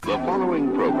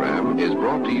following program is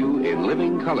brought to you in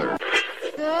living color.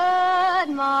 Good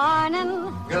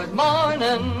morning. Good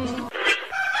morning.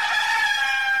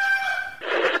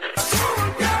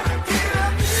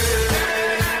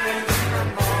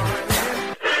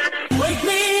 Wake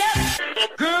me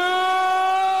up.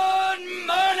 Good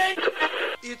morning.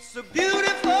 It's a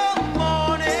beautiful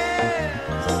morning.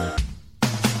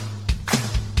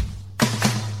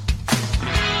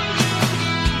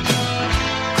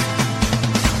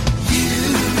 You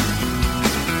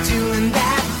doing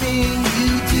that thing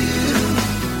you do,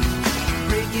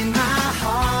 breaking my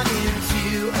heart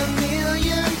into a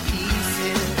million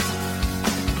pieces.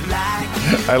 Like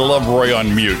I love Roy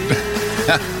on mute.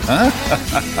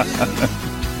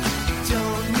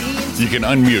 You can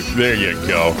unmute. There you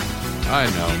go. I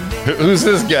know. Who's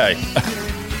this guy?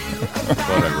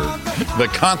 Whatever. The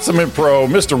consummate pro,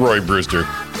 Mr. Roy Brewster.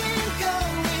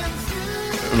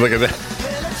 Look at that.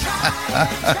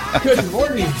 Good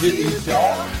morning, Jimmy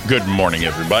Shaw. Good morning,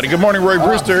 everybody. Good morning, Roy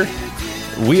Brewster.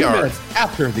 We 2 are minutes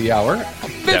after the hour.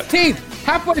 15th.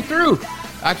 Halfway through.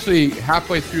 Actually,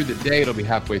 halfway through the day, it'll be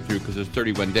halfway through because there's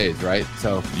 31 days, right?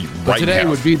 So but Right in today half.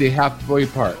 would be the halfway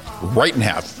part. right in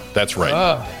half. That's right.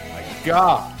 Oh, my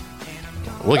God.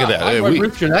 Look at that. I'm We-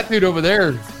 Richard, that dude over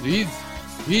there, he's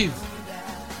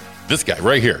this guy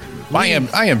right here. I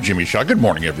am Jimmy Shaw. Good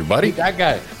morning, everybody. that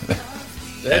guy.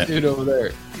 That dude over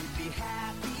there.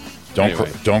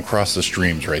 Don't cross the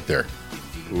streams right there.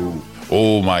 Ooh.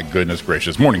 Oh, my goodness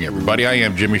gracious. Morning, everybody. I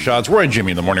am Jimmy Shaw. It's Roy and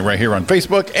Jimmy in the morning right here on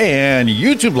Facebook and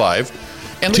YouTube Live.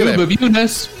 And look at Tube that. of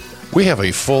Eunice. We have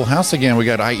a full house again. We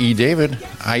got IE David,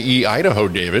 IE Idaho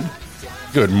David.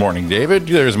 Good morning, David.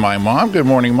 There's my mom. Good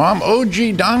morning, Mom.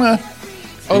 OG Donna.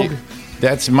 Oh,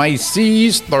 That's my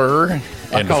sister.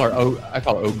 I call her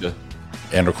Ogda.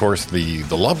 And of course, the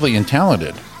lovely and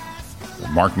talented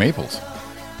Mark Maples.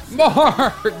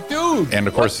 Mark, dude. And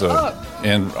of course, what's up?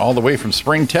 and all the way from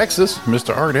Spring, Texas,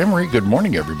 Mr. Art Emery. Good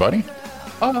morning, everybody.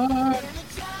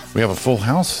 We have a full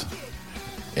house.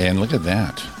 And look at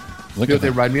that. Look You know at what they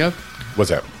that. remind me of? What's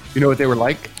that? You know what they were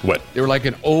like? What? They were like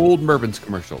an old Mervyn's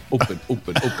commercial. Open,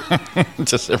 open, open.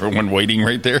 Just everyone waiting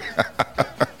right there.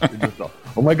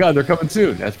 Oh my God, they're coming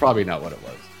soon. That's probably not what it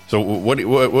was. So what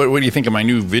do you think of my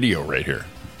new video right here?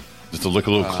 Just to look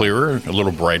a little clearer, a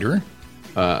little brighter?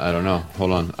 I don't know.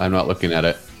 Hold on. I'm not looking at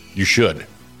it. You should.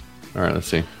 All right, let's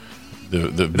see. The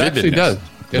It actually vividness, does.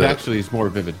 It the, actually is more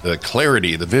vivid. the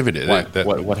clarity, the vividity. Why?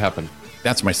 What happened?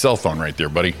 That's my cell phone right there,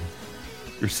 buddy.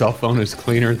 Your cell phone is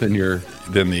cleaner than your...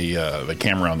 Than the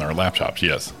camera on our laptops,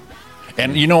 yes.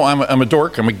 And you know, I'm a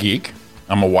dork. I'm a geek.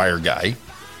 I'm a wire guy.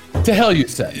 To hell you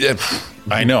say.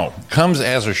 I know. Comes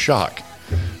as a shock.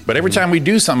 But every time we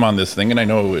do something on this thing, and I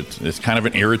know it's kind of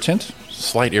an irritant,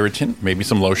 slight irritant, maybe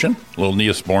some lotion, a little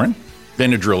Neosporin,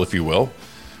 Benadryl, if you will.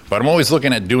 But I'm always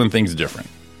looking at doing things different.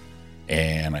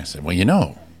 And I said, well, you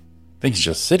know, things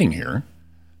just sitting here.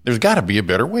 There's got to be a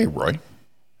better way, Roy.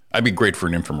 I'd be great for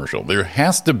an infomercial. There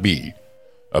has to be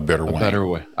a better way. Better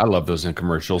way. I love those in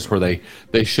commercials where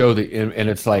they show and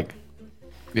it's like,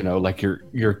 you know, like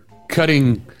you're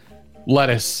cutting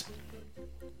lettuce.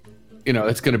 You know,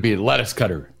 it's going to be a lettuce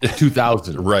cutter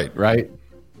 2000. Right.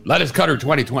 Lettuce cutter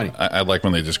 2020. I like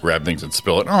when they just grab things and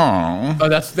spill it. Oh, Oh,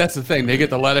 that's the thing. They get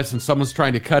the lettuce and someone's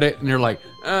trying to cut it and they're like,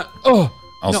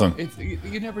 Also,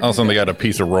 you never. all of a sudden they do got a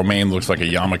piece of romaine, looks like a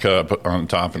yarmulke on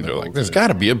top, and they're like, there's got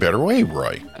to be a better way,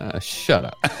 Roy. that. Shut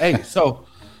up. Hey, so,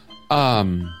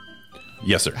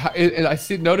 Yes, sir. I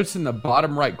notice in the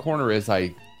bottom right corner as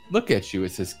I look at you,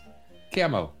 it says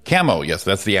camo. Camo, yes,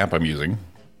 that's the app I'm using.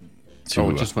 Oh,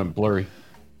 it just went blurry.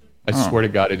 I swear to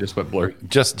God, it just went blurry.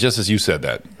 Just as you said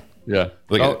that. Yeah.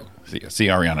 Look at it. See,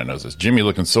 Ariana knows this. Jimmy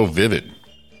looking so vivid.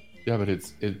 Yeah, but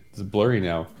it's blurry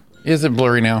now. Is it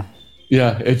blurry now?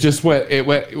 Yeah, it just went. It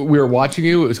went. We were watching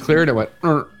you. It was clear, and it went,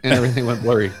 and everything went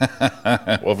blurry.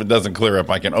 Well, if it doesn't clear up,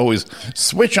 I can always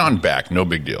switch on back. No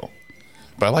big deal.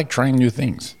 But I like trying new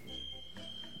things.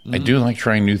 I do like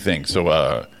trying new things. So,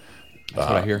 That's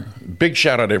what I hear. big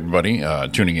shout out to everybody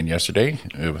tuning in yesterday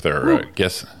with our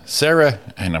guest Sara,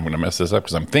 and I'm going to mess this up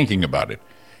because I'm thinking about it.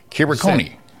 Kira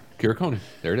Coney.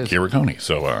 There it is. Kira Coney.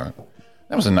 So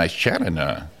that was a nice chat and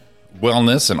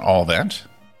wellness and all that.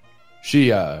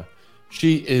 She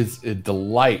is a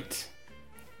delight.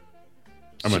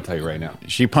 I'm going to tell you right now.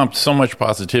 She pumped so much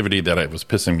positivity that it was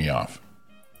pissing me off.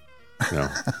 No,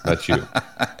 that's you.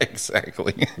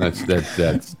 Exactly. That's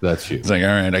you. It's like, all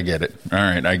right, I get it. All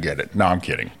right, I get it. No, I'm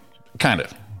kidding. Kind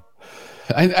of.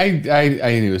 I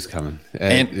knew it was coming.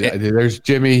 And there's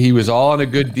Jimmy. He was all on a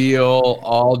good deal,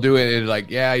 all doing it like,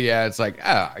 yeah. It's like,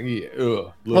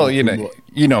 Well,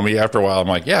 you know me. After a while, I'm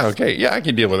like, yeah, okay, yeah, I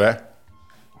can deal with that.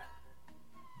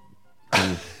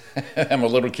 I'm a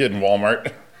little kid in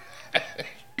Walmart.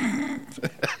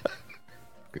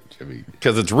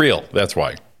 Because it's real. That's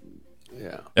why.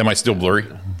 Yeah. Am I still blurry?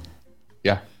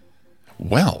 Yeah.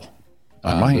 Well,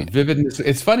 I might. Vividness.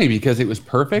 It's funny because it was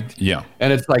perfect. Yeah.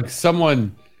 And it's like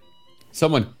someone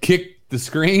kicked the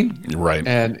screen. Right.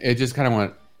 And it just kind of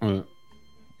went.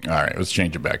 All right, let's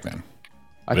change it back then.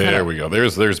 There There we go.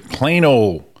 There's plain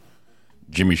old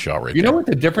Jimmy Shaw right You there. know what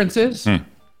the difference is?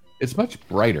 It's much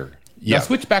brighter. Yeah. Now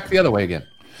switch back the other way again.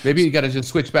 Maybe you got to just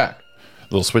switch back.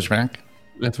 Little switchback.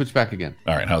 Then switch back again.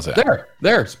 All right, how's that?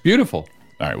 There. It's beautiful.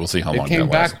 All right, we'll see how It long came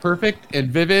that back lasts. perfect and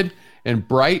vivid and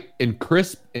bright and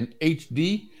crisp and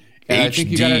HD. And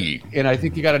I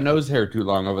think you got a nose hair too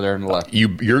long over there on the left.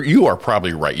 You are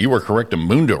probably right. You were correct, a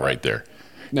mundo right there.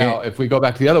 Now, if we go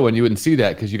back to the other one, you wouldn't see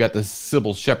that because you got the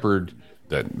Sybil Shepherd.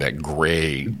 That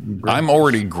gray. I'm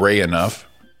already gray enough,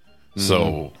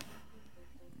 so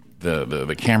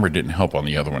the camera didn't help on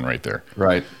the other one right there.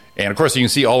 Right. And of course, you can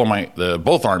see all of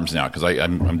both arms now because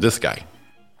I'm this guy.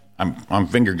 I'm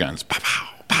finger guns. Pow, pow,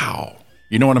 pow.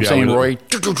 You know what I'm saying, Roy?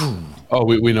 Oh,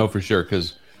 we know for sure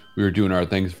because we were doing our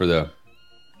things for the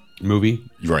movie.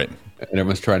 Right. And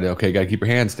everyone's trying to, got to keep your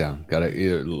hands down. Got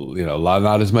to,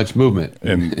 not as much movement.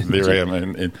 And there I am.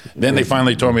 And then they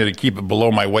finally told me to keep it below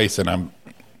my waist, and I'm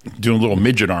doing little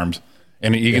midget arms.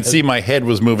 And you can see my head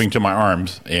was moving to my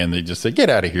arms, and they just said, "Get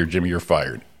out of here, Jimmy. You're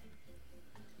fired.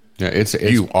 Yeah,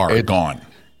 You are gone."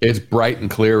 It's bright and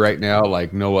clear right now,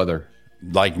 like no other.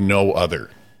 Like no other.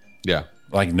 Yeah.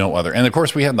 Like no other. And of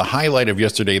course, we had the highlight of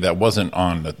yesterday that wasn't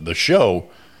on the show.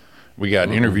 We got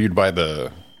interviewed by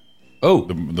the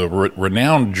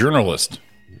renowned journalist,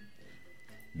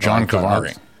 John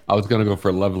Cavari. I was going to go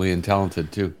for lovely and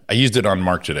talented too. I used it on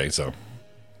Mark today, so.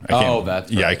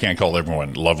 That's right. I can't call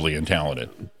everyone lovely and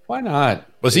talented. Why not?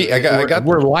 Well, see,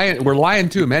 we're lying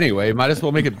to him anyway. Might as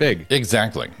well make it big.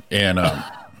 Exactly. And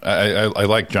I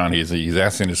like John. He's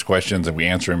asking his questions, and we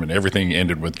answer him, and everything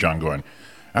ended with John going,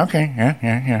 "Okay,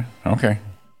 yeah, okay."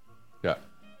 Yeah.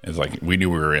 It's like we knew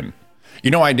we were in.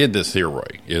 I did this here,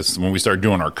 Roy, is when we start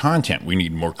doing our content, we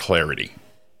need more clarity.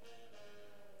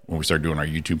 When we start doing our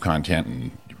YouTube content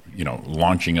and,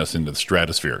 launching us into the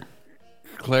stratosphere.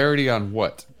 Clarity on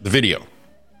what? The video.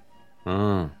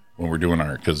 When we're doing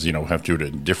because, we have to do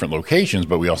it in different locations,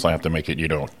 but we also have to make it,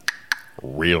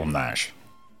 real nice.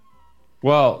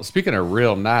 Well, speaking of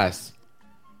real nice,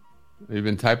 have you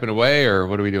been typing away or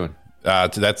what are we doing?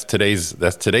 That's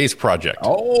today's project.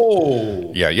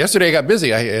 Oh. Yeah, yesterday I got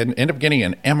busy. I ended up getting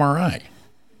an MRI.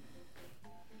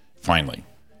 Finally.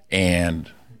 And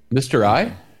Mr.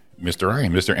 I? Mr.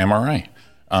 MRI.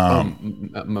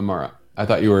 Mamara. I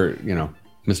thought you were,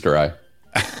 Mr. I.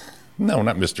 No,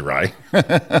 not Mr. I.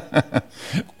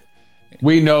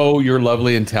 We know you're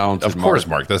lovely and talented. Of course,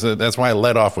 Mark. That's why I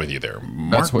led off with you there.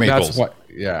 Mark Maples.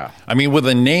 Yeah. I mean, with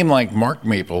a name like Mark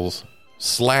Maples /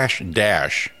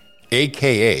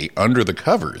 AKA Under the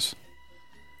Covers,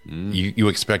 you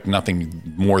expect nothing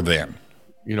more than.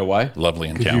 You know why? Lovely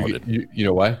and talented. You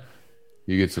know why?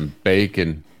 You get some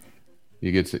bacon.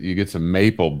 You get some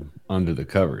maple under the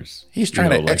covers. He's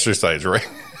trying to exercise, right?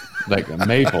 Like a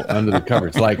maple under the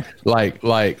covers. Like.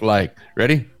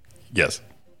 Ready? Yes.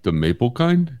 The maple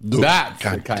kind? That's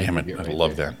God the kind damn it. you get I right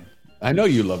love there. that. I know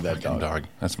you love that dog.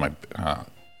 That's my.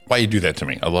 Why you do that to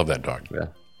me? I love that dog. Yeah.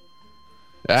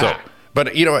 So,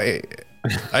 but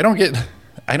I don't get.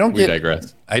 We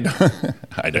digress. I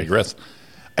digress.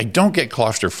 I don't get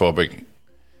claustrophobic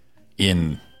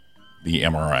in the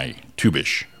MRI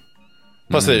tubish.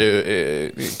 Plus,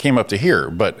 it came up to here.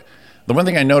 But the one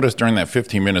thing I noticed during that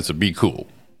 15 minutes of be cool,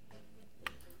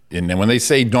 and then when they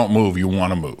say don't move, you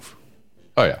want to move.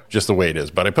 Oh, yeah. Just the way it is.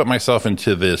 But I put myself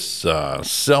into this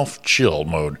self-chill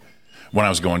mode when I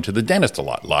was going to the dentist a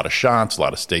lot of shots, a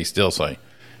lot of stay still. So I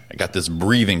got this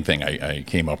breathing thing I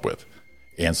came up with.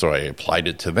 And so I applied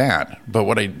it to that. But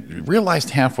what I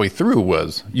realized halfway through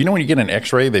was, when you get an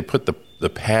x-ray, they put the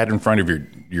pad in front of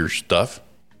your stuff.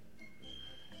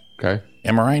 Okay.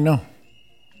 MRI, no.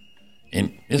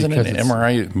 And isn't an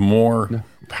MRI more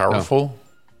powerful?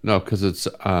 No, because it's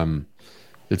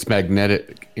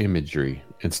magnetic imagery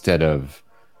instead of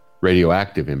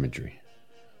radioactive imagery.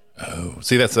 Oh,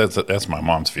 see, that's my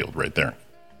mom's field right there.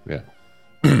 Yeah.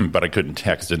 But I couldn't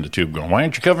text in the tube going, "Why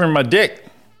aren't you covering my dick?"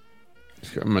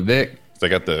 My dick. So I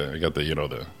got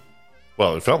the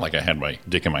well, it felt like I had my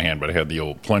dick in my hand, but I had the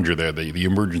old plunger there, the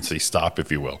emergency stop,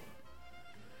 if you will.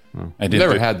 I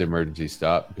never had the emergency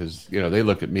stop because, they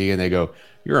look at me and they go,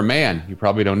 "You're a man. You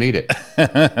probably don't need it."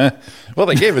 Well,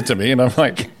 they gave it to me and I'm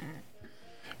like,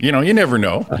 you never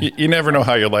know. You never know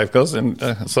how your life goes. And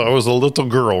so I was a little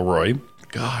girl, Roy,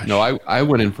 gosh. No, I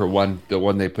went in for the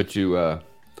one they put you.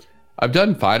 I've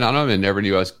done fine on them and never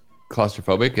knew I was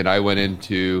claustrophobic. And I went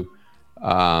into,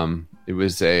 it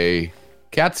was a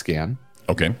CAT scan.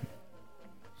 Okay.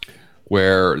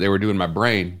 Where they were doing my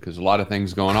brain because a lot of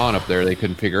things going on up there they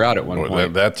couldn't figure out at one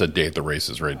point. That's a day at the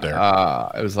races right there.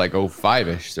 It was like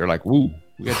 05-ish. They're like, "Woo,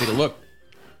 we got to take a look."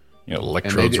 You know,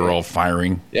 electrodes are all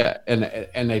firing. Yeah, and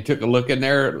they took a look in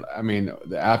there. I mean,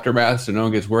 the aftermath, so no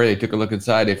one gets worried. They took a look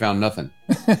inside. They found nothing.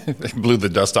 They blew the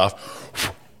dust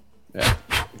off. Yeah.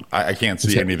 I can't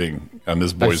see anything on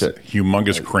this boy's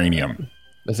humongous cranium.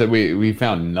 I said, we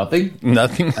found nothing.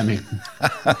 Nothing. I mean,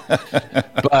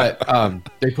 but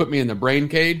they put me in the brain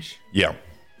cage. Yeah.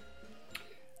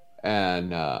 And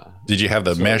did you have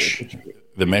the mesh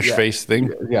face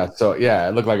thing? Yeah. So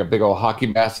it looked like a big old hockey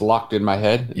mask locked in my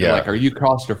head. Yeah. They're like, are you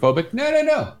claustrophobic?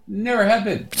 No. Never have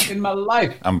been in my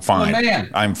life. I'm fine. I'm a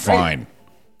man. I'm fine.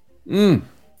 Right?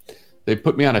 They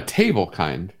put me on a table,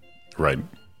 kind. Right.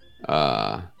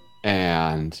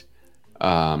 And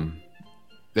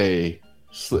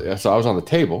so I was on the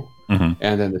table, and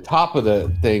then the top of the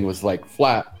thing was like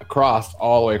flat across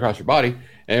all the way across your body.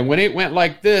 And when it went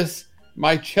like this,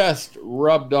 my chest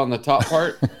rubbed on the top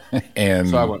part, and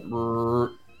so I went.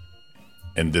 Brrr,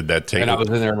 and did that take? And I was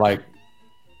in there like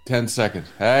 10 seconds.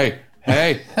 Hey,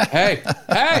 get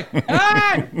me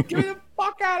the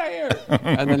fuck out of here!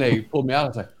 And then they pulled me out. I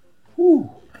was like, whew,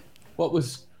 what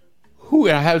was? Whew,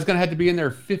 and I was gonna have to be in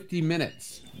there 50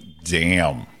 minutes.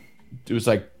 Damn. It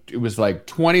was like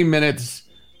 20 minutes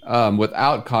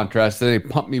without contrast. Then they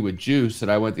pumped me with juice, and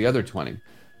I went the other 20.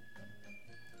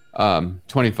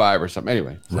 25 or something.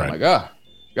 Anyway, so right. I'm like, oh,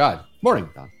 God, morning,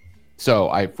 Tom. So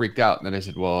I freaked out, and then I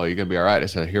said, well, you're going to be all right. I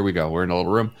said, here we go. We're in a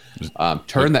little room.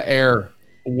 Turn the air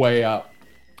way up.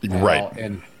 Right.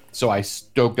 And so I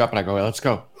stoked up, and I go, well, let's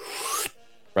go.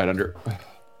 Right under.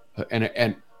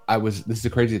 And this is the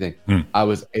crazy thing. I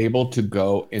was able to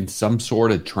go in some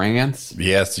sort of trance.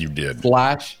 Yes, you did.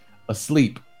 Flash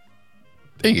asleep.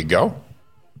 There you go.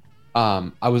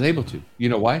 I was able to. You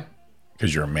know why?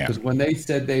 Because you're a man. Because when they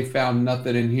said they found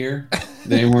nothing in here,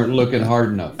 they weren't looking hard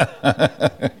enough.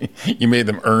 You made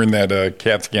them earn that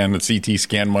CAT scan, the CT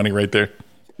scan money right there.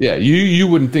 Yeah, you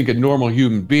wouldn't think a normal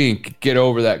human being could get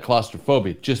over that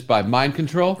claustrophobia just by mind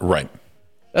control. Right.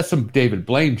 That's some David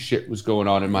Blaine shit was going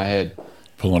on in my head.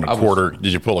 Pulling a quarter.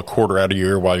 Did you pull a quarter out of your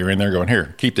ear while you're in there going,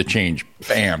 here, keep the change.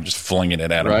 Bam, just flinging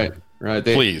it at him. Right.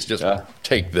 Please, just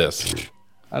take this.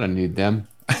 I don't need them.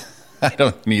 I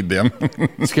don't need them.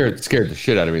 Scared the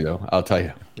shit out of me, though. I'll tell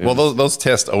you. Well, those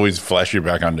tests always flash you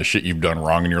back on the shit you've done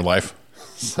wrong in your life.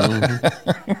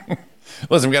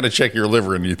 Listen, we got to check your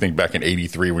liver, and you think back in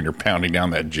 '83 when you're pounding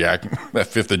down that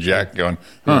fifth of Jack, going,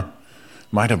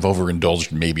 might have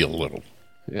overindulged maybe a little.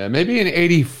 Yeah, maybe in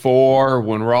 '84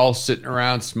 when we're all sitting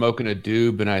around smoking a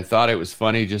doob, and I thought it was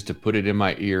funny just to put it in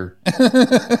my ear.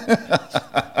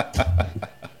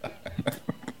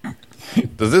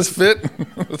 Does this fit?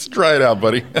 Let's try it out,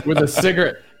 buddy. with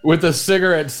a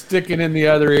cigarette sticking in the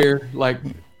other ear. Like,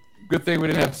 good thing we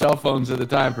didn't have cell phones at the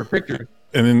time for pictures.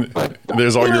 And then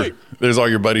there's all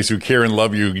your buddies who care and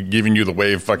love you, giving you the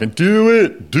wave. Fucking do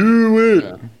it.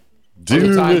 Yeah.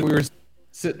 The time we were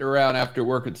sitting around after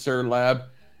work at Sir Lab,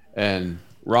 and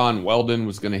Ron Weldon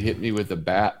was going to hit me with a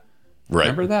bat. Right.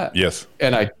 Remember that? Yes.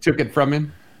 And I took it from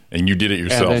him. And you did it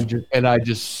yourself. And I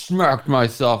just smacked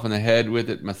myself in the head with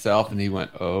it myself, and he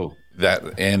went, "Oh."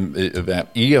 That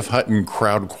E.F. Hutton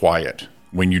crowd quiet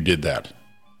when you did that.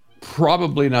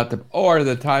 Probably not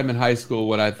the time in high school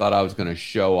when I thought I was going to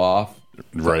show off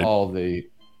to all the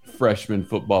freshman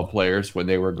football players when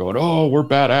they were going, "Oh, we're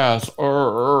badass."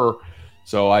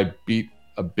 So I beat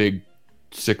a big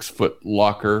 6-foot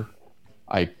locker.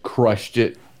 I crushed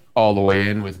it all the way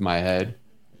in with my head.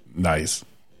 Nice.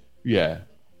 Yeah.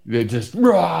 They just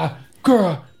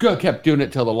kept doing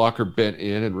it till the locker bent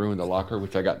in and ruined the locker,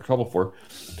 which I got in trouble for.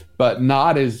 But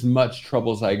not as much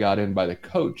trouble as I got in by the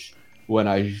coach when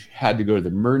I had to go to the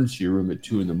emergency room at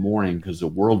 2 a.m. because the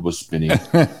world was spinning,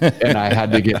 and I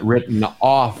had to get written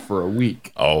off for a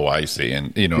week. Oh, I see.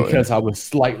 And because I was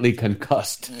slightly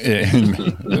concussed.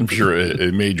 And I'm sure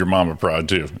it made your mama proud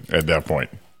too at that point.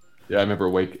 Yeah, I remember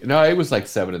No, it was like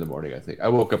 7 a.m. I think. I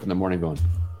woke up in the morning going,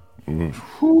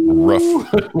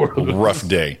 rough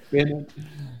day.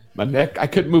 My neck, I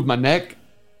couldn't move my neck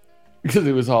because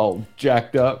it was all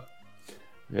jacked up.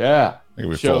 Yeah. I think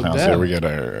we full house there. We got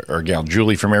our gal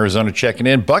Julie from Arizona checking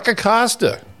in. Buck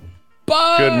Acosta.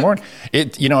 Buck! Good morning.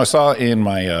 I saw in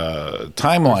my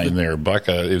timeline there, Buck,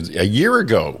 it was a year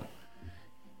ago.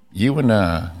 You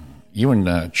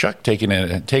and Chuck taking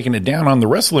it down on the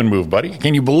wrestling move, buddy.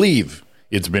 Can you believe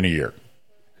it's been a year?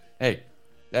 Hey,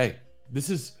 Hey, this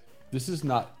is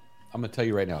not. I'm gonna tell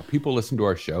you right now. People listen to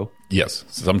our show. Yes,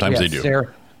 sometimes they do.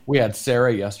 We had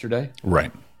Sara yesterday.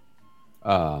 Right.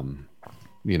 Wellness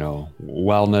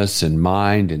and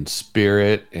mind and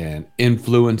spirit and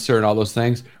influencer and all those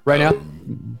things. Right now,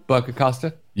 Buck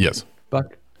Acosta. Yes.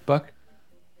 Buck.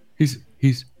 He's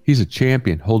a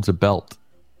champion. Holds a belt.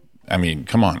 I mean,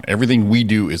 come on. Everything we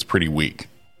do is pretty weak.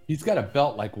 He's got a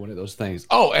belt like one of those things.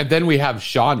 Oh, and then we have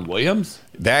Sean Williams.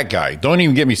 That guy. Don't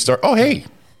even get me started. Oh, hey.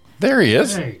 There he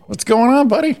is. Hey. What's going on,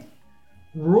 buddy?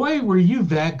 Roy, were you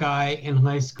that guy in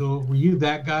high school? Were you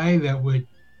that guy that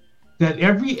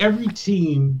every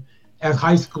team, as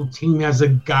high school team, has a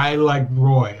guy like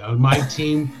Roy? On my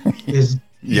team, this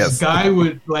guy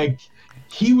would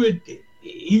he would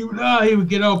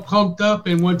get all pumped up,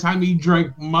 and one time he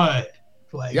drank mud.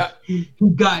 He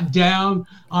got down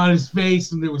on his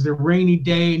face, and it was a rainy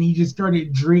day, and he just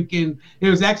started drinking. It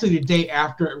was actually the day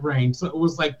after it rained, so it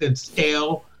was like the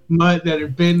stale mud that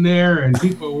had been there, and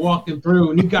people were walking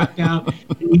through, and he got down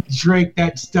and he drank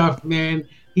that stuff, man.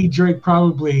 He drank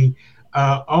probably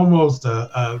almost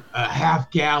a half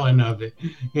gallon of it,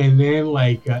 and then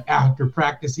after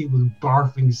practice he was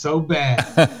barfing so bad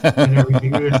and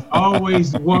everything. There's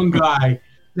always one guy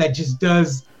that just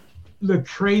does the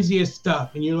craziest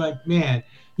stuff, and you're like, man,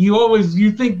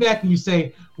 you think back and you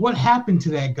say, what happened to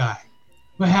that guy?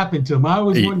 What happened to him? I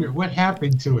always wonder what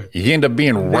happened to it. He ended up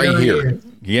being right here.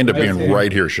 He ended up being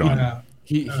right here, Sean.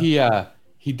 Yeah.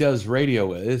 He does radio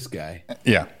with this guy.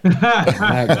 Yeah.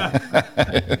 Glad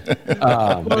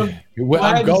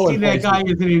to see that guy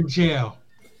isn't in jail.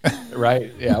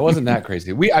 Right? Yeah, it wasn't that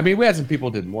crazy. We had some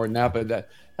people did more than that, but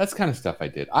that's kind of stuff I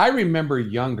did. I remember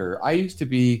younger.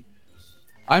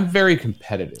 I'm very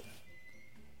competitive.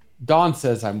 Dawn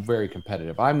says I'm very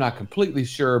competitive. I'm not completely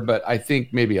sure, but I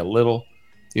think maybe a little.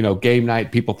 Game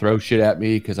night, people throw shit at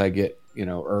me because I get,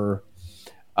 where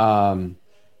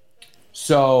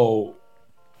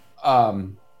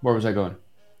was I going?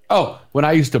 Oh, when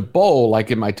I used to bowl,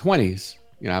 like in my 20s,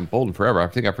 I'm bowling forever. I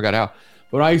think I forgot how.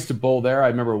 But when I used to bowl there, I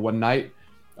remember one night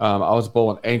I was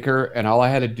bowling anchor, and all I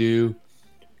had to do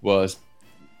was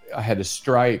I had to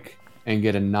strike and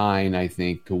get a 9, I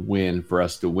think, for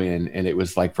us to win. And it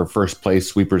was like for first place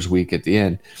sweepers week at the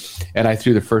end. And I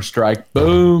threw the first strike,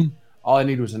 boom. All I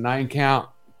needed was a 9 count,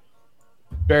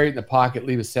 bury it in the pocket,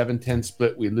 leave a 7-10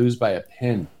 split. We lose by a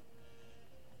pin.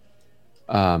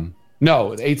 No,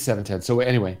 8-7-10. So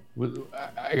anyway,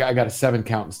 I got a 7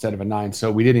 count instead of a 9.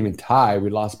 So we didn't even tie. We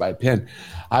lost by a pin.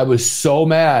 I was so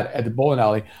mad at the bowling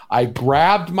alley. I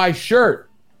grabbed my shirt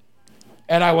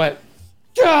and I went,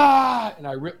 ah! And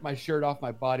I ripped my shirt off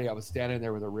my body. I was standing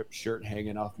there with a ripped shirt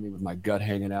hanging off me with my gut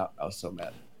hanging out. I was so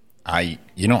mad. I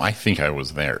think I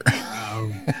was there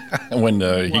when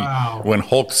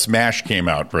Hulk Smash came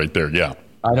out right there. Yeah.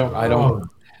 I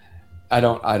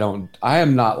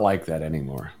am not like that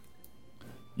anymore.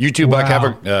 You too,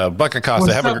 Buck. Buck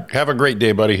Acosta. Have a great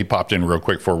day, buddy. He popped in real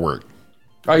quick for work.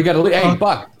 Oh, you got to leave. Hey,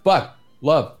 Buck,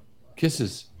 love,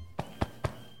 kisses.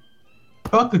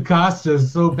 Buck Acosta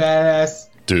is so badass,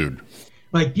 dude.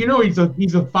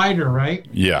 He's a fighter, right?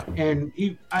 Yeah. And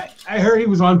I heard he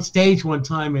was on stage one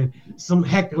time, and some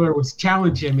heckler was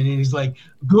challenging him, and he's like,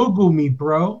 "Google me,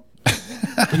 bro."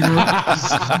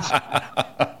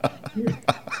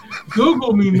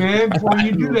 Google me, man. Before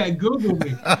you do that, Google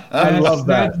me. I love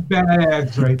that.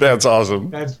 That's badass, right? That's awesome.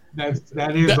 That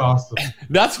is awesome.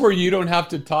 That's where you don't have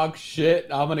to talk shit.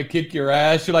 I'm gonna kick your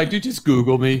ass. You're like, dude, just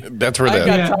Google me. That's where I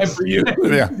got time for you.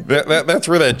 Yeah, that's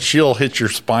where that chill hits your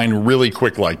spine really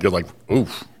quick. Like you're like,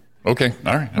 oof. Okay,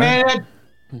 all right. Man,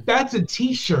 that's a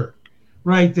T-shirt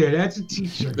right there. That's a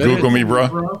T-shirt. Google me,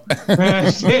 bro.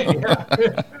 That's it.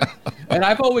 Yeah. And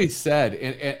I've always said,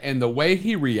 and the way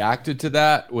he reacted to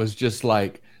that was just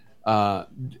like, and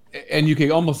you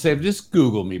can almost say, just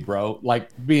Google me, bro. Like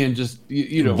being just,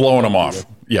 blowing him off.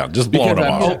 Yeah, just blowing him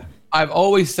off. I've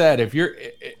always said, if you're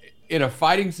in a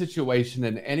fighting situation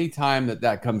and any time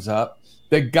that comes up,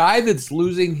 the guy that's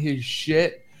losing his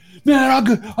shit, man,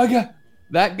 I got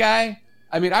that guy.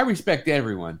 I mean, I respect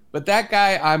everyone, but that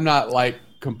guy I'm not like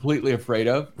completely afraid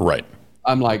of. Right.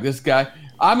 I'm like, this guy,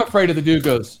 I'm afraid of the dude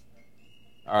goes,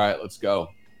 all right, let's go.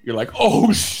 You're like,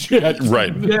 oh shit.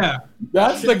 Right. Yeah.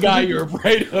 That's the guy you're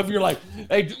afraid of. You're like,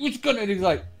 hey, what's going on? And he's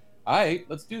like, all right,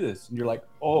 let's do this. And you're like,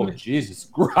 oh Jesus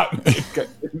Christ.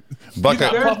 Buck,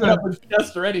 pumping up his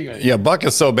chest or anything. Yeah, Buck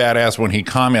is so badass when he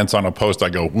comments on a post, I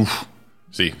go, oof.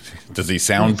 See, does he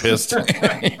sound pissed?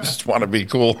 You just want to be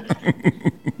cool.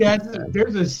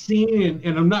 There's a scene,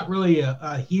 and I'm not really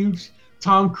a huge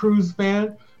Tom Cruise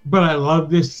fan, but I love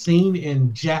this scene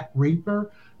in Jack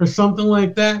Reaper. or something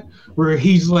like that, where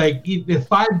he's like, the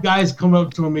 5 guys come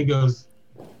up to him, he goes,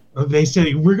 they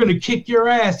say, we're going to kick your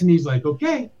ass. And he's like,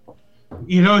 okay.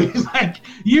 You know, he's like,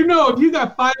 if you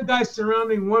got 5 guys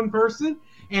surrounding one person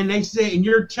and they say, and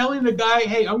you're telling the guy,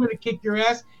 hey, I'm going to kick your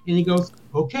ass. And he goes,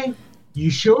 okay, you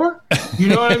sure? You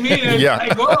know what I mean? And Yeah.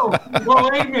 it's like, whoa,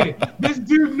 wait a minute. This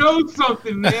dude knows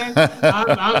something, man.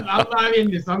 I'm not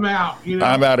in this. I'm out. You know?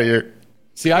 I'm out of here.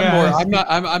 See, I'm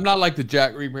not like the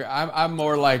Jack Reaper. I'm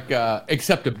more like,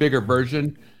 except a bigger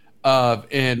version of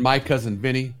in My Cousin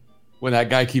Vinny, when that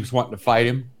guy keeps wanting to fight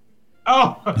him.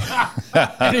 Oh.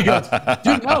 And he goes,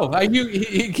 dude, no.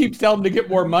 He keeps telling him to get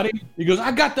more money. He goes,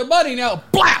 I got the money now.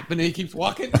 Blap! And then he keeps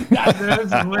walking.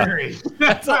 That's hilarious.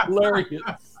 That's a hilarious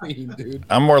scene, dude.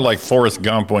 I'm more like Forrest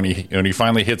Gump when he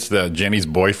finally hits Jenny's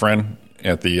boyfriend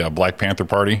at the Black Panther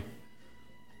party.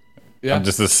 Yeah. I'm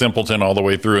just a simpleton all the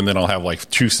way through, and then I'll have like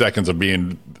 2 seconds of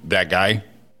being that guy,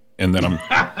 and then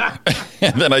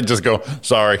and then I just go,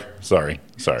 sorry. Sorry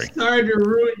to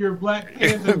ruin your Black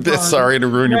Panther. Sorry to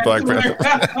ruin your Black Panther.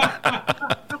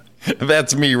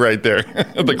 That's me right there.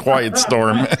 The quiet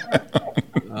storm.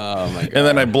 Oh my god. And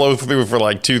then I blow through for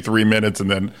like 2-3 minutes,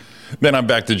 and then I'm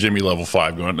back to Jimmy level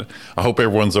 5 going, I hope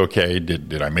everyone's okay.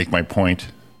 Did I make my point?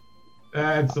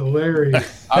 That's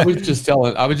hilarious. I was just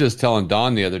telling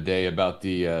Don the other day about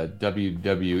the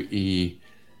WWE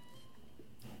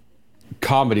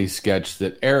comedy sketch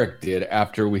that Eric did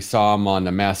after we saw him on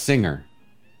The Masked Singer.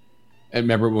 And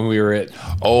remember when we were at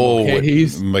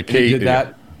McKay did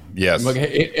that? Yes.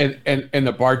 And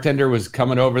the bartender was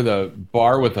coming over the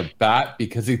bar with a bat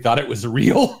because he thought it was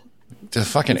real.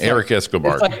 Just fucking Eric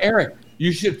Escobar. It's like, Eric,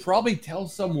 you should probably tell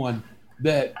someone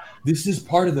that this is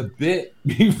part of the bit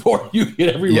before you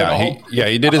get everyone.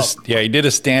 He did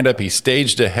a stand up. He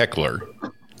staged a heckler,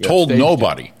 told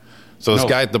nobody. So this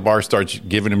guy at the bar starts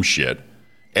giving him shit.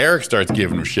 Eric starts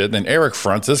giving him shit. Then Eric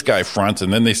fronts. This guy fronts,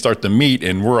 and then they start to meet.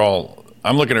 And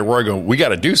I'm looking at Roy going, we got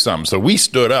to do something. So we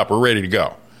stood up. We're ready to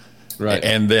go. Right.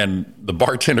 And then the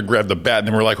bartender grabbed the bat, and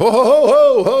then we're like, ho ho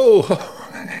ho ho ho.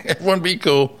 Everyone be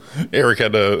cool. Eric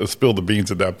had to spill the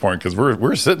beans at that point because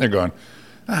we're sitting there going,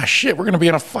 shit, we're going to be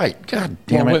in a fight. God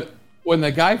damn it. When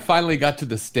the guy finally got to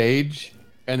the stage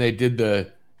and they did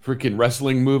the freaking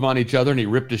wrestling move on each other and he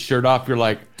ripped his shirt off, you're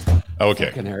like, okay.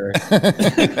 Fucking Eric.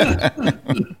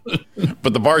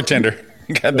 But the bartender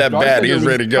got that bat. He was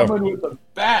ready to go. Coming with a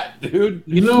bat, dude.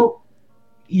 You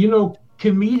know,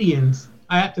 comedians,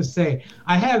 I have to say,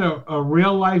 I had a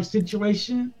real life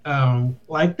situation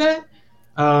like that.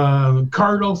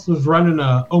 Carlos was running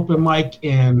an open mic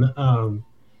in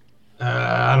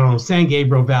I don't know, San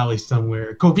Gabriel Valley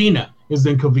somewhere. Covina. It was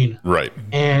in Covina. Right.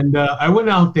 And I went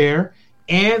out there,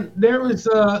 and there was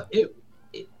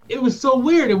it was so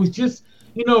weird. It was just,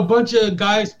 a bunch of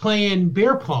guys playing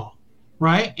beer pong,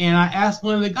 right? And I asked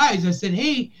one of the guys, I said,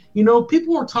 hey,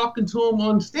 people were talking to him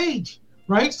on stage,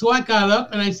 right? So I got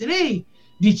up and I said, hey,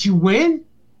 did you win?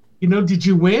 Did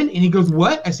you win? And he goes,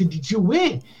 what? I said, did you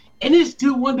win? And this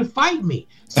dude wanted to fight me.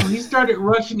 So he started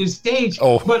rushing the stage.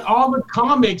 Oh. But all the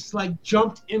comics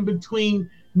jumped in between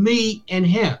me and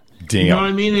him. Damn. You know what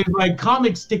I mean? It's like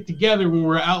comics stick together when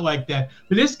we're out like that.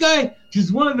 But this guy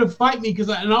just wanted to fight me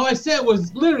and all I said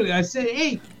was literally, I said,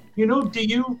 hey,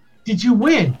 did you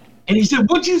win? And he said,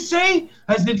 what'd you say?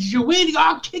 I said, did you win? He goes,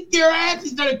 I'll kick your ass. He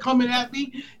started coming at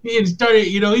me. And started,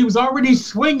 he was already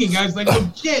swinging. I was like,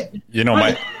 oh shit.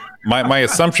 My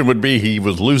assumption would be he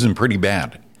was losing pretty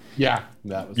bad. Yeah,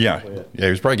 that was it. Yeah, he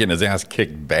was probably getting his ass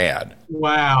kicked bad.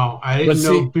 Wow, I didn't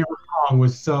know beer pong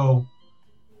was so.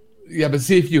 Yeah, but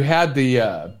see, if you had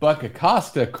the Buck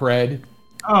Acosta cred,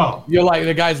 you're like,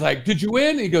 the guy's like, did you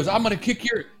win? He goes, I'm gonna kick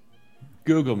your.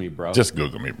 Google me, bro. Just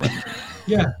Google me, bro.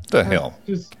 Yeah. The hell,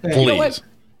 just please.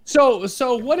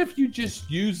 So what if you just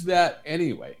use that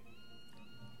anyway?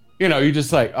 You're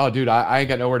just like, oh, dude, I ain't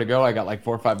got nowhere to go. I got like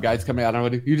 4 or 5 guys coming out. I don't know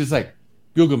what to do. You just like,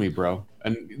 Google me, bro.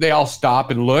 And they all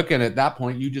stop and look, and at that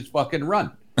point, you just fucking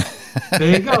run.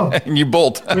 There you go. And you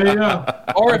bolt. There you go.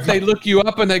 Or if they look you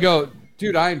up and they go,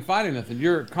 dude, I ain't finding nothing.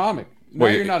 You're a comic. No,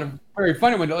 you're not a very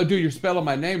funny one. Oh, dude, you're spelling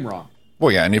my name wrong.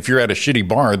 Well, yeah, and if you're at a shitty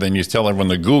bar, then you tell everyone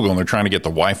to Google, and they're trying to get the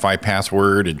Wi-Fi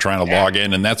password and trying to log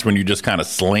in, and that's when you just kind of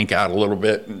slink out a little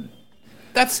bit.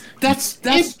 That's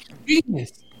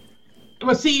genius.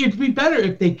 Well, see, it'd be better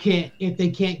if they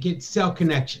can't get cell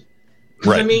connection.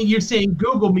 Because Right. I mean, you're saying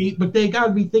Google me, but they got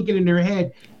to be thinking in their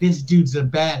head, this dude's a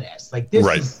badass. Like this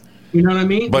is, you know what I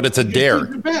mean? But it's a This dare.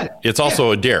 dude's a badass. It's also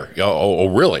a dare. Oh,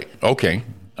 really? Okay,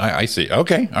 I see.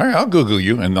 Okay, all right, I'll Google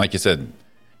you, and like you said,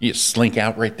 you slink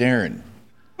out right there and.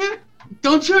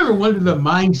 Don't you ever wonder the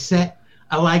mindset?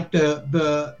 I like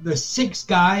the 6th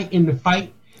guy in the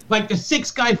fight. like the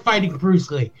 6th guy fighting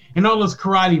Bruce Lee in all those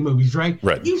karate movies, right?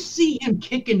 Right. You see him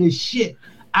kicking the shit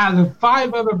out of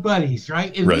 5 other buddies,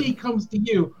 right? And Right. then he comes to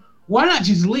you. Why not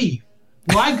just leave?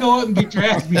 Why go out and get your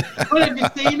ass beat? Why not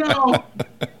just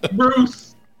say,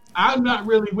 Bruce, I'm not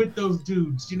really with those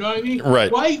dudes. You know what I mean?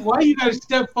 Right. Why you got to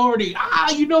step forward and,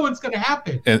 you know what's going to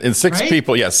happen. And 6 right?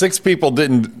 people, 6 people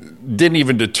didn't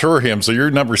even deter him. So you're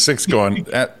number 6 going,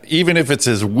 even if it's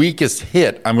his weakest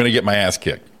hit, I'm going to get my ass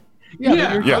kicked.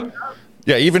 Yeah.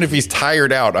 Yeah, even if he's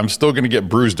tired out, I'm still going to get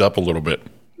bruised up a little bit.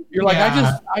 You're like,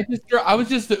 Yeah. I was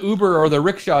just the Uber or the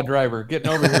rickshaw driver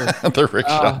getting over here. The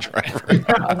rickshaw driver.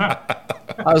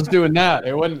 I was doing that.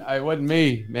 It wasn't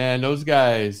me, man. Those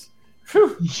guys.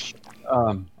 Whew.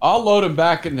 I'll load them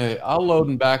back in the.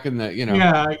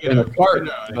 Yeah, in the cart.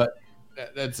 But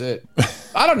that's it.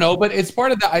 I don't know, but it's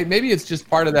part of that. Maybe it's just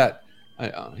part of that.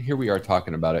 Here we are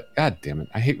talking about it. God damn it!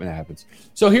 I hate when that happens.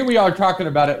 So here we are talking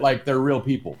about it like they're real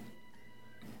people.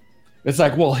 It's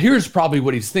like, well, here's probably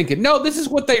what he's thinking. No, this is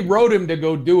what they wrote him to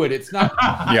go do it. It's not.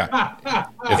 Yeah.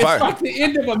 It's like the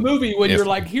end of a movie when you're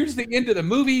like, here's the end of the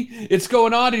movie. It's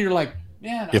going on, and you're like,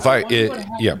 man. If I wonder what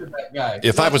happened to that guy.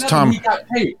 If I was Nothing Tom, he got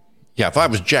paid. yeah, if I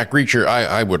was Jack Reacher,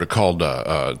 I would have called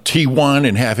T1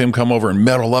 and have him come over and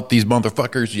metal up these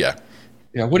motherfuckers. Yeah.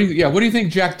 Yeah. What do you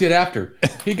think Jack did after?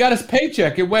 He got his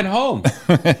paycheck and went home.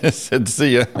 Said,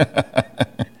 see ya.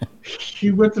 He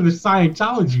went to the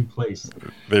Scientology place.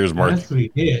 There's Mark. That's what he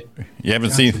did. You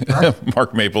haven't seen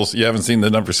Mark Maples. You haven't seen the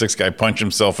number 6 guy punch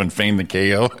himself and feign the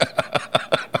KO.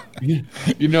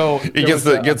 You know, He gets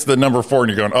the number 4 and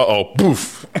you're going, uh-oh,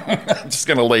 poof. Just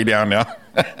going to lay down now.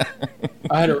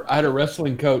 I had a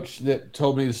wrestling coach that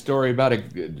told me the story about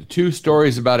 2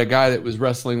 stories about a guy that was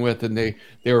wrestling with, and they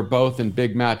were both in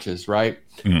big matches, right?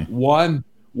 One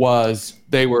was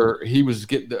he was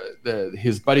getting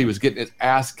his buddy was getting his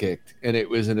ass kicked, and it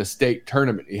was in a state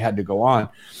tournament. He had to go on.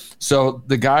 So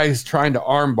the guy's trying to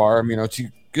armbar him, to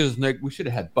get his neck. We should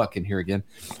have had Buck in here again.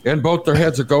 And both their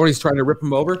heads are going. He's trying to rip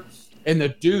him over. And the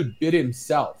dude bit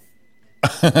himself.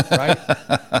 Right?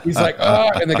 He's like,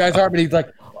 and the guy's arm, and he's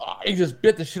like, he just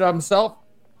bit the shit out of himself.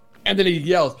 And then he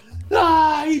yells,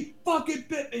 he fucking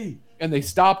bit me. And they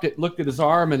stopped it, looked at his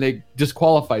arm, and they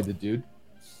disqualified the dude.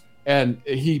 And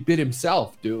he bit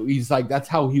himself, dude. He's like, that's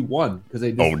how he won. Because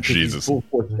they just, Jesus. Full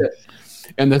force hit.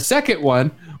 And the second one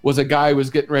was a guy who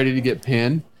was getting ready to get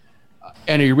pinned.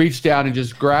 And he reached down and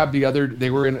just grabbed the other.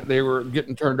 They were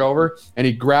getting turned over, and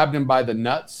he grabbed him by the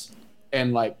nuts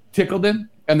and like tickled him.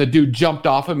 And the dude jumped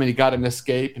off him, and he got an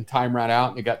escape, and time ran out,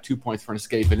 and he got 2 points for an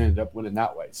escape and ended up winning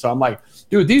that way. So I'm like,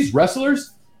 dude, these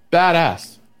wrestlers,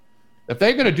 badass. If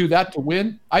they're going to do that to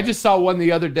win, I just saw one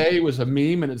the other day. It was a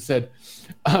meme, and it said,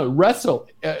 wrestle.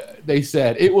 They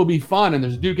said, it will be fun. And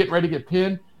there's a dude getting ready to get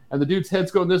pinned, and the dude's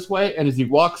head's going this way, and as he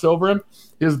walks over him,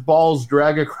 his balls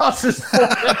drag across his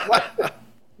forehead.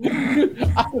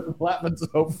 I was laughing so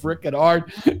freaking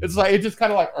hard. It's like, it just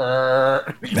kind of like,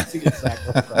 you see it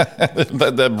sacrifice.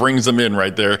 that brings them in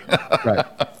right there.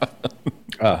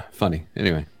 Right. Funny.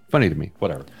 Anyway, funny to me.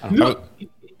 Whatever. Go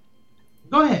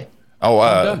ahead. I'm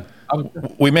done.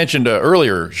 We mentioned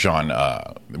earlier, Sean,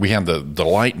 we had the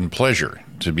delight and pleasure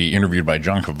to be interviewed by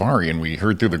John Cavari, and we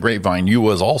heard through the grapevine you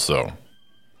was also.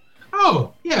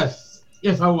 Oh, yes.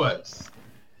 Yes, I was.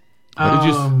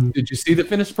 Did you see the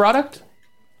finished product?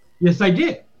 Yes, I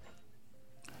did.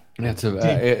 That's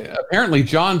apparently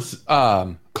John's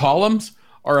columns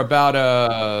are about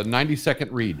a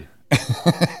 90-second read.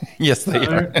 Yes, they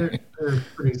are. They're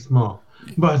pretty small.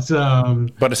 But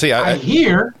see, I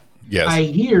hear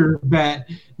that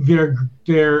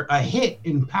they're a hit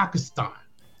in Pakistan.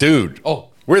 Dude,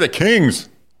 we're the kings.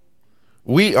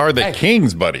 We are the Hey.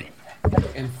 kings, buddy.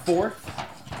 And fourth?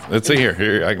 Let's see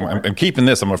here. I'm keeping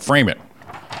this. I'm going to frame it.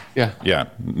 Yeah. Yeah.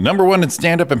 Number 1 in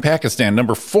stand-up in Pakistan.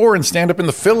 Number 4 in stand-up in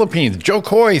the Philippines. Joe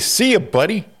Coy, see ya,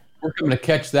 buddy. We're coming to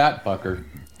catch that fucker.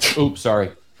 Oops,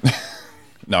 sorry.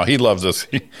 No, he loves us.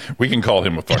 We can call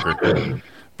him a fucker.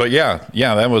 But yeah,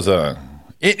 that was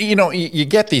you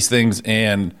get these things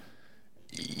and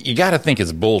you got to think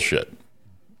it's bullshit.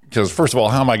 Because first of all,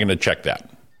 how am I going to check that?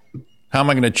 How am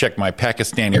I going to check my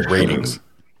Pakistani ratings?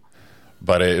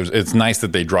 But it's nice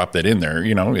that they dropped that in there.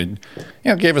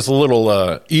 It gave us a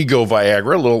little ego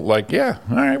Viagra, a little like, yeah,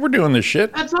 all right, we're doing this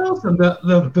shit. That's awesome.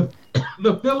 The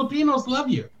Filipinos love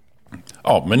you.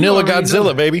 Oh, Manila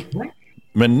Godzilla, baby.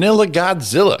 Manila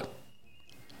Godzilla.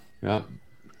 Yeah.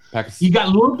 You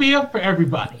got lumpia for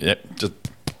everybody. Yeah, just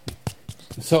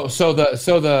So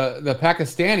the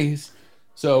Pakistanis.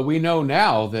 So we know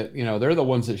now that they're the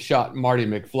ones that shot Marty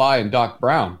McFly and Doc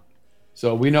Brown.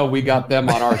 So we know we got them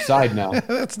on our side now.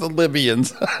 That's the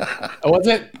Libyans. Oh, was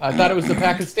it? I thought it was the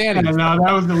Pakistanis. No,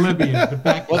 that was the Libyans. The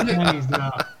Pakistanis,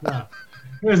 no.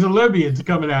 It was the Libyans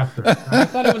coming after us. I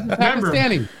thought it was the Remember,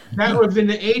 Pakistanis. that was in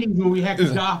the 80s when we had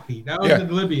Gaddafi. That was Yeah.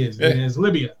 the Libyans. Yeah. It's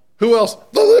Libya. Who else?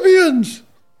 The Libyans. I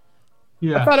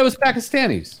Yeah. thought it was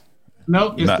Pakistanis.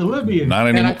 No, it's the Libyans. Not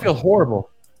And anymore. I feel horrible.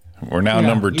 We're now Yeah,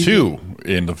 number you 2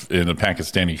 in the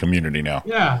Pakistani community now.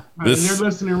 Yeah. This- they're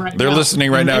listening right now. they're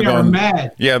listening right And now they are going,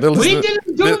 mad. Yeah, they're listening. We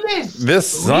didn't do this. This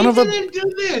son of a We didn't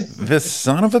do this. this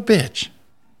son of a bitch.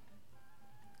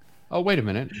 Oh, wait a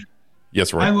minute.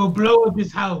 Yes, I Roy. will blow up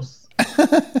his house.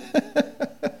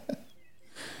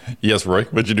 Yes, Roy.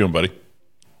 What you doing, buddy?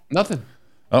 Nothing.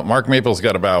 Oh, Mark Maple's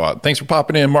got a bow out. Thanks for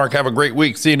popping in, Mark. Have a great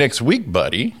week. See you next week,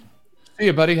 buddy. See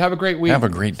you, buddy. Have a great week. Have a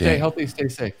great day. Stay healthy. Stay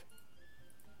safe.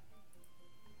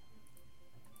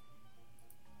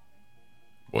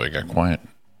 Boy, it got quiet.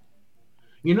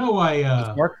 You know,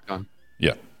 Mark's gone.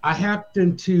 Yeah. I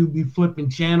happened to be flipping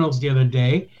channels the other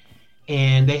day,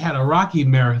 and they had a Rocky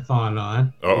marathon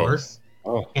on, of Uh-oh. course.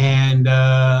 Oh. And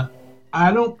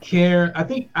I don't care. I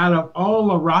think out of all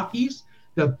the Rockies,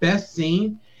 the best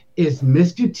scene is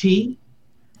Mr. T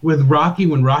with Rocky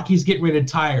when Rocky's getting ready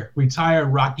to retire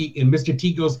Rocky, and Mr.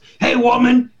 T goes, "Hey,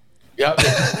 woman, Yep.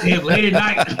 stay up late at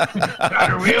night.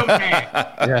 Got a real man."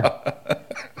 Yeah.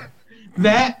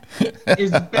 That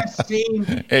is the best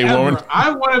scene Hey, ever. woman.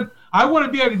 I want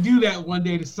to be able to do that one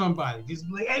day to somebody. Just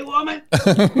be like, "Hey, woman,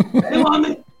 hey,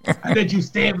 woman, I bet you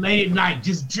stay up late at night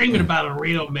just dreaming about a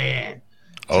real man.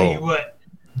 Tell you Oh. what,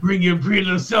 bring your pretty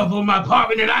little self over my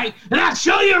apartment tonight, and I'll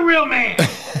show you a real man."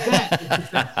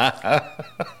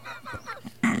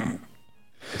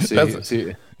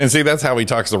 See, And see, that's how he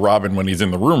talks to Robin when he's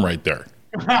in the room right there.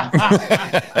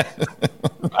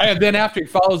 and then after he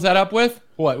follows that up with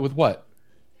what? With what?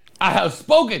 I have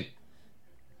spoken.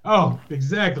 Oh,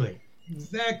 exactly.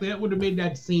 Exactly. That would have made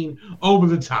that scene over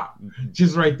the top.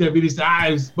 Just right there. But he said,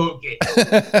 "I've spoken."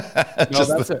 Just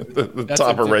that's the That's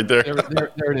topper right there.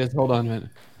 There it is. Hold on a minute.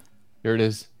 Here it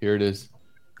is. Here it is.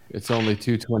 It's only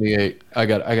 2:28. I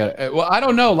got. Well, I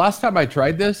don't know. Last time I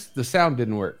tried this, the sound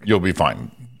didn't work. You'll be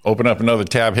fine. Open up another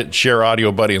tab, hit share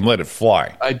audio, buddy, and let it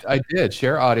fly. I did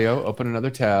share audio. Open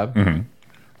another tab. Mm-hmm.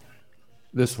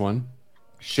 This one.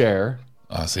 Share.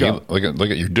 See, Go. look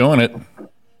at you're doing it.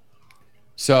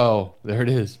 So there it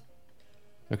is.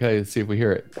 Okay, let's see if we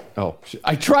hear it. Oh,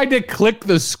 I tried to click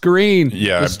the screen.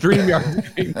 Yeah. The StreamYard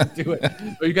screen to do it.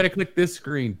 But you got to click this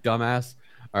screen, dumbass.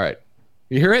 All right.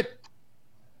 You hear it?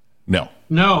 No.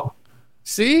 No.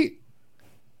 See?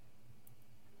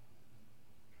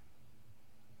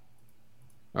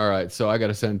 All right, so I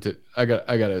gotta send to I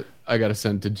gotta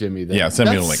send to Jimmy. Then. Yeah, send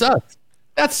me That a link. Sucks.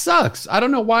 That sucks. I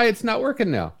don't know why it's not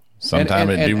working now. Sometime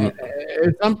it do.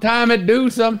 Sometime it do.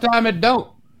 Sometime it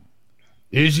don't.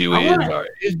 Issue I is, wanna- or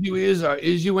issue is, or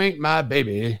issue ain't my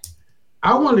baby.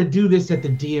 I want to do this at the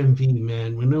DMV,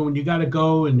 man. When you got to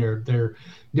go and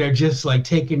they're just like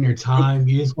taking their time.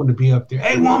 You just want to be up there.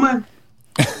 "Hey, woman."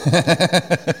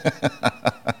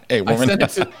 Hey, I woman. sent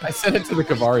it to the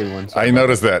Kavari one. So I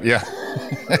noticed that. Yeah.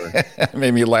 It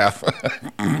made me laugh.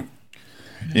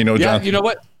 You know, yeah, John. you know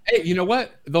what? Hey, you know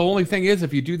what? The only thing is,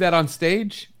 if you do that on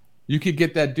stage, you could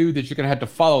get that dude that you're gonna have to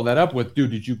follow that up with.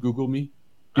 Dude, did you Google me?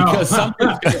 Because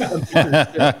something's gonna come through your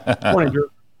shit. Morning, Drew.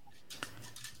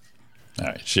 All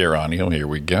right, share audio. Here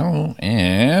we go.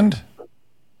 And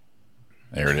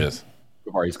there it is.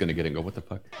 Kavari's gonna get it and go, what the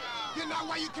fuck? Get out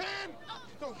while you can.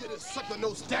 Don't get a sucker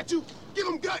no statue. Give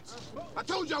him guts. I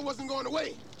told you I wasn't going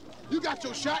away. You got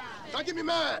your shot. Now give me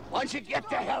mine. Why don't you get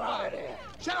the hell out of there?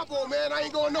 Shut up, old man. I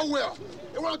ain't going nowhere.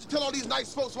 And why don't you tell all these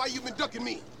nice folks why you've been ducking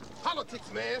me?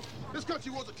 Politics, man. This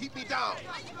country wants to keep me down.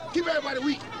 Keep everybody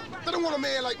weak. They don't want a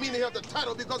man like me to have the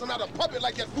title because I'm not a puppet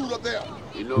like that fool up there.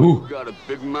 You know, you got a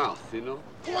big mouth, you know?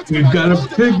 You've got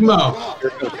a big mouth.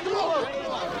 You're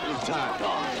tired,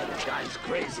 dog. This guy's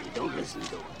crazy. Don't listen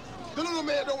to him. The little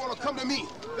man don't want to come to me.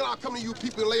 Then I'll come to you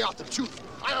people and lay out the truth.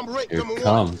 I am ranked Here number it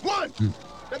one. comes. One!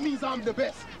 That means I'm the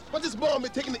best. But this bum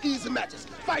been taking the easy matches,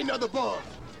 fighting other bums.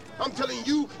 I'm telling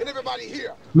you and everybody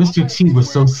here. Mr. T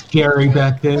was so scary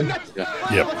back then.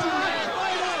 Yep.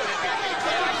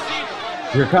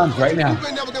 Here it comes right now. You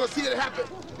ain't never gonna see it happen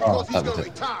Oh, because he's that was gonna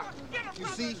it. retire. You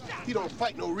see, he don't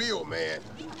fight no real man.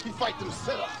 He fight them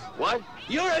setups. What?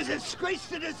 You're a disgrace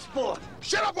to this sport.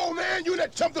 Shut up, old man. You and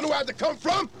that chump don't know where to come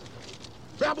from.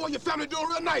 Bad boy, your family doing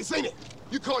real nice, ain't it?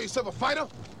 You call yourself a fighter?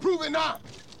 Prove it now.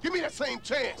 Give me that same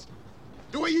chance.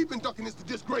 The way he been ducking is the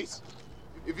disgrace.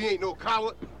 If he ain't no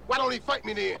coward, why don't he fight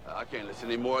me then? I can't listen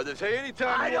anymore of this. Hey,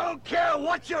 anytime. I don't care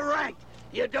what you rank.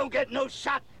 You don't get no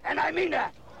shot, and I mean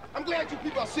that. I'm glad you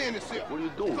people are seeing this here. What are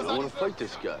you doing? I want to fight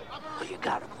this guy. Oh, you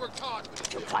got him. Worked hard for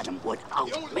this. You fight him without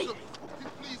me.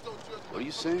 Please don't judge me. What are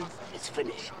you saying? It's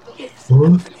finished. Yes,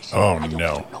 Huh? finished. Oh, I don't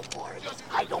no. want no more.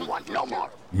 I don't want no more.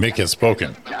 Mick has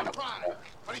spoken. Pride,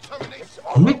 or determination.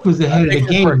 Mick was ahead of the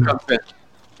game.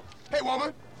 Hey,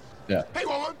 woman. Yeah. Hey,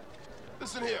 woman.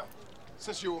 Listen here.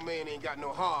 Since your old man ain't got no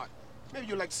heart, maybe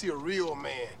you'd like to see a real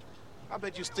man. I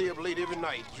bet you stay up late every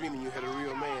night dreaming you had a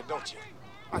real man, don't you?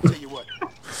 I'll tell you what.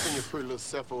 Send your pretty little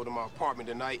self over to my apartment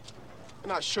tonight,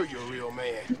 and I'll show you a real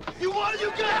man. You want it,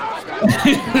 you get out!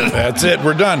 That's it.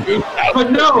 We're done.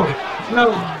 But no,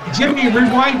 Jimmy,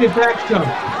 rewind it back some.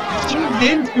 She's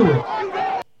into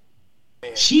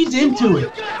it. She's into it.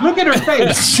 Look at her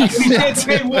face. He says,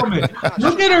 "Hey, woman."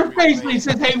 Look at her face when he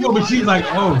says, "Hey, woman." She's like,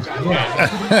 "Oh,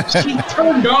 yeah." She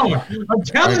turned on. I'm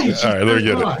telling you. She All right, let me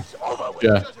turned get on. it.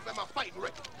 Yeah.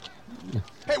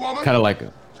 Hey, woman. Kind of like there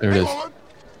it Hey, is. woman.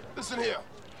 Listen here.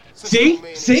 Since See? your man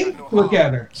ain't See? got no Look heart,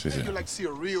 at her. maybe you'd like to see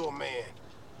a real man.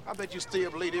 I bet you stay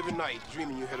up late every night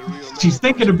dreaming you had a real man. She's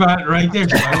thinking about it right there.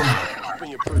 She's like, "Oh,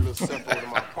 Bring your pretty little self over to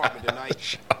my apartment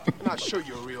tonight, and I'll show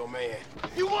you a real man.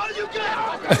 You want it, you get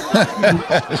out!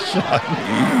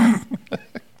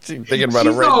 She's thinking about it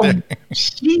she's right all, there.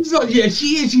 she's all, yeah,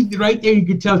 she is. She's right there. You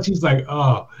can tell she's like,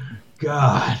 oh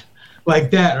God,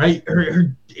 like that, right?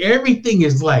 Her everything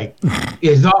is like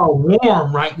is all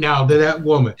warm right now to that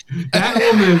woman. That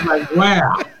woman is like,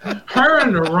 wow. Her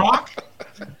and the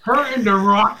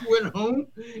Rock went home,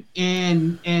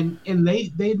 and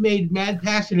they made mad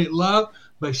passionate love.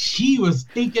 But she was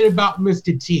thinking about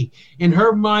Mr. T. In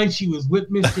her mind, she was with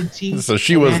Mr. T. So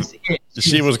she and was that's it.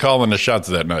 she was calling the shots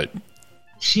that night.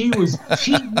 She was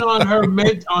cheating on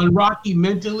on Rocky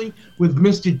mentally with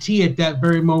Mr. T at that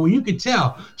very moment. You could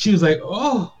tell. She was like,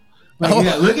 oh. Like,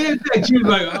 yeah, look at that. She was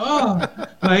like, oh.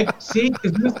 Like, see,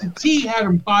 because Mr. T had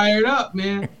him fired up,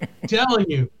 man. I'm telling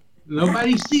you.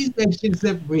 Nobody sees that shit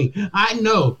except me. I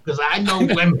know, because I know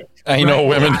women. I know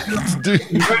women. Dude,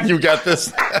 Right? you got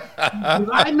this. 'Cause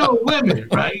I know women,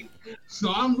 right?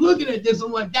 So I'm looking at this.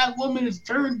 I'm like, that woman is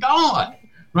turned on,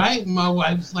 right? My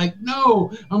wife's like,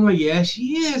 no. I'm like, yeah,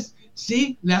 she is.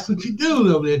 See, that's what you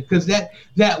do over there, because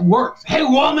that works. Hey,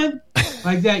 woman,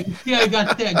 like that. You see, I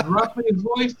got that gruff in his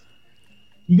voice.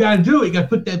 You got to do it. You got to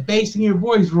put that bass in your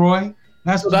voice, Roy.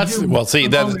 That's what you do. Well, see,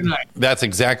 Come home tonight. that's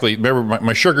exactly. Remember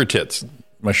my sugar tits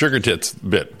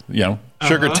bit. You know,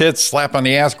 sugar tits, slap on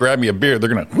the ass, grab me a beer. They're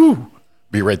gonna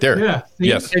be right there. Yeah. See?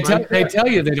 Yes. They tell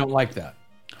you they don't like that.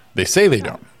 They say they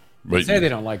don't. But They say they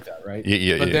don't like that, right?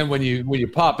 Yeah, But yeah. then when you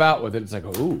pop out with it, it's like,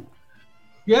 ooh.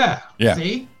 Yeah. Yeah.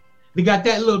 See? They got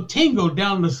that little tingle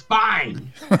down the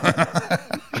spine.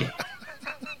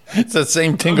 It's the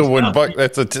same tingle when Buck.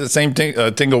 That's the same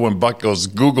tingle when Buck goes,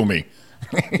 "Google me."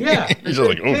 Yeah. He's just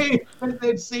like, "Oh."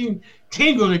 that same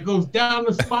tingle that goes down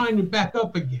the spine and back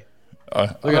up again. Look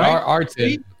at Right? our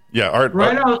See? tip. Yeah, Art.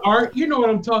 Right on, Art. You know what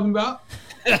I'm talking about.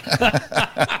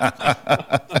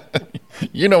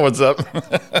 You know what's up.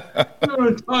 You know what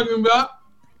I'm talking about.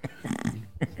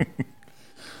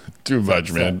 Too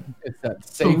much, man. It's that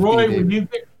So, safety. Roy, David.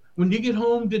 when you get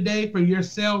home today for your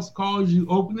sales calls, you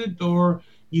open the door,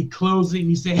 you close it, and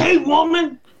you say, "Hey,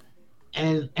 woman,"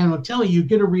 and I'm telling you, you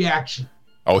get a reaction.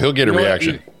 Oh, he'll get a You know what-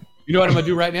 reaction. You know what I'm gonna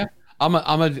do right now?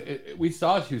 We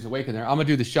saw she was awake in there. I'm gonna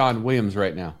do the Sean Williams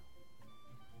right now.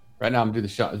 Right now, I'm gonna do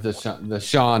the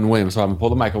Sean Williams. So I'm gonna pull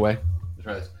the mic away. Let's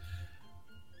try this.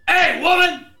 Hey,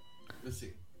 woman! Let's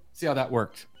see how that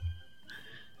worked.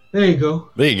 There you go.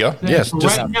 There you go. Yes,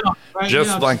 just right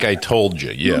now, like I told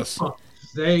you. Yes. goosebumps.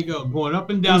 There you go. Going up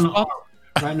and down the arm.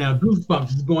 Right now, goosebumps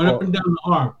is going up and down the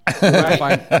arm. We're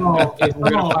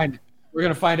Right?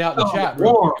 gonna find out in the Oh, chat.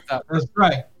 warm. That's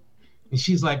right. And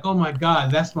she's like, "Oh my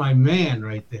God, that's my man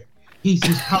right there. He's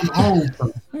just come home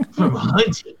from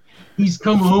hunting. He's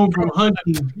come home from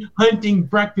hunting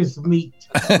breakfast meat,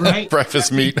 right?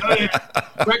 Breakfast meat.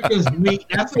 Breakfast meat.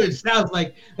 That's what it sounds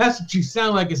like. That's what you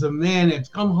sound like as a man that's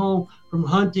come home from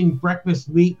hunting breakfast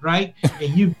meat, right? And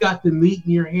you've got the meat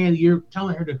in your hand. You're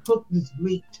telling her to cook this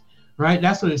meat, right?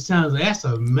 That's what it sounds like. That's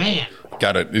a man.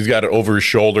 Got it. He's got it over his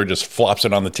shoulder. Just flops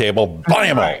it on the table. Buy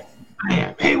him all.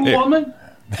 Bam. Hey, woman.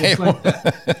 Hey, Just like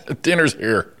that. dinner's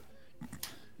here.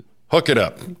 Hook it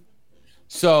up.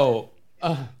 So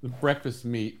the breakfast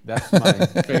meat. That's my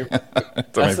favorite.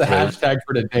 That's the hashtag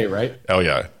for today, right? Oh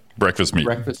yeah, breakfast meat.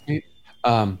 Breakfast meat.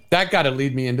 That got to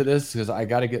lead me into this because I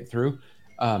got to get through.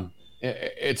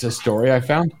 It's a story I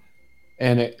found,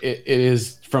 and it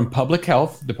is from Public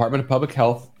Health, Department of Public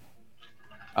Health.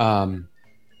 I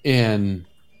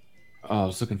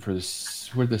was looking for this.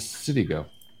 Where'd the city go?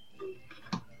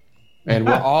 And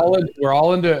we're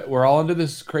all into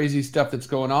this crazy stuff that's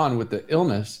going on with the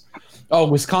illness. Oh,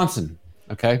 Wisconsin.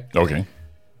 Okay. Okay.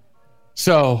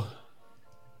 So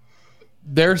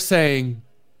they're saying,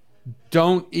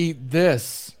 don't eat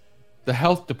this. The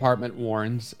health department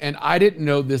warns, and I didn't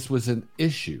know this was an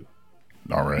issue.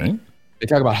 All right. They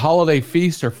talk about holiday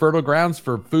feasts or fertile grounds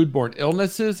for foodborne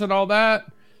illnesses and all that,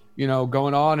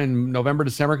 going on in November,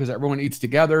 December, because everyone eats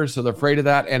together. So they're afraid of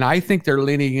that. And I think they're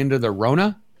leaning into the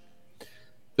Rona.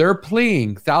 They're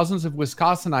pleading thousands of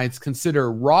Wisconsinites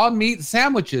consider raw meat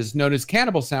sandwiches known as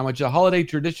cannibal sandwich a holiday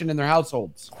tradition in their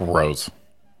households. Gross.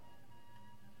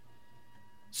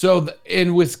 So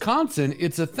in Wisconsin,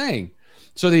 it's a thing.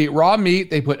 So they eat raw meat.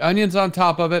 They put onions on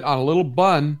top of it on a little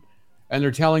bun. And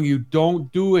they're telling you,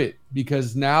 don't do it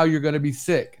because now you're going to be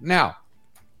sick. Now,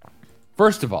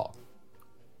 first of all,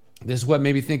 this is what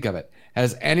made me think of it.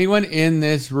 Has anyone in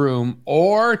this room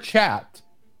or chat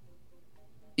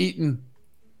eaten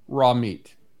raw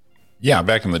meat? Yeah,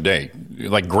 back in the day.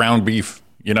 Like ground beef,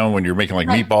 when you're making like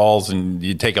meatballs and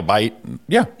you take a bite.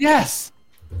 Yeah. Yes.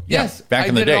 Yes. Back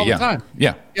in the day. All the time.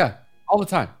 Yeah. Yeah. All the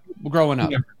time. Growing up.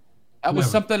 Never. That was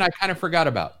something I kind of forgot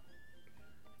about.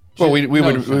 Well, we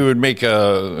would make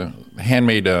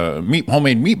homemade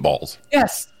meatballs.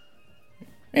 Yes.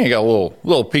 And you got a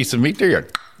little piece of meat there. You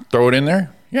throw it in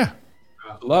there. Yeah.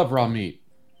 Love raw meat.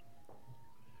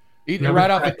 Eating it right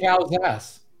off a cow's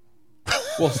ass.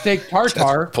 Well, steak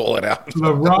tartare. Pull it out.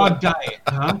 The raw diet,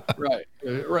 huh? Right.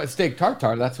 Steak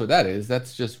tartare, that's what that is.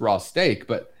 That's just raw steak.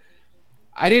 But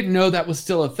I didn't know that was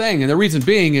still a thing. And the reason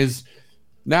being is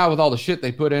now with all the shit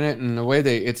they put in it and the way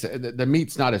the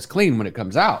meat's not as clean when it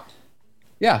comes out.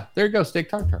 Yeah, there you go, steak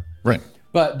tartare. Right.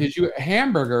 But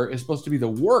hamburger is supposed to be the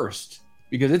worst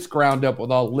because it's ground up with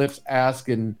all lips, ass,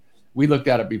 and we looked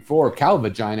at it before. Cow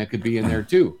vagina could be in there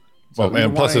too. So well,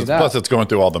 and plus it's going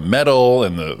through all the metal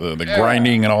and the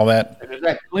grinding and all that. And is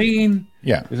that clean?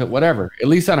 Yeah. Is it whatever? At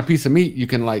least on a piece of meat, you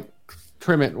can like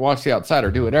trim it and wash the outside or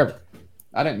do whatever.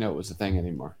 I didn't know it was a thing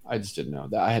anymore. I just didn't know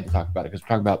that. I had to talk about it because we're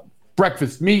talking about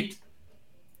breakfast meat.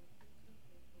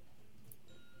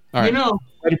 All right.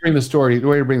 Way to bring the story.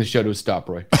 Way to bring the show to a stop,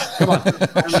 Roy. Come on,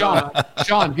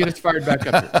 Sean, get us fired back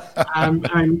up here. I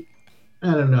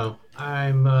don't know.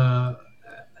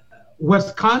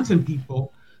 Wisconsin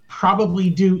people probably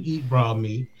do eat raw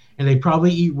meat, and they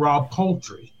probably eat raw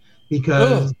poultry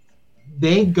because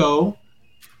they go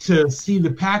to see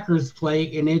the Packers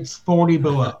play, and it's 40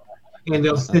 below. And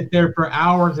they'll sit there for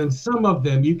hours, and some of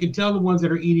them, you can tell the ones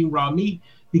that are eating raw meat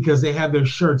because they have their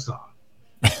shirts on.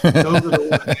 Those are the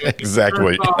ones that have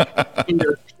exactly. Shirts on, and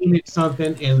they're eating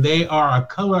something, and they are a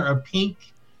color of pink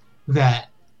that,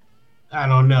 I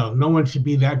don't know, no one should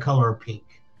be that color of pink.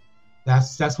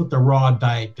 That's what the raw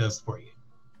diet does for you.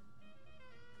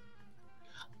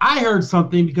 I heard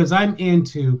something because I'm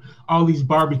into all these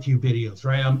barbecue videos,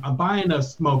 right? I'm buying a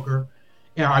smoker,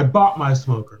 and I bought my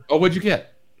smoker. Oh, what'd you get?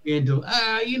 And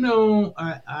I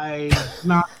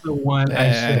not the one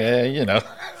I should.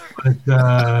 But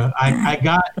I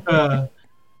got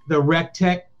the Rec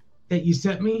Tech that you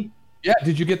sent me. Yeah,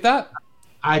 did you get that?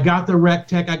 I got the Rec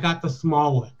Tech. I got the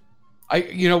small one.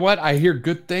 You know what? I hear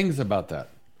good things about that.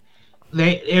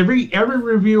 Every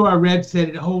review I read said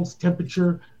it holds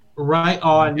temperature right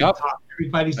on the top.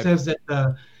 Everybody says that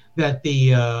the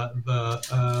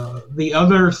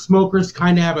other smokers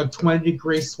kind of have a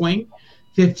 20-degree swing.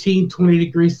 15,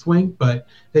 20-degree swing, but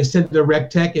they said the Rec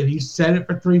Tech, if you set it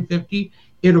for 350,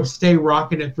 it'll stay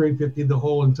rocking at 350 the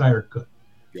whole entire cook.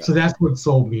 Yeah. So that's what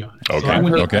sold me on it.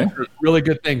 Okay. So really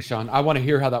good thing, Sean. I want to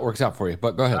hear how that works out for you,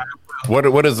 but go ahead.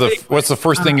 What's the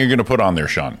first thing you're going to put on there,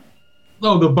 Sean?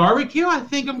 Oh, the barbecue, I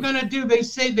think I'm going to do. They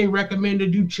say they recommend to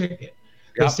do chicken.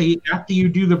 They say after you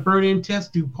do the burn-in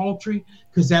test, do poultry,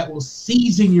 because that will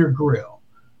season your grill.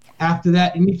 After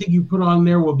that, anything you put on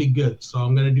there will be good. So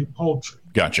I'm going to do poultry.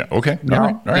 Gotcha. Okay. All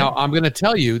right. Now I'm going to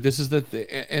tell you, this is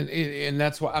and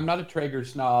that's why I'm not a Traeger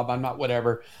snob. I'm not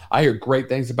whatever. I hear great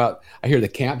things about. I hear the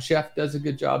Camp Chef does a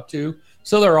good job too.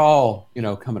 So they're all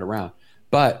coming around.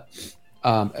 But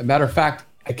a matter of fact,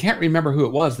 I can't remember who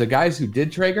it was. The guys who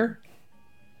did Traeger,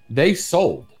 they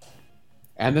sold,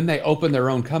 and then they opened their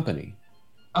own company,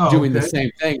 doing the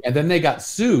same thing, and then they got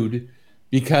sued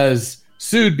because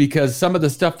some of the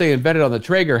stuff they invented on the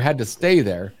Traeger had to stay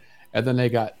there, and then they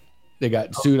got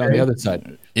sued on the other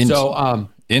side.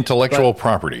 Intellectual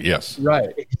property, yes.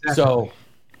 Right. Exactly.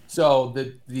 So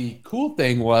the cool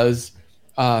thing was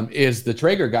is the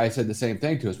Traeger guy said the same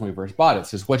thing to us when we first bought it.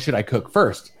 Says, what should I cook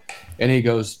first? And he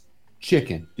goes,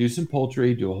 chicken. Do some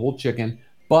poultry, do a whole chicken.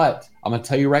 But I'm going to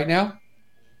tell you right now,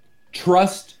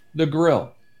 trust the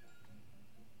grill.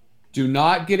 Do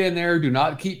not get in there. Do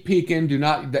not keep peeking.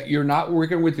 You're not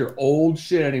working with your old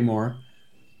shit anymore.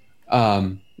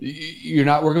 You're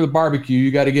not working with barbecue.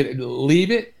 You got to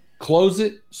leave it, close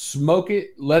it, smoke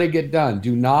it, let it get done.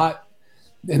 Do not,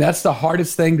 and that's the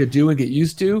hardest thing to do and get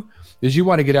used to, is you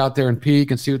want to get out there and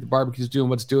peek and see what the barbecue's doing,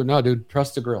 what's doing. No, dude,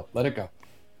 trust the grill. Let it go.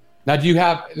 Now, do you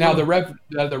have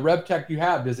the Rev Tech you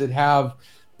have? Does it have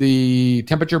the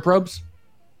temperature probes?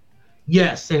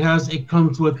 Yes, it has. It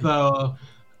comes with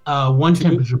one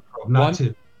temperature probe, not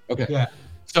two. Okay. Yeah.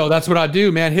 So that's what I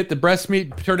do, man. Hit the breast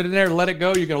meat, turn it in there, let it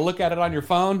go. You're gonna look at it on your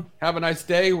phone. Have a nice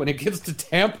day. When it gets to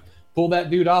temp, pull that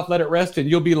dude off, let it rest, and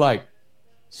you'll be like,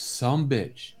 some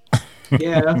bitch.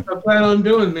 Yeah, that's what I plan on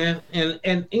doing, man.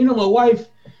 And you know, my wife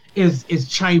is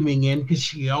chiming in because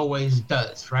she always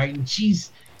does, right? And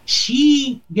she's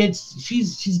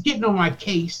getting on my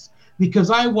case because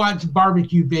I watch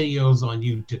barbecue videos on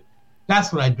YouTube.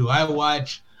 That's what I do. I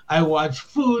watch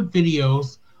food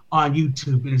videos on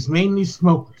YouTube, and it's mainly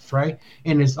smokers, right?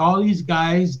 And it's all these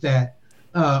guys that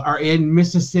are in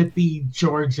Mississippi,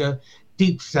 Georgia,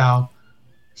 Deep South,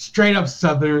 straight up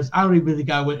Southerners. I don't even think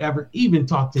I would ever even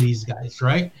talk to these guys,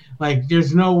 right? Like,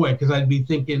 there's no way, because I'd be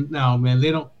thinking, no, man,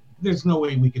 there's no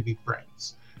way we could be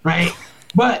friends, right?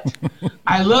 But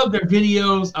I love their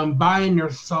videos. I'm buying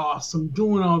their sauce. I'm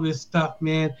doing all this stuff,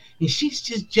 man. And she's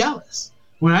just jealous.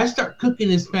 When I start cooking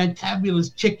this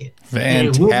fantabulous chicken,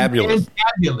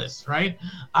 fantabulous, right?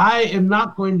 I am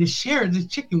not going to share this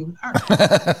chicken with her.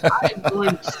 I am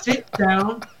going to sit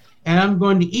down and I'm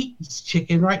going to eat this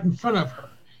chicken right in front of her.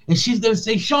 And she's going to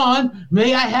say, Sean,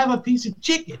 may I have a piece of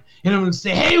chicken? And I'm going to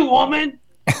say, hey, woman,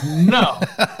 no.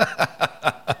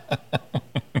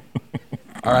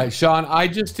 All right, Sean, I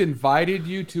just invited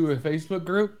you to a Facebook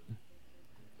group,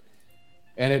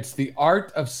 and it's the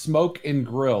Art of Smoke and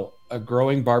Grill, a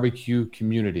growing barbecue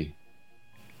community.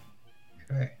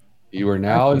 Okay. You are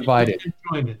now invited.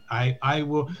 I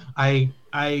will.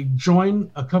 I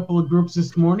joined a couple of groups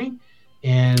this morning,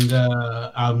 and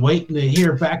I'm waiting to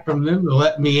hear back from them to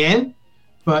let me in.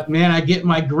 But man, I get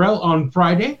my grill on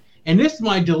Friday, and this is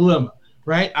my dilemma,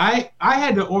 right? I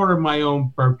had to order my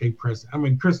own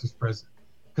Christmas present,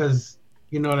 because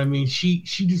you know what I mean. She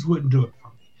just wouldn't do it for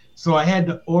me, so I had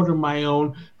to order my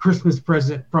own Christmas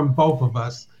present from both of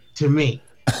us to me.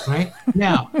 Right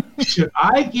now, should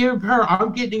I give her?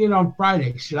 I'm getting it on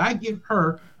Friday. Should I give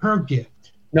her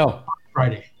gift? No, on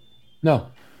Friday. No.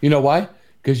 You know why?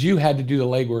 Because you had to do the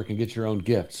legwork and get your own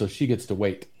gift, so she gets to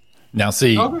wait. Now,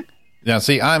 see,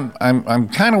 I'm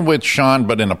kind of with Sean,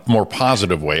 but in a more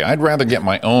positive way. I'd rather get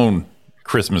my own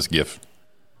Christmas gift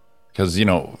because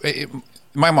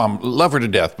my mom, love her to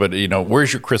death, but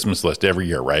where's your Christmas list every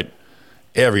year, right?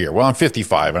 Every year. Well, I'm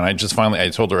 55, and I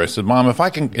told her, I said, Mom,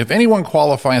 if anyone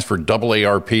qualifies for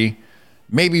AARP,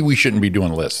 maybe we shouldn't be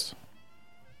doing lists.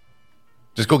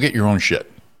 Just go get your own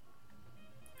shit.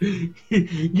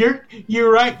 You're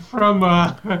right. From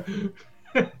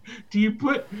do you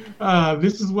put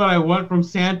this is what I want from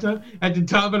Santa at the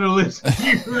top of the list?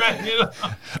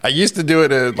 I used to do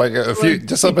it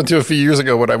just up until a few years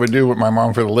ago. What I would do with my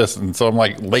mom for the list, and so I'm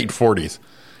like late 40s,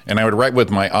 and I would write with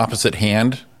my opposite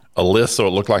hand a list so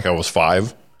it looked like I was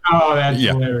 5. Oh, that's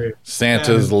hilarious.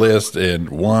 Santa's list and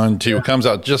 1, 2 comes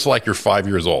out just like you're 5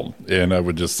 years old, and I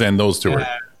would just send those to her.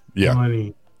 Yeah.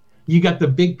 Funny. You got the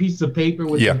big piece of paper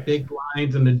with the big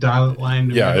lines and the dotted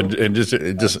line. And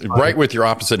just write with your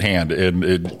opposite hand, and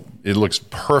it looks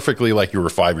perfectly like you were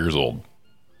 5 years old.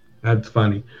 That's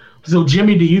funny. So,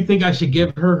 Jimmy, do you think I should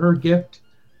give her gift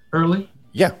early?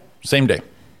 Yeah, same day.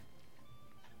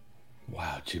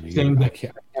 Wow, Jimmy, I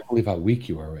can't believe how weak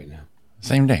you are right now.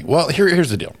 Same day. Well, here's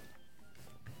the deal.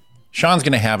 Sean's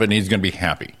going to have it, and he's going to be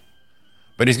happy.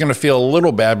 But he's going to feel a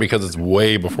little bad because it's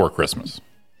way before Christmas.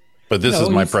 But this is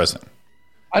my present.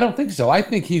 I don't think so. I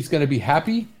think he's going to be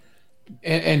happy,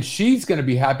 and she's going to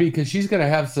be happy because she's going to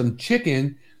have some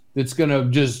chicken that's going to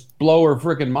just blow her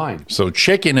freaking mind. So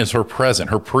chicken is her present,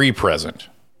 her pre-present.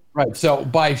 Right. So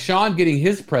by Sean getting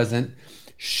his present,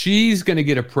 she's going to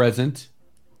get a present,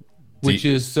 which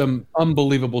is some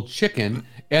unbelievable chicken,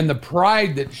 and the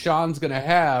pride that Sean's going to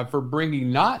have for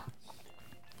bringing I'm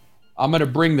going to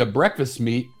bring the breakfast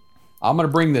meat. I'm going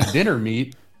to bring the dinner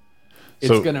meat. It's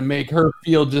going to make her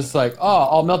feel just like, oh,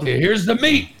 I'll melt it. Here's the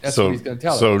meat. That's what he's going to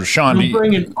tell her. So, Sean, I'm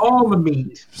bringing all the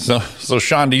meat. So,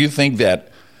 Sean, do you think that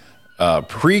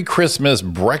pre-Christmas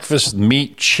breakfast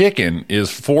meat chicken is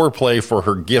foreplay for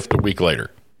her gift a week later?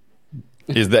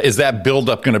 Is that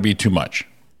build-up going to be too much?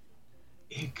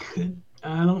 It could.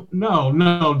 I don't know.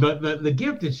 No, the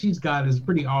gift that she's got is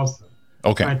pretty awesome.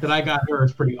 Okay. Right, that I got her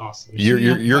is pretty awesome.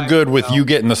 You're good with you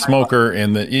getting the smoker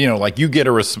and like you get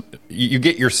you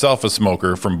get yourself a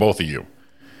smoker from both of you,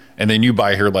 and then you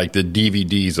buy her like the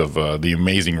DVDs of The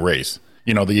Amazing Race.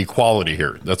 The equality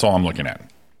here. That's all I'm looking at.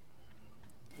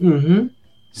 Mm-hmm.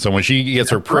 So when she gets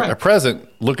her a present,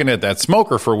 looking at that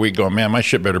smoker for a week, going, man, my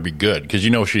shit better be good,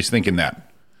 because she's thinking that.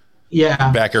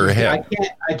 Yeah. Back of her head.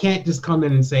 I can't just come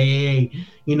in and say, hey,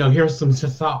 here's some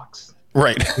socks.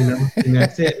 Right. And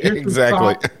that's it. Here's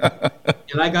Exactly.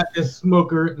 And I got this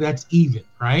smoker that's even,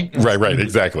 right? That's right. even.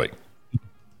 Exactly.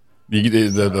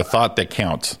 The thought that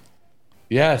counts.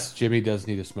 Yes, Jimmy does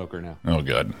need a smoker now. Oh,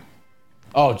 good.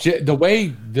 Oh, the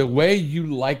way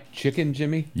you like chicken,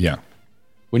 Jimmy. Yeah.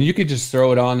 When you could just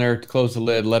throw it on there, close the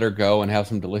lid, let her go, and have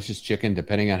some delicious chicken,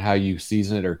 depending on how you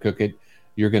season it or cook it,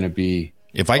 you're going to be.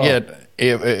 If I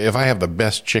have the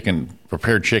best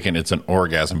prepared chicken, it's an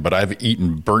orgasm. But I've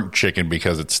eaten burnt chicken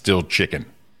because it's still chicken.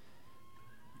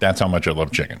 That's how much I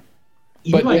love chicken.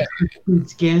 You like crispy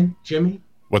skin, Jimmy?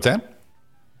 What's that?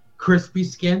 Crispy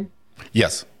skin?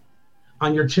 Yes.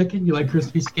 On your chicken, you like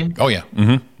crispy skin? Oh yeah,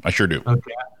 mm-hmm. I sure do.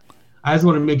 Okay. I just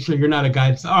want to make sure you're not a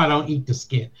guy that says, I don't eat the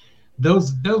skin.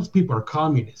 Those people are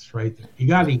communists right there. You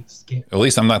got to eat the skin. At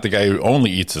least I'm not the guy who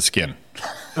only eats the skin.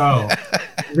 Oh,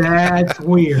 that's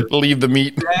weird. Leave the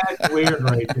meat. That's weird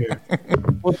right there.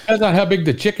 Well, it depends on how big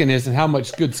the chicken is and how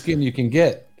much good skin you can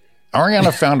get.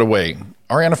 Ariana found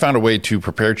a way to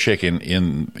prepare chicken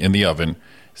in the oven.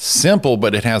 Simple,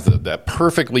 but it has that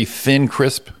perfectly thin,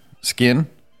 crisp skin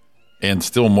and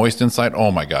still moist inside.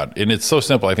 Oh my God. And it's so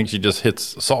simple. I think she just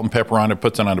hits salt and pepper on it,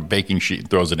 puts it on a baking sheet, and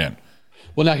throws it in.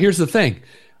 Well, now here's the thing.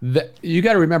 You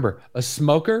got to remember, a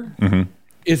smoker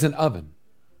is an oven.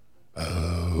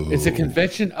 Oh. It's a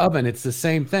convection oven. It's the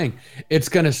same thing. It's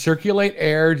going to circulate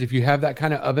air. If you have that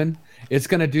kind of oven, it's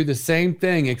going to do the same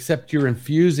thing, except you're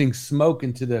infusing smoke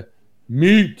into the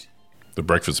meat. The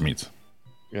breakfast meats.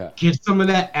 Yeah. Get some of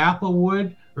that apple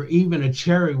wood or even a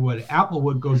cherry wood. Apple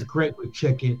wood goes great with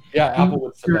chicken. Yeah, apple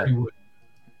wood's the best. wood.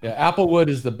 Yeah, apple wood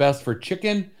is the best for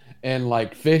chicken and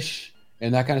like fish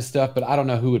and that kind of stuff. But I don't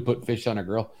know who would put fish on a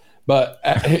grill. But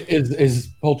is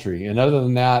poultry. And other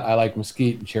than that, I like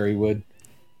mesquite and cherry wood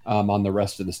on the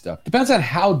rest of the stuff. Depends on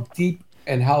how deep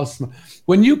and how small.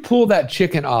 When you pull that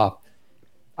chicken off,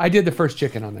 I did the first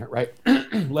chicken on there, right?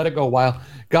 Let it go a while.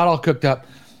 Got all cooked up.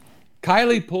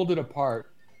 Kylie pulled it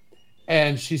apart,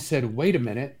 and she said, wait a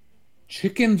minute.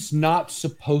 Chicken's not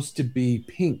supposed to be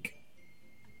pink.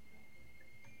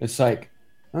 It's like,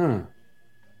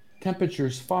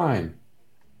 temperature's fine.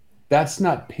 That's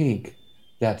not pink.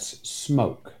 That's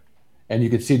smoke. And you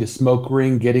can see the smoke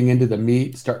ring getting into the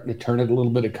meat, starting to turn it a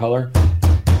little bit of color.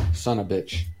 Son of a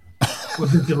bitch.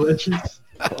 Was it delicious?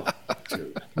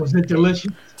 Was it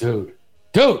delicious? Dude.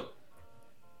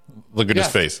 Look at his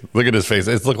face. Look at his face.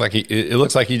 It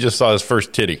looks like he just saw his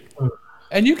first titty.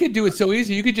 And you could do it so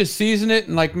easy. You could just season it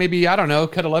and like maybe, I don't know,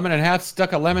 cut a lemon in half,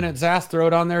 stuck a lemon in its ass, throw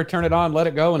it on there, turn it on, let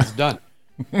it go, and it's done.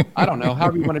 I don't know.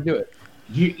 However you want to do it.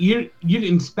 You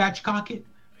didn't spatchcock it?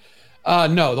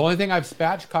 No, the only thing I've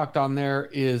spatchcocked on there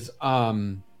is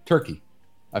turkey.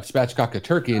 I've spatchcocked a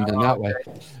turkey and done that way.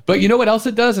 But you know what else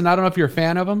it does? And I don't know if you're a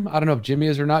fan of them. I don't know if Jimmy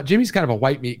is or not. Jimmy's kind of a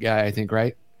white meat guy, I think,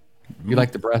 right? You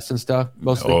like the breasts and stuff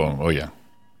mostly? Oh yeah.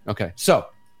 Okay. So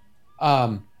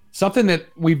something that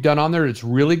we've done on there that's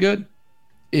really good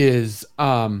is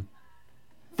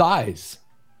thighs.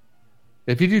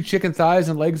 If you do chicken thighs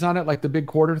and legs on it, like the big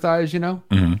quarter thighs,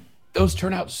 those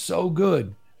turn out so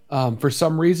good. For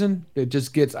some reason, it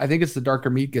just gets, I think it's the darker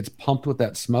meat gets pumped with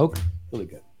that smoke. Really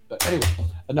good. But anyway,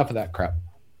 enough of that crap.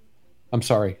 I'm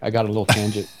sorry. I got a little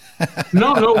tangent.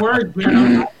 No worries,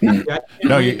 man.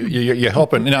 No, you're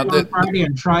helping. Now, Friday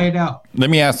and try it out. Let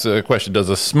me ask a question. Does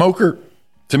a smoker,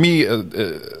 to me,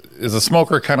 is a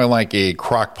smoker kind of like a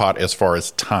crock pot as far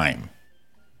as time?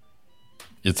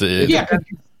 It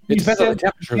depends on the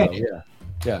temperature, though.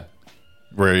 Yeah.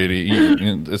 Where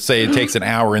let's say it takes an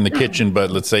hour in the kitchen,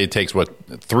 but let's say it takes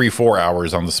 3-4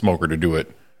 hours on the smoker to do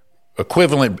it,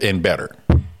 equivalent and better.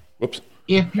 Whoops.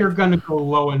 If you're going to go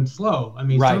low and slow, I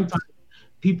mean, sometimes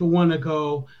people want to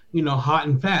go, hot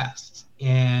and fast,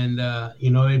 and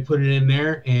they put it in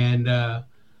there, and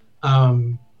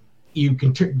you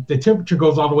can the temperature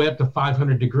goes all the way up to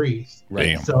 500 degrees.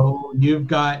 Right. So you've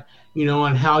got,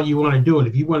 on how you want to do it.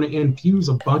 If you want to infuse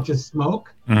a bunch of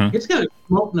smoke, it's going to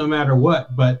smoke no matter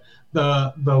what. But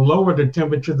the lower the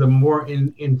temperature, the more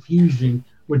infusion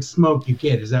with smoke you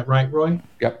get. Is that right, Roy?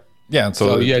 Yep. Yeah.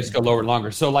 So just go lower and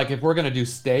longer. So like if we're going to do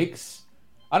steaks,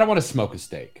 I don't want to smoke a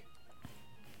steak.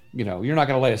 You're not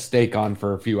going to lay a steak on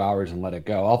for a few hours and let it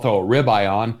go. I'll throw a ribeye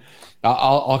on.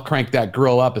 I'll crank that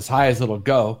grill up as high as it'll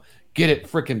go. get it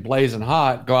freaking blazing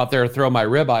hot, go out there, throw my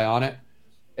ribeye on it.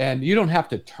 And you don't have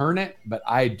to turn it, but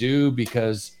I do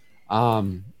because,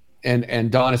 and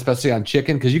Don, especially on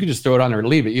chicken, because you can just throw it on there and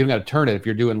leave it. You don't got to turn it if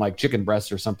you're doing like chicken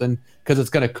breast or something, because it's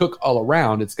going to cook all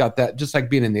around. It's got that, just like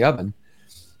being in the oven.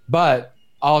 But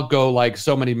I'll go like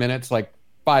so many minutes, like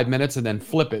 5 minutes, and then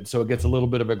flip it so it gets a little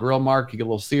bit of a grill mark. You get a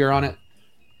little sear on it.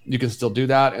 You can still do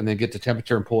that and then get the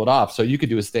temperature and pull it off. So you could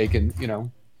do a steak in,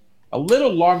 a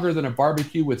little longer than a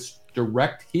barbecue with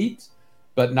direct heat,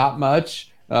 but not much.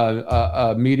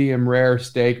 A medium rare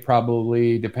steak,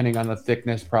 probably, depending on the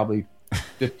thickness, probably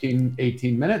 15,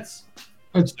 18 minutes.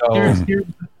 There's a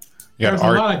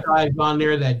lot of guys on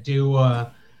there that do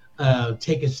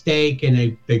take a steak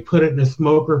and they put it in a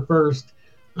smoker first.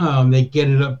 They get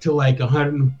it up to like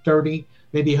 130,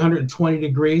 maybe 120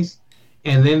 degrees,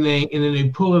 and then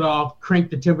they pull it off, crank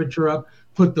the temperature up,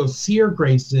 put those sear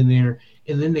grates in there,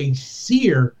 and then they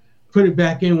sear, put it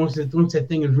back in once that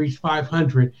thing has reached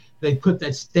 500. They put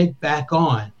that steak back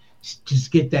on,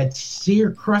 just get that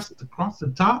sear crust across the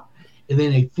top, and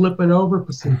then they flip it over,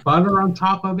 put some butter on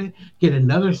top of it, get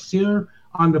another sear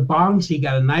on the bottom so you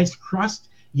got a nice crust.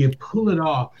 You pull it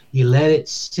off, you let it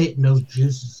sit in those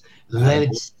juices, let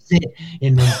it sit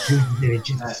in those juices, and it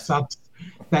just sucks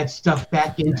that stuff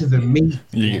back into the meat,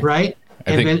 right?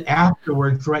 Then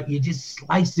afterwards, right, you just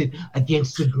slice it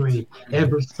against the grain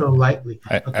ever so lightly.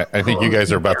 I think you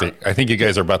guys are about to. I think you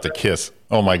guys are about to kiss.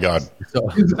 Oh my God! You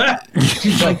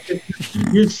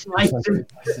slice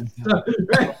it.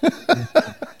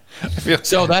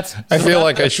 I feel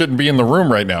like I shouldn't be in the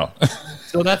room right now.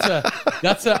 So that's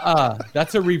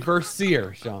a reverse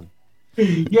sear, Sean.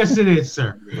 Yes, it is,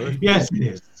 sir. Yes, it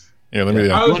is. Yeah,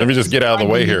 let me just get out of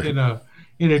the way here.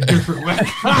 In a different way.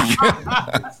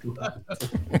 I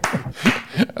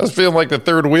was feeling like the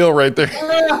third wheel right there.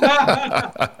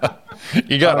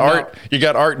 You got Art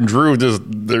and Drew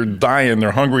they're dying. They're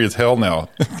hungry as hell now.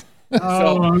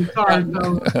 I'm sorry.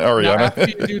 No.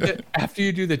 Ariana. After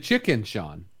you do the chicken,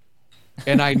 Sean,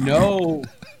 and I know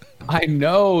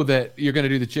that you're going to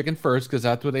do the chicken first because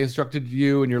that's what they instructed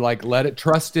you, and you're like, let it,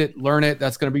 trust it, learn it.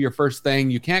 That's going to be your first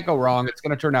thing. You can't go wrong. It's going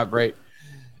to turn out great.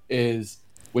 Is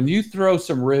when you throw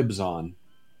some ribs on,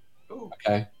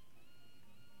 okay?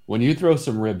 When you throw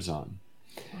some ribs on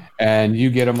and you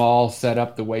get them all set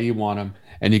up the way you want them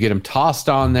and you get them tossed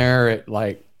on there at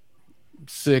like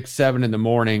 6, 7 in the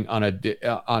morning on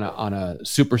a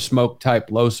super smoke type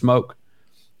low smoke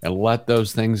and let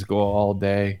those things go all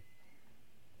day,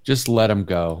 just let them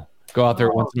go. Go out there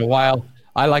once in a while.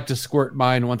 I like to squirt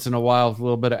mine once in a while with a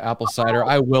little bit of apple cider.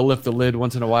 I will lift the lid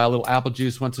once in a while, a little apple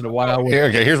juice once in a while.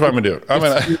 Okay, here's what I'm gonna do. I'm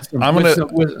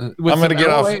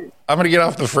gonna get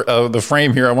off the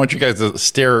frame here. I want you guys to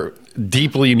stare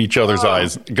deeply in each other's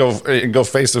eyes. Go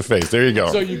face to face. There you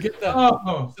go. So you get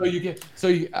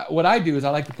what I do is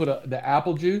I like to put the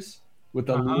apple juice with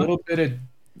a little bit of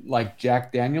like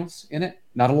Jack Daniels in it.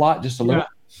 Not a lot, just a little. Yeah.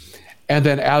 And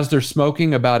then as they're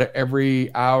smoking, about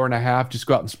every hour and a half, just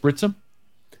go out and spritz them.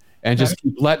 And just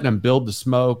keep letting them build the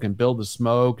smoke and build the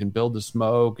smoke and build the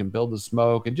smoke and build the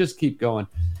smoke and just keep going.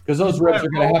 Because those ribs are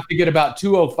going to have to get about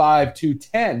 205,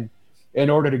 210 in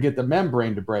order to get the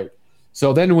membrane to break.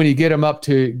 So then when you get them up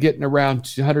to getting around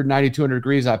 190, 200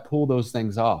 degrees, I pull those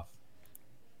things off.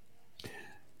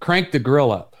 Crank the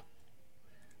grill up.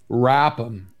 Wrap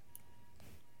them.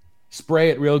 Spray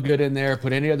it real good in there.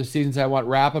 Put any other seasons I want.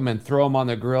 Wrap them and throw them on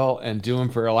the grill and do them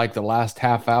for like the last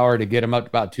half hour to get them up to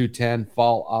about 210.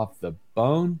 Fall off the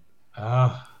bone.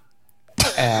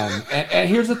 And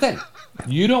here's the thing: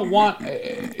 you don't want.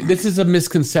 This is a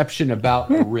misconception about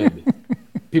a rib.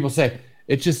 People say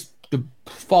it just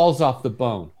falls off the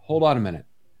bone. Hold on a minute.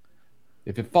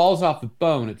 If it falls off the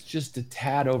bone, it's just a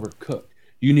tad overcooked.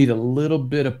 You need a little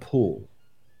bit of pull.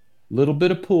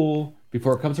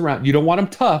 Before it comes around. You don't want them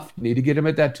tough. You need to get them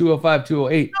at that 205,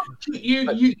 208.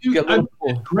 A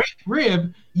great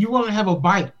rib, you want to have a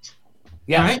bite.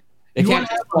 Yeah. Right? You want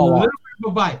to have a little bit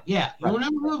of a bite. Yeah. You want to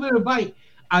have a little bit of bite.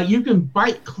 You can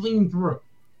bite clean through,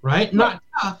 right? Not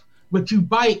tough, but you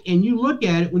bite and you look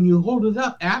at it when you hold it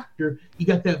up after you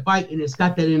got that bite and it's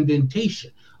got that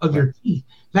indentation of your teeth.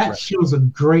 That shows a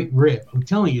great rib. I'm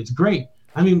telling you, it's great.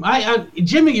 I mean,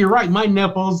 Jimmy, you're right. My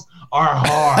nipples are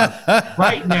hard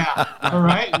right now. All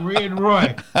right, Red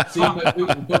Roy. But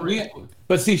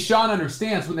see, Sean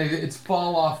understands when it's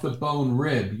fall off the bone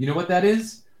rib. You know what that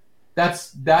is?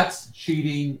 That's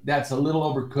cheating. That's a little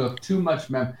overcooked. Too much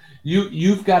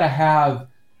You've got to have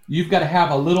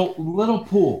a little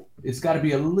pull. It's got to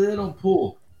be a little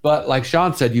pull. But like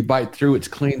Sean said, you bite through. It's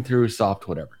clean through, soft,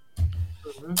 whatever.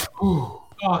 Oh,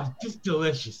 just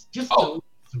delicious. Just delicious.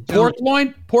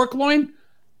 Pork loin.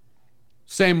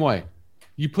 Same way.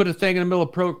 You put a thing in the middle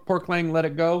of pork laying, let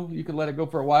it go. You can let it go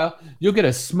for a while. You'll get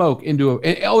a smoke into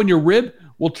and your rib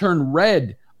will turn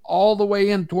red all the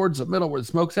way in towards the middle where the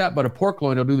smoke's at. But a pork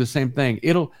loin will do the same thing.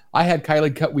 I had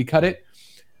Kylie we cut it.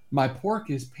 My pork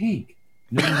is pink.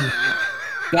 No,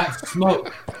 that's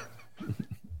smoke.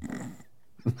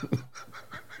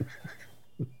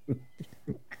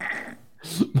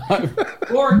 My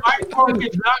pork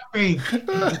is not pink.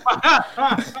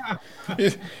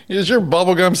 Is your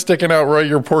bubble gum sticking out right?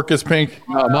 Your pork is pink?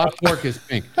 No, my pork is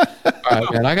pink. All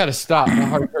right, man, I got to stop. My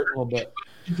heart hurts a little bit.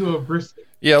 Do a brisket.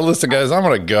 Yeah, listen, guys, I'm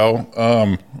going to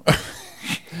go.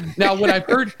 Now, what I've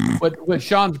heard, what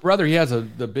Sean's brother, he has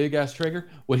the big-ass Traeger.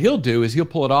 What he'll do is he'll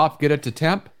pull it off, get it to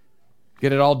temp,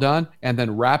 get it all done, and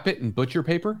then wrap it in butcher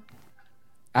paper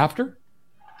after,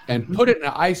 and put it in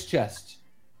an ice chest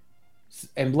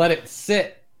and let it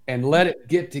sit and let it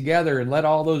get together and let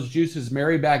all those juices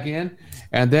marry back in,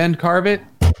 and then carve it.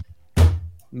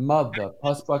 Mother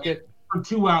pus bucket. For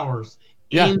 2 hours.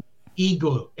 Yeah. In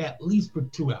igloo, at least for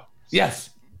 2 hours.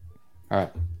 Yes. All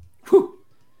right. Whew.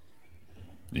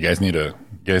 You guys need a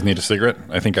cigarette?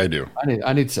 I think I do.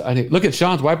 I need. Look at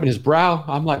Sean's wiping his brow.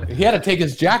 I'm like, he had to take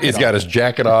his jacket He's off. got his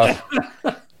jacket off.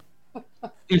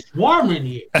 It's warm in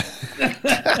here.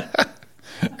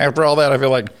 After all that, I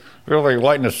feel like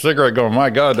lighting a cigarette going, my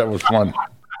God, that was fun.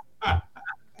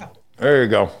 There you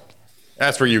go.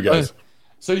 That's for you guys.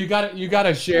 So you got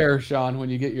to share, Sean, when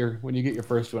you get your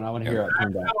first one. I want to hear it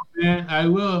turned out. Man, I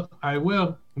will.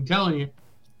 I'm telling you.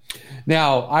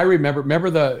 Now, I remember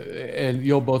and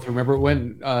you'll both remember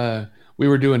when we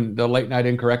were doing the Late Night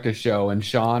Incorrecta show, and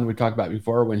Sean, we talked about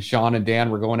before, when Sean and Dan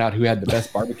were going out, who had the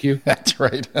best barbecue. That's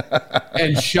right.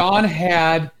 And Sean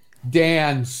had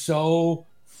Dan so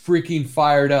freaking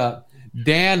fired up.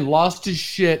 Dan lost his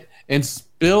shit and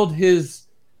spilled his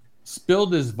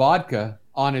vodka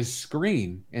on his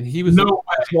screen, and he was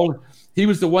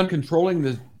the one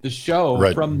controlling the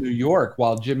show from New York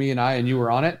while Jimmy and I and you were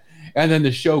on it. And then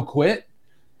the show quit.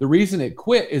 The reason it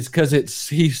quit is because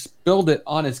he spilled it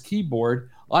on his keyboard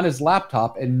on his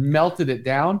laptop and melted it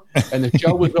down, and the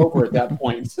show was over at that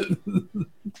point.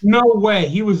 No way.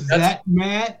 He was that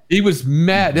mad? He was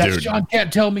mad. Dude. Sean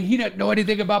can't tell me. He didn't know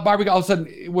anything about barbecue. All of a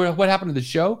sudden, what happened to the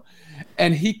show?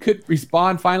 And he couldn't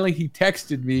respond. Finally, he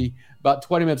texted me about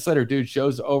 20 minutes later, dude,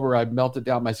 show's over. I melted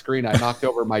down my screen. I knocked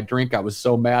over my drink. I was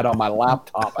so mad on my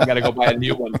laptop. I got to go buy a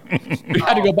new one. We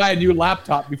had to go buy a new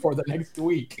laptop before the next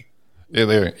week.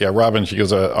 Yeah, Robin, she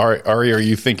goes, Ari, are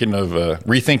you thinking of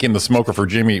rethinking the smoker for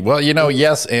Jimmy? Well,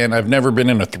 yes, and I've never been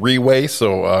in a three-way,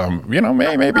 so,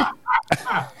 maybe.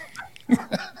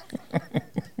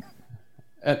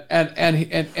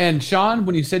 And Sean,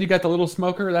 when you said you got the little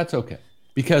smoker, that's okay.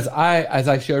 Because as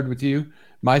I shared with you,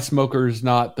 my smoker is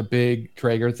not the big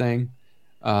Traeger thing.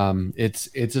 It's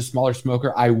a smaller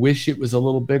smoker. I wish it was a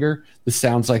little bigger. This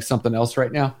sounds like something else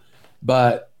right now.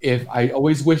 But I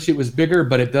always wish it was bigger,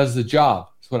 but it does the job.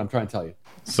 That's what I'm trying to tell you.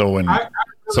 So when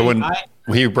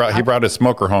he brought his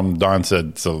smoker home, Don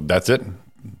said, "So that's it?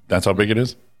 That's how big it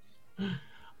is?"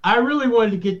 I really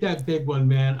wanted to get that big one,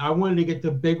 man. I wanted to get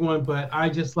the big one, but I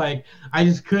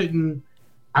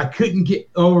couldn't get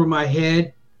over my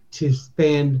head to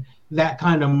spend that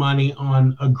kind of money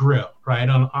on a grill, right?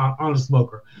 On a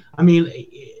smoker. I mean,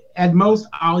 at most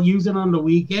I'll use it on the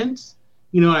weekends.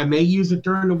 I may use it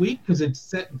during the week because it's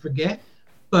set and forget.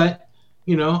 But,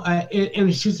 and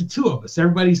it's just the two of us.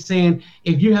 Everybody's saying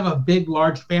if you have a big,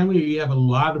 large family or you have a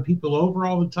lot of people over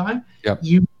all the time,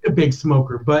 you need a big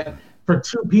smoker. But for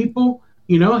two people,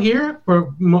 here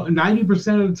for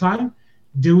 90% of the time,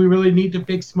 do we really need the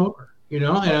big smoker? And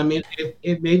I mean,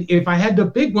 if I had the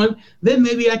big one, then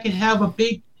maybe I could have a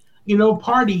big,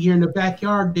 party here in the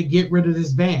backyard to get rid of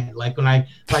this van. Like when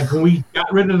we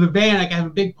got rid of the van, I could have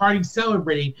a big party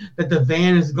celebrating that the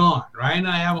van is gone, right? And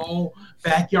I have a whole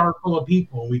backyard full of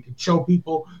people. We could show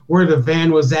people where the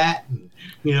van was at, and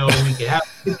we could have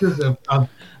pictures of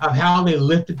how they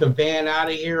lifted the van out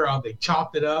of here, how they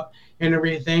chopped it up and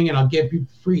everything. And I'll give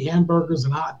people free hamburgers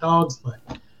and hot dogs, but.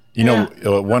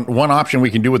 One option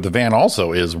we can do with the van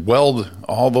also is weld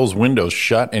all those windows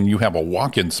shut, and you have a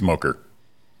walk-in smoker.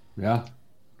 Yeah.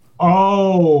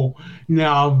 Oh,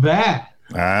 now that.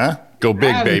 Go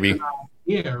big, baby.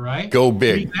 Yeah, right? Go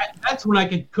big. That's when I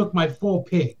could cook my full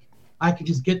pig. I could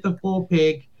just get the full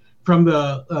pig from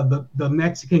the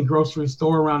Mexican grocery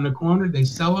store around the corner. They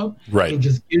sell them. Right. And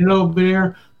just get it over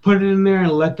there, put it in there,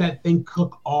 and let that thing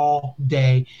cook all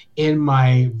day in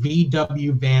my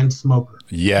VW van smoker.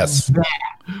 Yes. That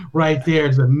right there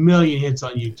is a million hits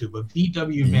on YouTube. A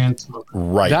VW van smoker.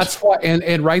 Right. That's why,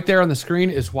 and right there on the screen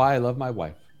is why I love my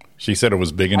wife. She said it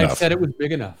was big enough. I said it was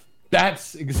big enough.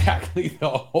 That's exactly the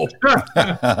whole.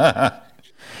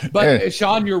 But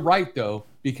Sean, you're right though,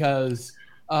 because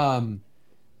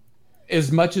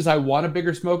as much as I want a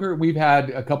bigger smoker, we've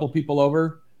had a couple people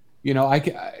over. You know,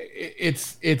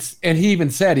 it's, and he even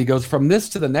said, he goes, from this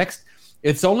to the next,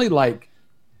 it's only like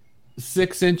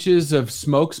 6 inches of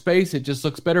smoke space. It just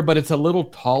looks better, but it's a little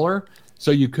taller, so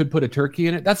you could put a turkey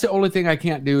in it. That's the only thing I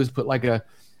can't do is put like a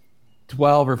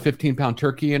 12 or 15 pound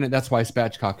turkey in it. That's why I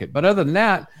spatchcock it. But other than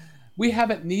that, we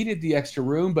haven't needed the extra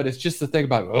room, but it's just the thing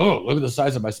about, oh, look at the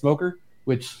size of my smoker,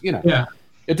 which, you know,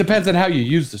 it depends on how you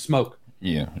use the smoke.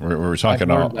 Yeah, we're talking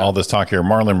all this talk here.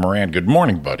 Marlon Moran, good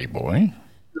morning, buddy boy.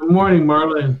 Good morning,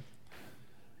 Marlon.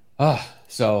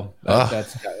 So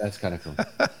that's kind of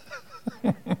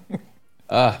cool.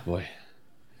 Boy.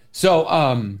 So,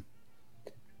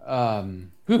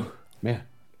 whew, man,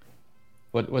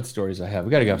 what stories I have?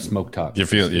 We got to go have smoke talk. You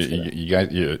feel you guys?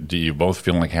 Do you both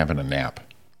feel like having a nap?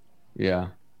 Yeah.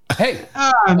 Hey,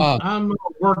 I'm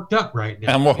worked up right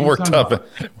now. I'm worked up.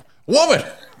 Woman,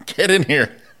 get in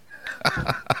here.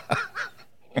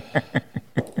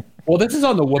 Well, this is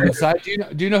on the woman's side.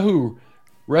 Do you know who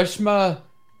Reshma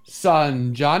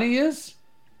Sanjani is?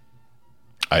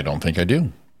 I don't think I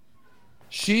do.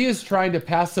 She is trying to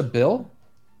pass a bill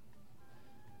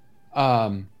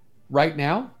right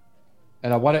now,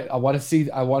 and I want to see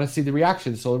the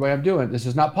reaction. So the way I'm doing this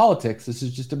is not politics. This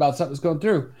is just about something that's going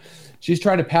through. She's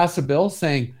trying to pass a bill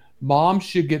saying moms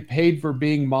should get paid for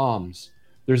being moms.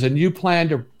 There's a new plan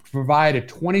to provide a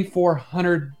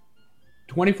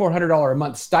 $2,400 a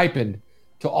month stipend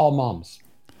to all moms.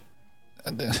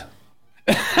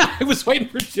 I was waiting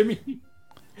for Jimmy.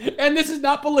 And this is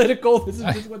not political. This is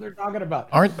just what they're talking about.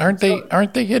 Aren't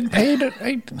they getting paid?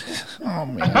 Oh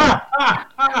man,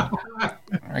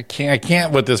 I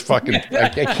can't with this fucking. I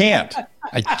can't.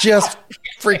 I just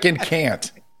freaking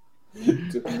can't.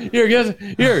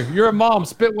 Here, you're a mom.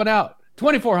 Spit one out.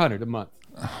 $2,400 a month.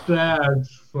 That's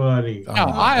funny. Now,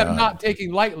 I am not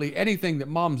taking lightly anything that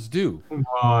moms do. Come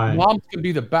on. Moms can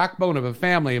be the backbone of a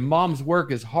family, and mom's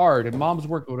work is hard, and mom's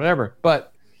work whatever.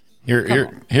 But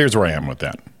here's where I am with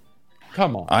that.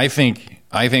 Come on. I think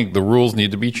the rules need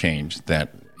to be changed.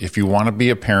 That if you want to be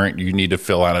a parent, you need to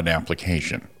fill out an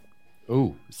application.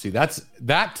 Ooh, see, that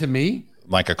to me,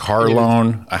 like a car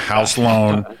loan, a house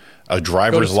loan, a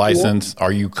driver's license.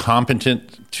 Are you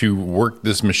competent to work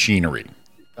this machinery?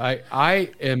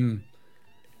 I am.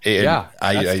 Yeah,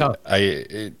 I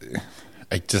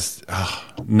just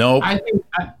no.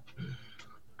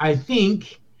 I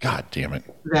think. God damn it!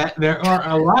 That there are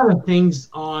a lot of things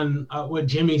on what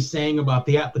Jimmy's saying about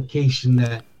the application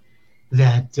that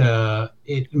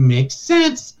it makes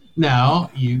sense.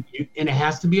 Now you and it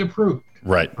has to be approved.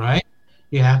 Right.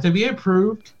 You have to be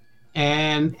approved,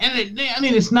 and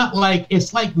it's not like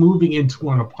it's like moving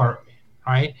into an apartment,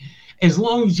 right? As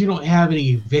long as you don't have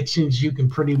any evictions, you can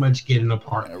pretty much get an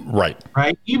apartment. Right.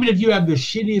 Even if you have the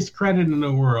shittiest credit in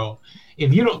the world,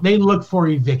 if you don't, they look for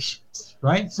evictions,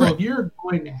 right? So if you're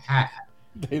going to have,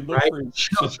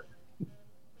 children,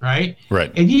 right?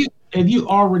 If you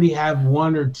already have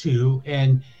one or two,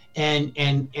 and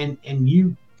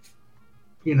you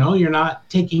you're not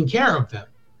taking care of them,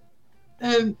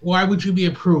 then why would you be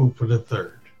approved for the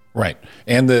third? Right,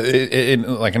 and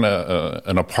like in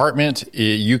an apartment,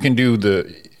 you can do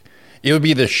it would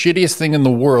be the shittiest thing in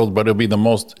the world, but it'll be the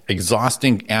most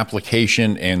exhausting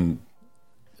application and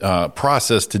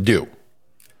process to do.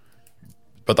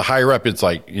 But the higher up, it's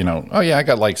like, oh yeah, I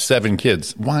got like 7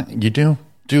 kids. What, you do?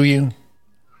 Do you?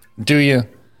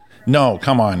 No,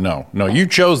 come on, no. You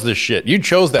chose this shit. You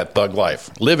chose that thug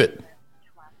life. Live it.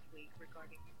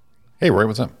 Hey, Roy,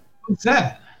 what's up? What's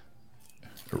that?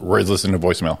 Roy's listening to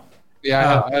voicemail.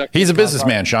 Yeah, he's a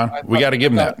businessman, Sean. We got to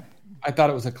give him that. I thought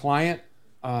it was a client.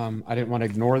 I didn't want to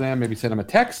ignore them. Maybe send them a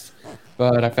text,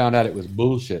 but I found out it was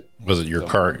bullshit. Was it your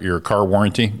car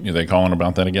warranty? Are they calling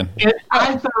about that again?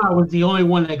 I thought I was the only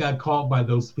one that got called by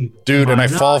those people, dude. And I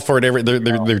fall for it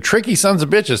they're tricky sons of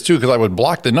bitches too, because I would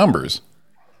block the numbers,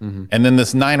 and then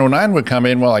this 909 would come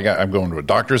in. Well, I'm going to a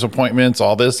doctor's appointments.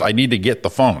 All this, I need to get the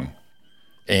phone,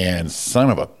 and son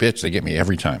of a bitch, they get me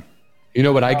every time. You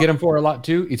know what I get them for a lot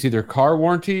too? It's either car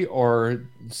warranty or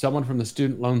someone from the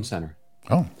student loan center.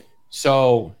 Oh.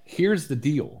 So here's the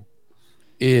deal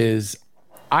is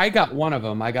I got one of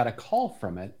them. I got a call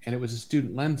from it, and it was a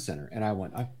student loan center. And I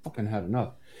went, I fucking had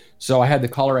enough. So I had the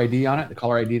caller ID on it. The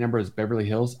caller ID number is Beverly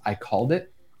Hills. I called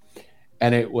it,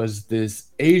 and it was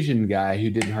this Asian guy who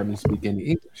didn't hardly speak any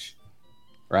English,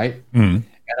 right? Mm-hmm. And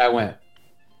I went,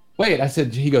 wait, I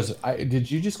said, he goes, did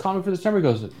you just call me for this number? He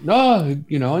goes, no,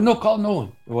 no, call no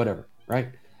one or whatever, right?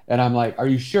 And I'm like, are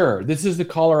you sure? This is the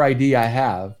caller ID I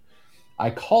have. I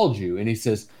called you. And he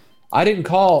says, I didn't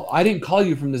call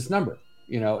you from this number,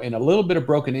 in a little bit of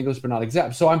broken English, but not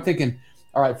exact. So I'm thinking,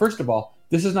 all right, first of all,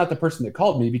 this is not the person that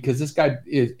called me because this guy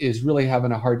is really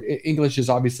having a hard, English is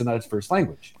obviously not his first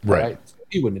language. Right. So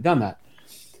he wouldn't have done that.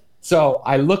 So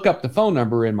I look up the phone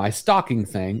number in my stalking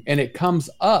thing and it comes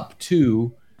up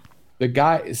to the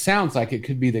guy. It sounds like it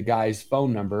could be the guy's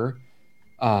phone number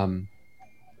that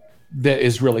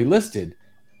is really listed.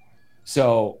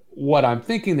 So what I'm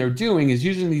thinking they're doing is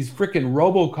using these freaking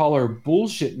robocaller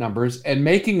bullshit numbers and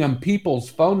making them people's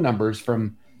phone numbers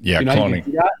from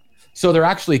cloning. So they're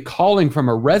actually calling from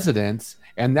a residence,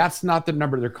 and that's not the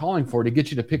number they're calling for to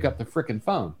get you to pick up the freaking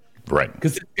phone. Right.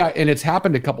 Because it's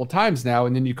happened a couple times now,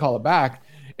 and then you call it back,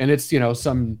 and it's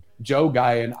some Joe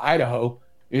guy in Idaho.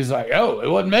 He's like, "Oh, it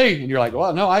wasn't me," and you're like,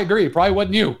 "Well, no, I agree, it probably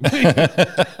wasn't you."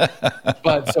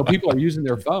 But so people are using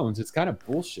their phones. It's kind of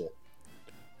bullshit.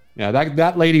 Yeah,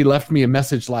 that lady left me a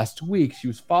message last week. She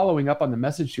was following up on the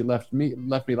message she left me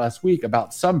last week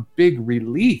about some big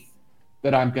relief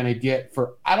that I'm going to get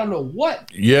for I don't know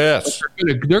what. Yes.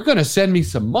 They're going to send me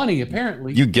some money,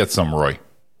 apparently. You get some, Roy.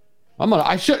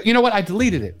 You know what? I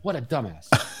deleted it. What a dumbass.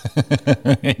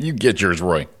 You get yours,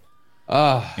 Roy.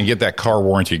 And get that car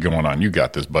warranty going on. You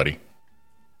got this, buddy.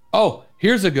 Oh,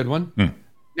 here's a good one.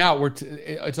 Now,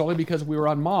 it's only because we were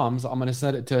on Mom's. I'm going to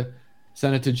send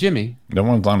it to Jimmy. No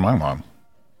one's on my mom.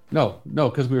 No,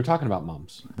 because we were talking about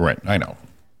moms. Right, I know.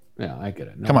 Yeah, I get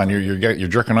it. No, come on, you're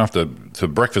jerking off to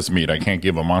breakfast meat. I can't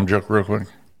give a mom joke real quick.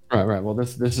 Right. Well,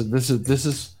 this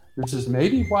is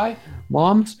maybe why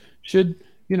moms should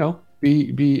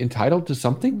be entitled to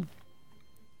something.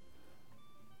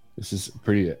 This is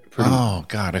pretty. Oh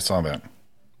God, I saw that.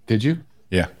 Did you?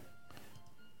 Yeah.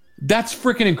 That's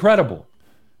freaking incredible.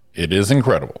 It is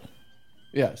incredible.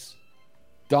 Yes.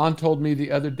 Don told me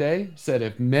the other day, said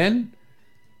if men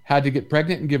had to get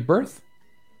pregnant and give birth,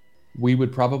 we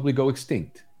would probably go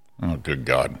extinct. Oh, good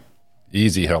God.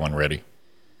 Easy, Helen Reddy.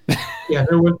 Yeah,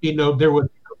 there would be no babies.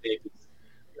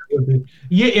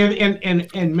 Yeah,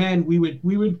 and men,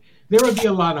 there would be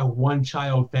a lot of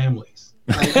one-child families.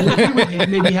 Like, we would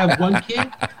maybe have one kid.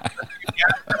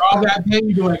 After all that, then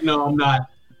you'd be like, no,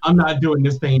 I'm not doing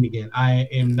this thing again. I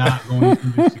am not going to do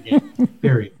this again.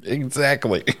 Period.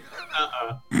 Exactly.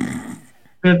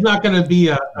 There's not going to be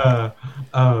a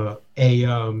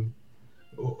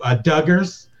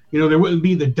Duggars. There wouldn't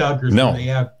be the Duggars. No. They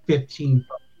have 15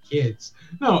 kids.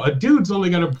 No, a dude's only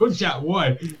going to push out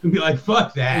one and be like,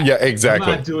 fuck that. Yeah,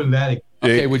 exactly. I'm not doing that again.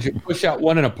 Okay, would you push out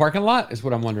one in a parking lot is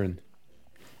what I'm wondering.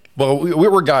 Well, we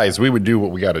were guys. We would do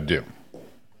what we got to do.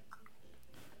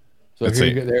 So Let's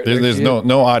see. There's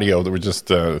no audio. There was just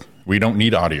we don't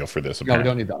need audio for this. Apparently.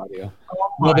 No, we don't need the audio.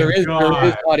 Well, there is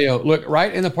audio. Look,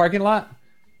 right in the parking lot.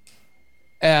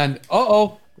 And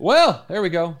well, there we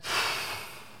go.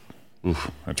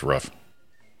 Oof, that's rough.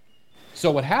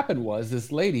 So what happened was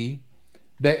this lady,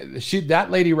 that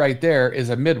lady right there is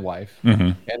a midwife,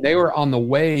 mm-hmm. and they were on the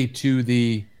way to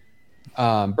the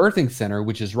birthing center,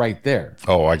 which is right there.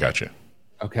 Oh, I got you.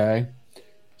 Okay.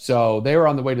 So they were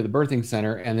on the way to the birthing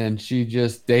center, and then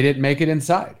they didn't make it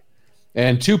inside.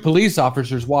 And 2 police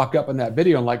officers walk up in that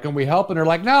video and like, can we help? And they're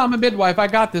like, no, I'm a midwife. I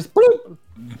got this. Bloop.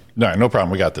 No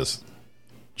problem. We got this.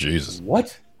 Jesus.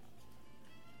 What?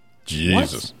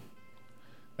 Jesus. What?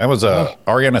 That was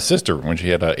Ariana's sister when she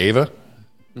had Ava.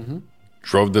 Mm-hmm.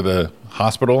 Drove to the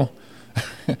hospital.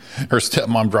 Her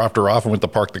stepmom dropped her off and went to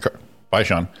park the car. Bye,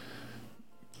 Sean.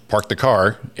 Parked the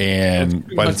car, and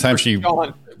by the time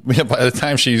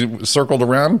she circled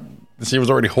around, she was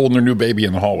already holding her new baby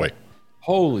in the hallway.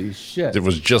 Holy shit! It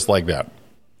was just like that.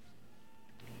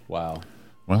 Wow.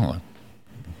 Well,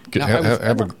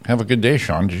 have a good day,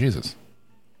 Sean. Jesus.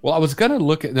 Well, I was gonna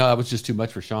look at. No, that was just too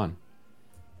much for Sean.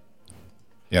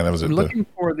 Yeah, that was it. I'm looking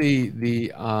for the.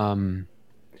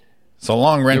 So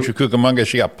long, Rancho Cucamonga.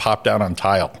 She got popped out on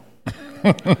tile,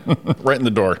 right in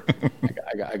the door.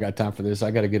 I got time for this.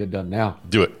 I got to get it done now.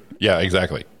 Do it. Yeah,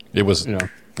 exactly. It was.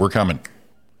 We're coming.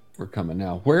 We're coming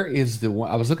now. Where is the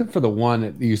one? I was looking for the one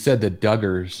that you said, the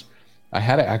Duggars. I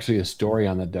had actually a story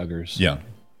on the Duggars. Yeah.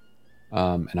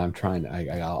 And I'm trying.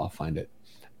 I'll find it.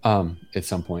 At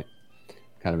some point.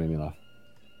 Kind of made me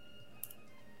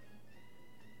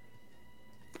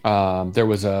laugh. There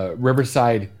was a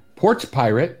Riverside porch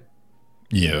pirate.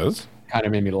 Yes. Kind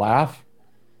of made me laugh.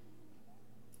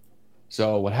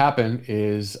 So what happened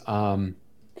is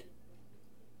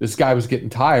this guy was getting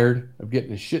tired of getting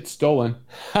his shit stolen.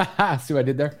 See what I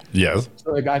did there? Yes.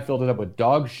 So the guy filled it up with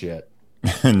dog shit.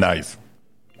 Nice.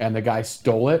 And the guy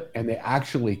stole it, and they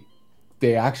actually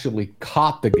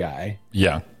caught the guy.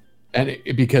 Yeah. And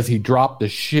because he dropped the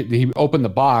shit, he opened the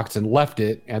box and left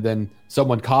it, and then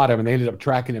someone caught him, and they ended up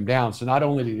tracking him down. So not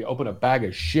only did he open a bag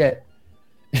of shit,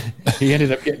 he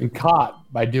ended up getting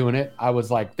caught by doing it. I was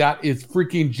like, that is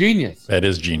freaking genius. That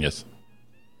is genius.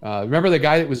 Remember the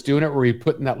guy that was doing it where he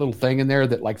put in that little thing in there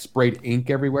that like sprayed ink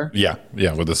everywhere? Yeah,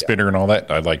 with the spinner and all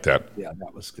that. I like that. Yeah,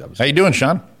 that was How you doing,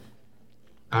 Sean?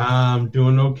 I'm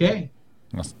doing okay.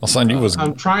 I'll send you was.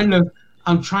 I'm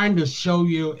trying to show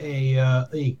you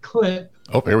a clip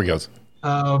Oh, here we go.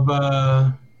 of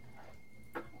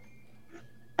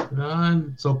hold on,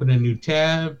 let's open a new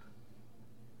tab.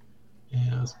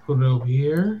 And let's put it over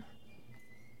here.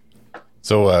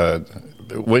 So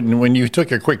when you took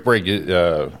your quick break,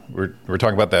 we're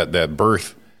talking about that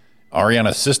birth.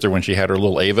 Ariana's sister, when she had her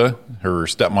little Ava, her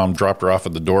stepmom dropped her off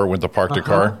at the door, went to park the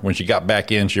car. When she got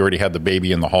back in, she already had the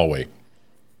baby in the hallway.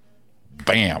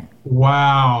 Bam.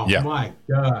 Wow. Yeah. My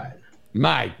God.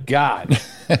 My God.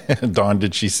 Dawn,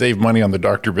 did she save money on the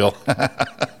doctor bill?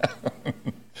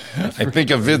 I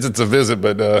think a visit's a visit,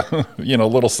 but a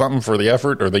little something for the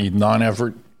effort or the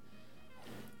non-effort.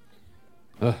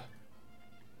 God,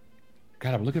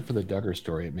 I'm looking for the Duggars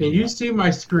story. Can you see my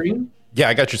screen? Yeah,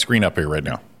 I got your screen up here right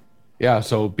now. Yeah,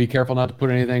 so be careful not to put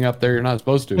anything up there you're not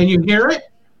supposed to. Can you hear it?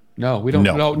 No, we don't.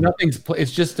 No. No, nothing's.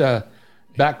 It's just a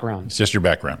background. It's just your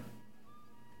background.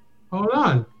 Hold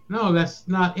on. No, that's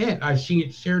not it. I see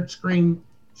it shared screen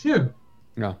too.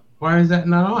 No, Why is that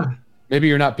not on? maybe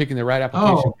you're not picking the right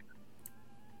application. Oh,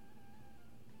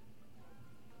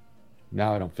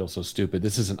 Now I don't feel so stupid.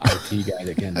 This is an IT guy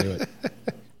that can't do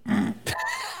it.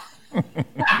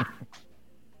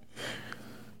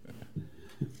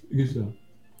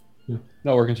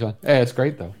 Not working, Sean. Hey, it's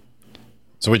great though.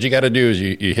 So what you got to do is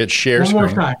you hit share one screen. more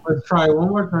time. Let's try one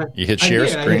more time. You hit share I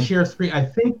screen. hit share screen. I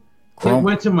think Chrome. it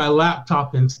went to my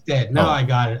laptop instead. Now Oh. I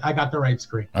got it. I got the right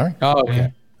screen. All right. Oh,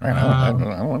 okay. All right. I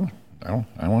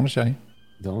don't want to tell you.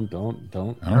 Don't.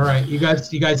 All right, you guys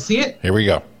see it? Here we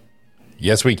go.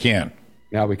 Yes, we can.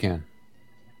 Now we can.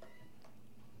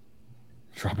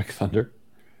 Tropic Thunder.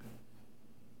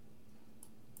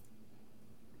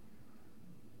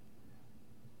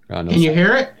 No, Can you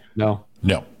hear it? No.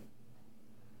 No.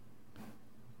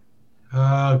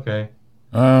 Okay.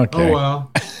 Okay. Oh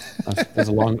well. That's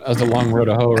a long road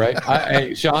to hoe, right?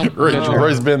 Hey, Sean.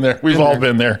 Roy's been there. We've all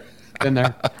been there. Been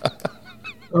there.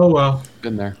 Oh well.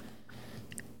 Been there.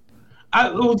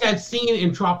 Was that scene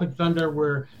in Tropic Thunder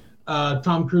where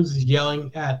Tom Cruise is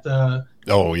yelling at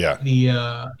Oh yeah.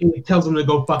 he tells them to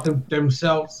go fuck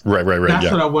themselves. Right. That's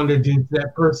Yeah. what I wanted to do to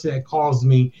that person that calls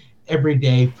me every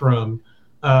day from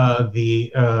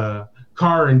the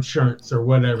car insurance or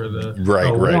whatever, the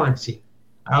Right. warranty.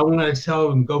 I want to tell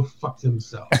them go fuck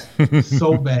themselves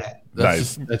so bad.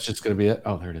 Nice. That's just going to be it.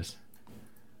 Oh, there it is.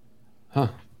 Huh.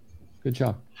 Good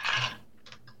job.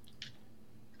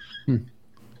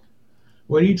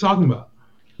 What are you talking about?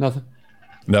 Nothing.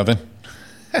 Nothing.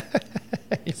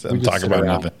 He said, We I'm just talking sit about around.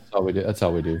 nothing. That's all we do. That's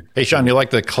all we do. Hey, Sean, you like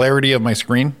the clarity of my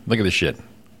screen? Look at this shit.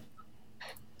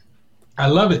 I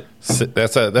love it.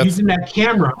 That's Using that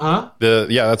camera, huh?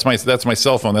 that's my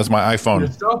cell phone. That's my Your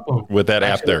iPhone cell phone. with that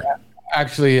app there.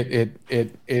 Actually,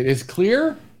 it is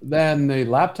clearer than the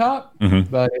laptop,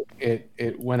 but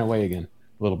it went away again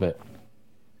a little bit.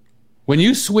 When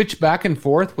you switch back and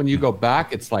forth, when you go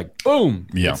back, it's like boom.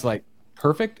 Yeah. It's like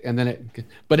perfect, and then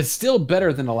but it's still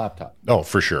better than a laptop. Oh,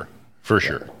 for sure.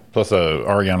 Plus,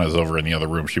 Ariana's over in the other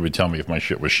room. She would tell me if my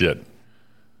shit was shit.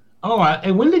 Oh,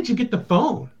 and when did you get the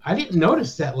phone? I didn't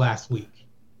notice that last week.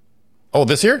 Oh,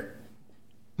 this here?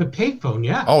 The payphone,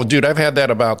 yeah. Oh, dude, I've had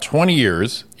that about 20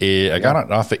 years. I got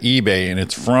it off of eBay, and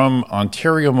it's from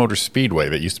Ontario Motor Speedway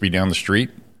that used to be down the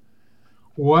street.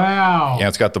 Wow. Yeah,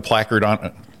 it's got the placard on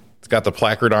it. It's got the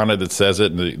placard on it that says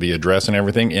it, and the address and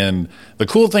everything. And the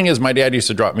cool thing is my dad used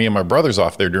to drop me and my brothers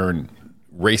off there during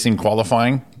racing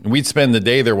qualifying. And we'd spend the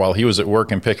day there while he was at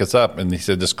work and pick us up. And he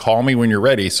said, just call me when you're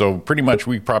ready. So pretty much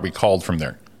we probably called from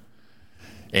there.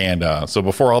 And so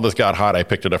before all this got hot, I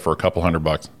picked it up for a couple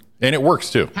 $100. And it works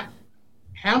too.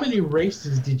 How many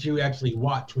races did you actually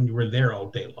watch when you were there all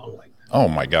day long like that? Oh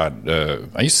my God.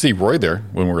 I used to see Roy there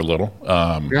when we were little.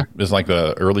 It was like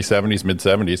the early 70s, mid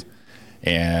 70s.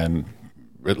 And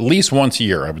at least once a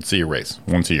year, I would see a race.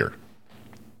 Once a year.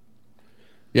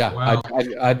 Yeah, Wow.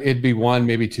 it'd be one,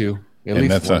 maybe two. At And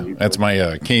least one. that's my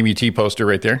KMUT poster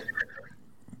right there.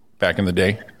 Back in the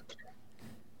day.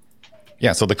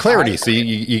 Yeah, so the clarity, see,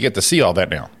 you get to see all that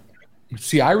now.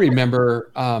 See, I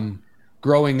remember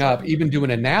growing up, even doing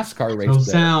a NASCAR race. No there.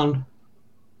 sound.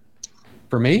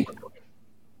 For me?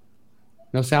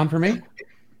 No sound for me?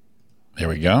 There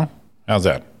we go. How's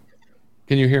that?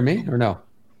 Can you hear me or no?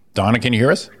 Donna, can you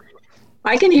hear us?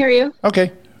 I can hear you.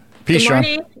 Okay. Peace, Good Sean.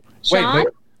 morning, Sean. Wait.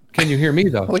 Can you hear me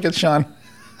though? Look at Sean.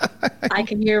 I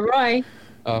can hear Roy.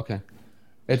 Oh, okay.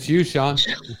 It's you, Sean.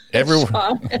 Everyone,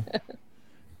 Sean.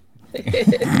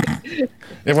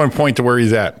 everyone point to where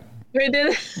he's at. We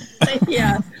did.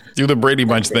 Yeah. Do the Brady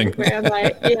Bunch thing. Where am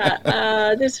I?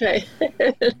 Yeah. This way.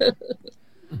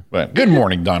 But good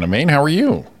morning, Donna Maine. How are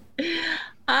you?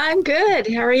 I'm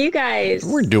good. How are you guys?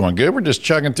 We're doing good. We're just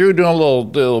chugging through, doing a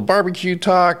little barbecue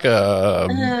talk,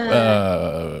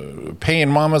 paying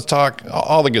mama's talk,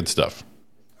 all the good stuff.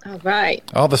 All right.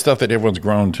 All the stuff that everyone's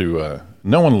grown to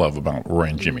know and love about Roy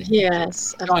and Jimmy.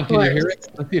 Yes. Of Sean, can you hear course.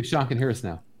 it? Let's see if Sean can hear us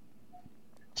now.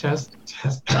 Test.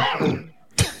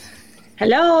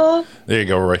 Hello. There you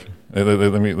go, Roy.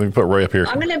 Let me put Roy up here.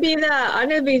 I'm gonna be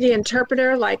the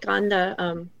interpreter, like on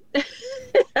the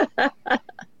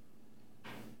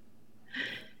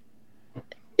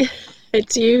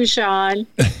It's you, Sean.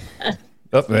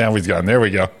 Oh, now he's gone. There we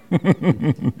go.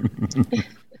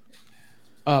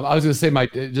 I was going to say,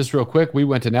 just real quick, we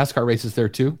went to NASCAR races there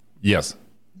too. Yes.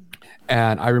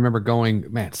 And I remember going,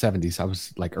 70s. I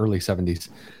was like early 70s.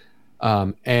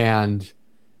 And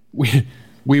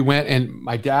we went, and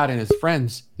my dad and his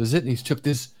friends, the Zitneys, took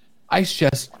this ice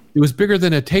chest. It was bigger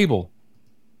than a table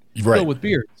filled with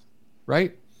beers,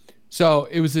 right? So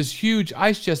it was this huge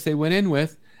ice chest they went in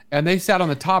with, and they sat on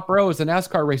the top row as the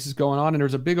NASCAR race is going on, and there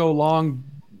was a big old long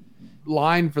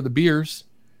line for the beers.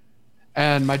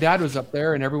 And my dad was up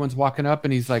there, and everyone's walking up,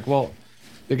 and he's like, well,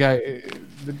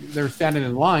 they're standing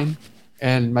in line.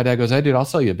 And my dad goes, hey, dude, I'll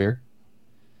sell you a beer.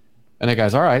 And the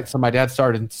guy's, all right. So my dad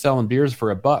started selling beers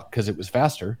for $1 because it was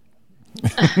faster.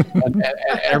 and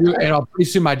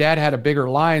pretty soon my dad had a bigger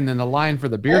line than the line for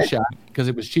the beer shack because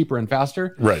it was cheaper and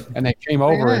faster. Right. And they came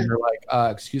over and they're like,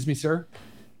 excuse me, sir.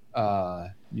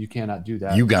 You cannot do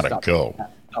that. You got to go.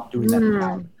 Stop doing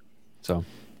that. So.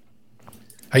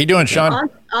 How you doing, Sean?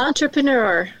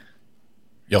 Entrepreneur.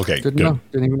 Okay, Didn't good.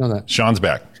 Didn't even know that. Sean's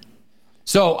back.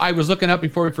 So I was looking up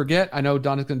before we forget. I know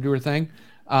Donna's going to do her thing.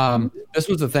 This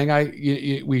was the thing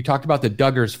we talked about the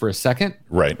Duggars for a second.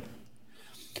 Right.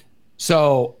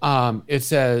 So it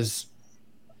says,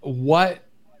 what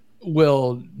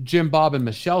will Jim, Bob, and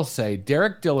Michelle say?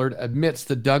 Derek Dillard admits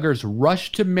the Duggars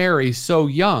rushed to marry so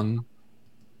young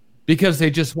because they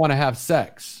just want to have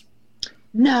sex.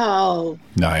 No.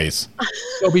 Nice.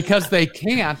 So because they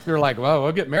can't, they're like, well,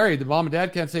 we'll get married. The mom and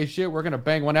dad can't say shit. We're going to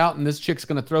bang one out, and this chick's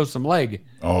going to throw some leg.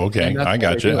 Oh, okay. I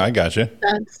got you.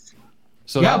 That's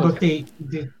So yeah, but the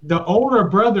older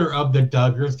brother of the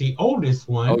Duggars, the oldest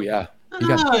one, oh yeah,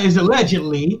 is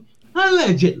allegedly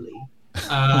had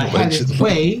his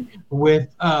way with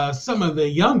some of the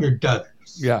younger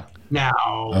Duggars. Yeah. Now,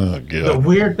 the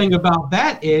weird thing about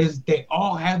that is they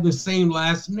all have the same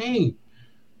last name.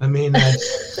 I mean,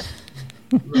 that's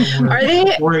Are they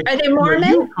Mormon? Where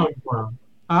you come from.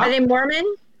 Huh? Are they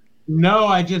Mormon? No,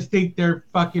 I just think they're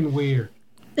fucking weird.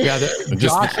 Yeah,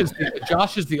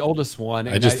 Josh is the oldest one.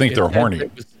 I just think they're horny.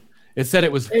 It said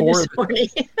it was They're four. just horny.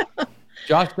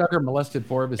 Josh Duggar molested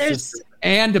 4 of his sisters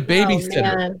and a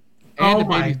babysitter. Oh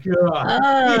my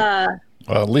god!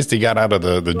 Well, at least he got out of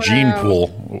the gene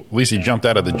pool. At least he jumped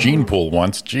out of the gene pool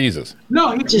once. Jesus.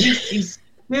 No, he's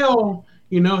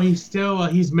still,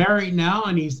 he's married now,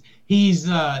 and he's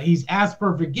asked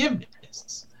for forgiveness.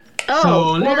 Oh,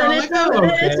 so well, then it's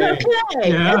okay.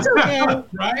 Yeah. It's okay.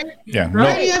 Right? Yeah.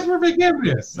 Right? He asked for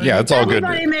forgiveness. Yeah, it's all good.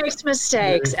 Everybody makes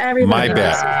mistakes. Everybody My makes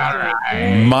bad.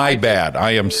 mistakes. My bad. I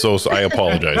am I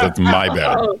apologize. That's my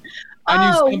bad.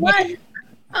 Oh, what?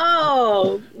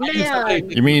 Oh, man.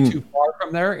 You mean too far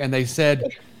from there? And they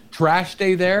said trash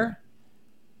day there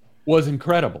was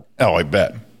incredible. Oh, I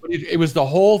bet. It was the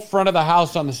whole front of the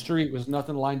house on the street was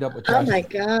nothing lined up with trash. Oh my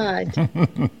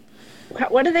god.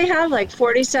 What do they have? Like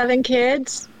 47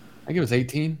 kids? I think it was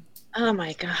 18. Oh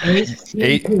my god.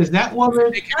 18. Is that woman?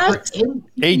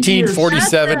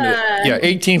 1847. Yeah,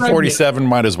 1847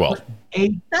 might as well.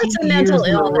 That's a mental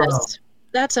illness.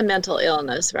 That's a mental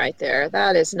illness right there.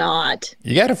 That is not.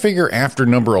 You got to figure after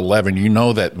number 11, you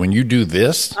know that when you do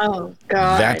this, oh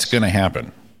god, that's going to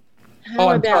happen.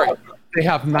 I'm sorry. They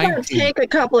have 19. Take a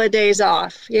couple of days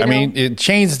off. I mean, it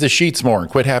changes the sheets more and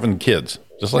quit having kids.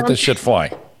 Just let this shit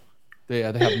fly.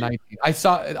 Yeah, they have 19. I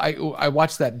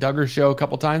watched that Duggar show a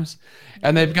couple times,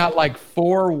 and they've got like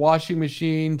 4 washing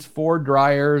machines, 4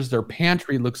 dryers. Their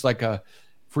pantry looks like a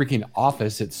freaking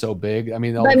office. It's so big. I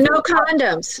mean, but no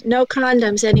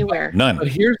condoms anywhere. None. But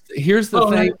here's the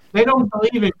thing. They don't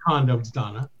believe in condoms,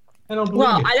 Donna. They don't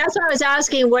believe it. That's what I was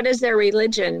asking. What is their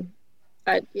religion?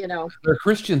 They're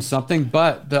Christian something,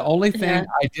 but the only thing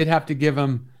I did have to give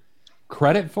them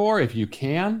credit for, if you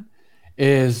can,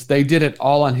 is they did it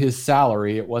all on his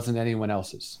salary. It wasn't anyone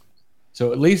else's.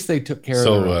 So at least they took care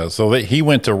of it. He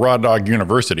went to Raw Dog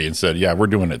University and said, "Yeah, we're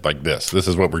doing it like this. This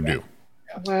is what we're doing."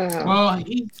 Wow. Well,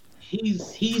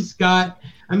 he's got.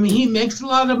 I mean, he makes a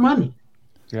lot of money.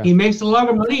 Yeah. He makes a lot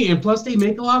of money, and plus they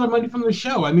make a lot of money from the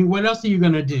show. I mean, what else are you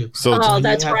going to do? So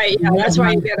that's right. Yeah, that's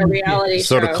why you get a reality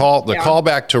show. So to call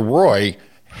back to Roy,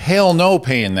 hell no,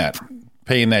 paying that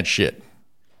shit,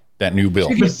 that new bill.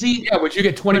 But see, would you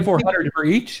get $2,400 for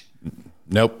each?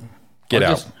 Nope, get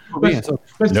out.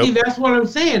 See, that's what I'm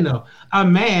saying though. A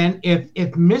man, if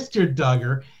Mr.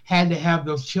 Duggar had to have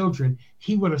those children,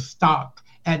 he would have stopped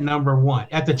at number 1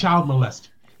 at the child molester.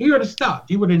 He would have stopped.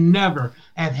 He would have never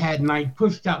have had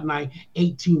pushed out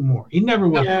 18 more. He never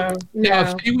would. No.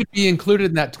 If she would be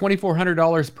included in that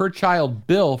 $2,400 per child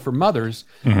bill for mothers,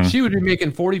 she would be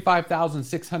making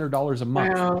 $45,600 a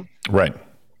month. Wow. Right.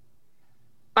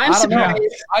 I'm surprised.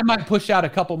 I might push out a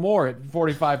couple more at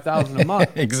 $45,000 a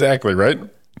month. Exactly right.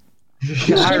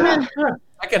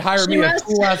 I could hire me a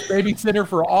cool-ass babysitter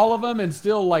for all of them and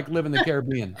still live in the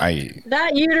Caribbean.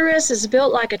 That uterus is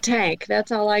built like a tank.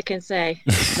 That's all I can say.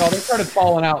 No, they started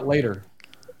falling out later.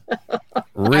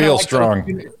 Real strong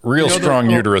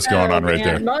uterus going on right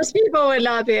there. Most people would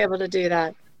not be able to do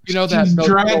that. You know that she's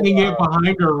dragging it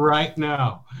behind her right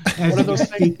now. As you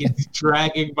speak, it's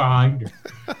dragging behind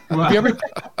her. Wow. Have you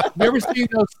ever seen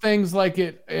those things like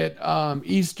at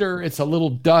Easter? It's a little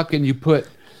duck and you put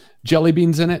jelly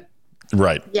beans in it.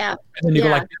 Right. Yeah. And then you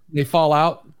go they fall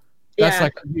out. That's Yeah.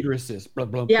 like a uterus is. Blah,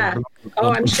 blah, Yeah. blah, blah, blah,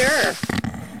 Oh, I'm sure.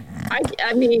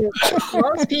 I mean,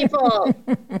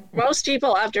 most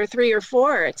people after 3 or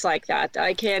 4, it's like that.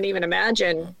 I can't even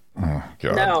imagine. Oh,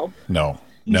 God. No.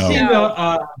 You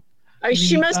see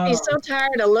She must be so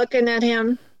tired of looking at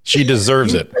him. She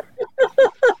deserves it.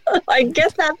 Like,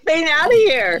 get that thing out of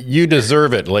here. You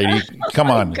deserve it, lady.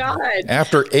 Come on. God.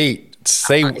 After 8,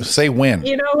 say when.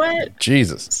 You know what?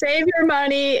 Jesus. Save your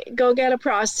money. Go get a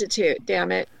prostitute.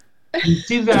 Damn it. You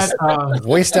see that?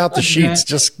 Waste out the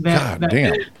sheets. God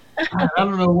damn. I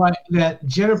don't know what that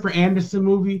Jennifer Anderson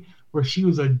movie where she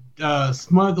was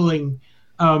smuggling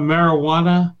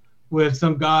marijuana with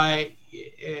some guy.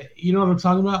 You know what I'm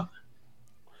talking about?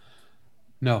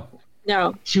 No.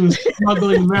 She was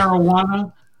smuggling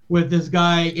marijuana with this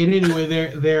guy, and anyway,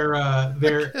 they're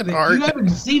you haven't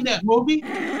seen that movie?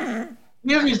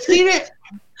 You haven't seen it?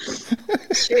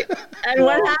 And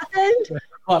what happened?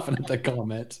 Laughing at the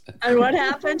comments. And what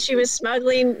happened? She was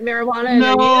smuggling marijuana.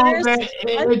 No,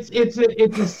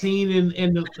 it's a scene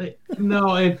in the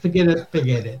no. Forget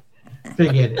it.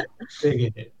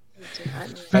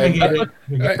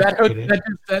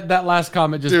 That last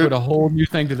comment just put a whole new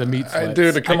thing to the meat sweats.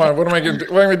 Dude, come on. What am I going to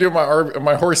do? What am I going to do with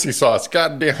my horsey sauce?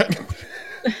 God damn it.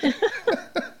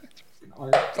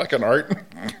 Fucking Art.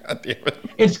 God damn it.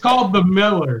 It's called The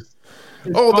Millers.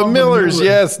 The Millers.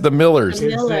 Yes, The Millers. The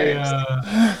Millers.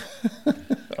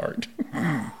 Art.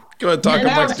 Go ahead, talk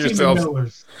amongst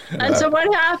yourselves. And so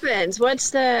what happens? What's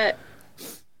the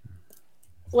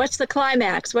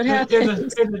climax? What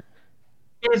happens?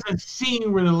 There's a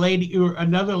scene where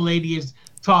another lady is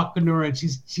talking to her, and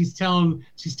she's telling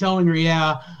her,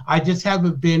 yeah, I just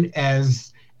haven't been as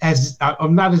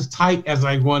I'm not as tight as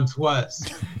I once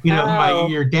was. You know,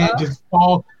 your dad just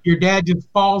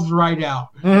falls right out.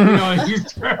 You know,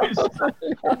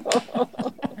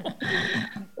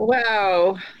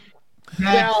 Wow.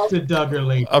 That's the Duggar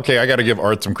lady. Okay, I got to give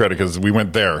Art some credit because we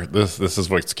went there. This is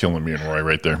what's killing me and Roy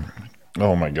right there.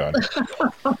 Oh my God.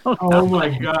 Oh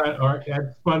my God, Art,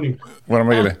 that's funny. What am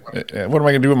I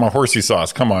gonna do with my horsey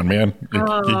sauce? Come on, man.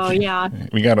 Yeah.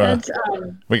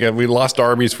 We lost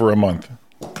Arby's for a month.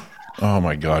 Oh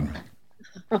my God.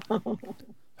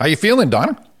 How you feeling,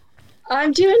 Donna?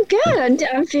 I'm doing good.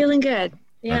 I'm feeling good.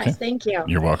 Yes, okay. Thank you.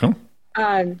 You're welcome.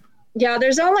 Yeah,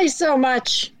 there's only so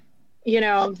much,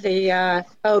 the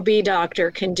OB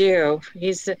doctor can do.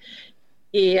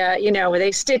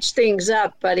 They stitch things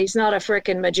up, but he's not a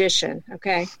frickin' magician,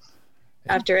 okay?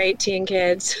 After 18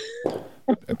 kids.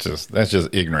 That's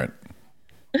just ignorant.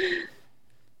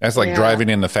 That's like driving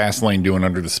in the fast lane, doing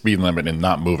under the speed limit and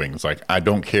not moving. It's like, I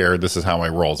don't care. This is how I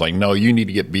roll. It's like, no, you need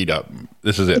to get beat up.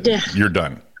 This is it. Yeah. You're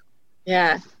done.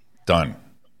 Yeah. Done.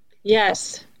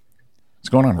 Yes. What's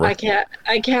going on, Roy? I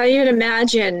can't even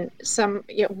imagine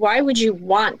why would you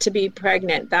want to be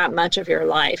pregnant that much of your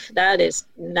life? That is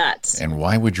nuts. And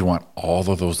why would you want all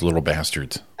of those little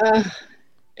bastards?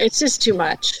 It's just too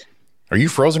much. Are you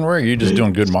frozen, Roy, or are you just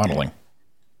doing good modeling?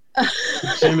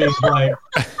 Jimmy's like...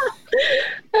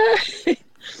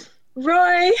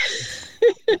 Roy,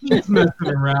 He's messing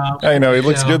around. I know he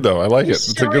looks good though. I like it.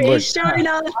 It's a good look. He's showing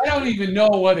off. I don't even know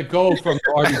what to go from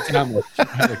Artie sandwich.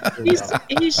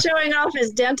 He's showing off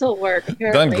his dental work.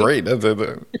 Done Apparently. great.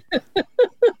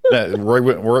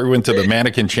 Roy went to the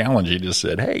mannequin challenge. He just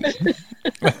said, "Hey."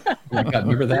 Oh my God,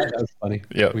 remember that? That was funny.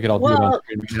 Yeah. We could all do it on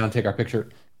screen right now and take our picture.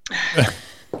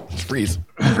 Freeze.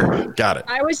 Got it.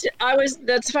 I was.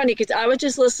 That's funny because I was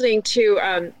just listening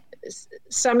to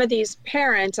some of these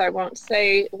parents. I won't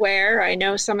say where. I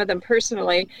know some of them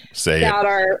personally.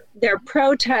 They're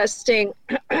protesting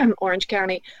Orange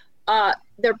County.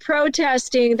 They're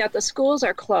protesting that the schools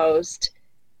are closed,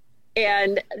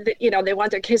 and they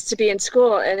want their kids to be in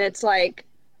school. And it's like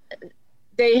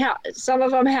some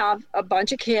of them have a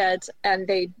bunch of kids, and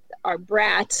they are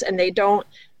brats, and they don't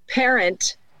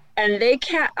parent. And they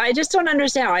can't, I just don't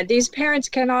understand why these parents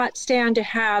cannot stand to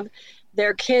have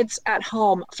their kids at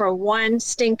home for one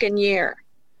stinking year.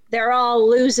 They're all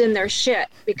losing their shit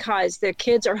because their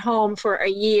kids are home for a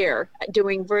year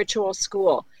doing virtual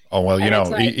school. Oh, well,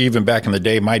 even back in the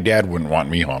day, my dad wouldn't want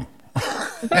me home.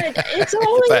 But it's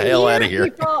only Get the hell out of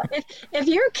here. People. If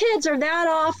your kids are that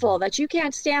awful that you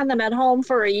can't stand them at home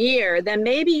for a year, then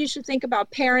maybe you should think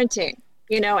about parenting,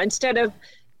 instead of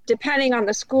depending on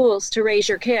the schools to raise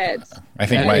your kids. I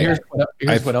think here's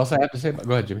what else I have to say.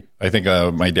 Go ahead, Jimmy. I think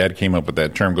my dad came up with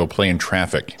that term, go play in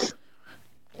traffic.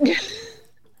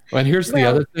 And here's the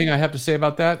other thing I have to say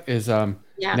about that is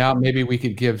now maybe we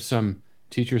could give some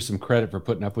teachers some credit for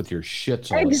putting up with your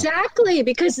shits. Exactly,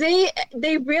 because they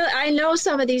really, I know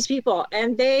some of these people,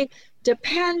 and they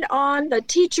depend on the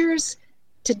teachers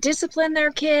to discipline their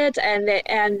kids, and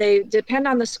they depend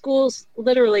on the schools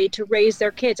literally to raise their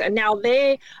kids. And now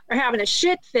they are having a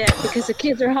shit fit because the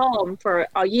kids are home for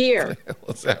a year.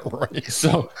 What's that right?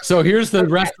 So here's the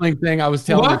wrestling thing I was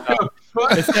telling you about.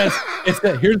 It says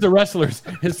here's the wrestlers.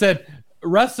 It said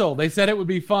wrestle. They said it would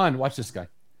be fun. Watch this guy.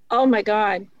 Oh my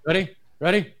God. Ready?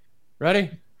 Here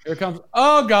it comes.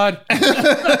 Oh God.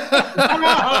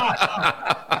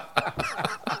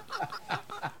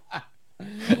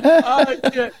 Oh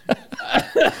shit.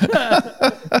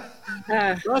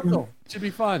 Russell, should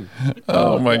be fun.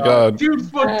 Oh my God.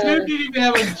 Dude, didn't even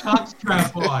have a chalk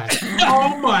strap on.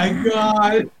 Oh my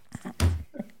God.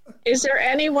 Is there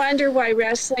any wonder why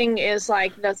wrestling is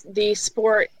like the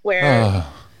sport where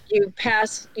you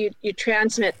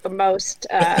transmit the most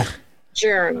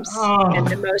germs and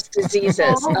the most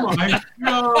diseases? Oh my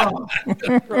God.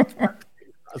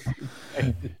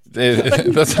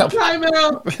 That's how. Time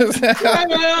out.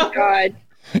 God.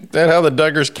 Is that how the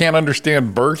Duggars can't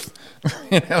understand birth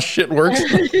and how shit works?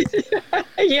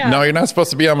 Yeah. No, you're not supposed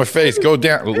to be on my face. Go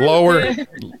down, lower,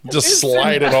 just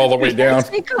slide it all the way down. It's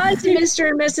because Mr.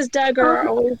 and Mrs. Duggar are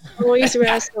always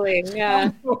wrestling.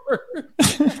 Yeah.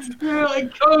 You're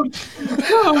like, Coach.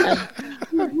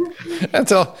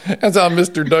 That's how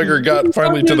Mr. Duggar got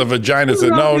finally to the vagina. Said,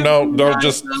 no, don't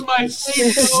just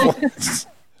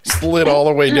slid all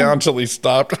the way down till he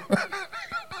stopped.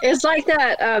 It's like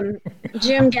that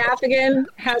Jim Gaffigan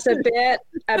has a bit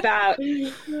about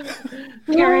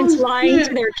parents lying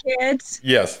to their kids.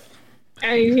 Yes.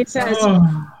 And he says,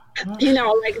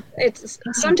 like it's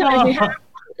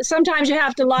sometimes you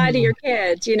have to lie to your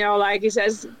kids, like he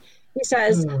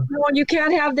says, no, you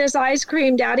can't have this ice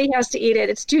cream. Daddy has to eat it.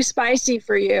 It's too spicy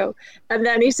for you. And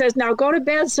then he says, now go to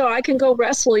bed so I can go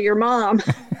wrestle your mom.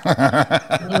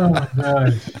 Oh,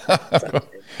 God.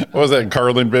 What was that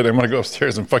Carlin bit? I'm going to go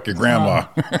upstairs and fuck your grandma.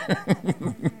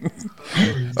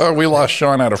 Oh, we lost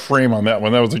Sean out of frame on that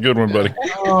one. That was a good one, buddy.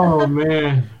 Oh,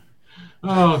 man.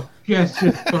 Oh, that's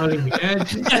just funny.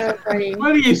 So funny.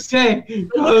 What do you say?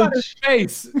 Look at his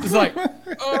face. It's like,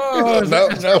 oh. No.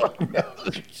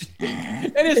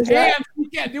 And his hands, he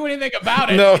can't do anything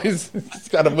about it. No, he's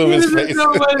got to move his face. He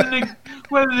doesn't know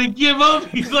whether to give up.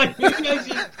 He's like,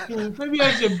 maybe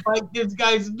I should bite this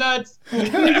guy's nuts. He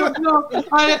don't know.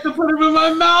 I have to put him in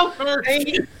my mouth first.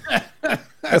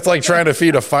 It's like trying to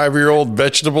feed a 5-year-old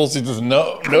vegetables. He just,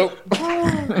 nope. Oh,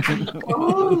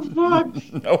 fuck.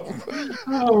 Nope.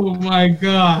 Oh, my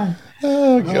God.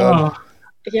 Oh, God. Oh,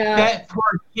 Yeah. that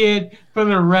poor kid for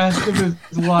the rest of his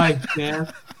life,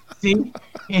 man. See?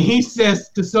 And he says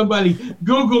to somebody,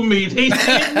 Google me. They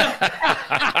say no.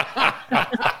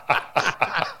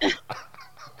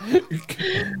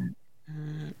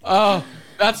 Oh,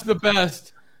 that's the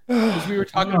best. Because we were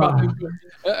talking about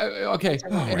okay.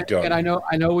 Oh my God. And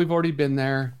I know we've already been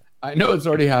there. I know it's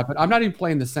already happened. I'm not even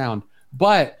playing the sound,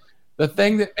 but the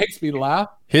thing that makes me laugh.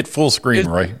 Hit full screen,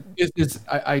 right?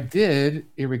 I did.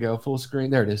 Here we go. Full screen.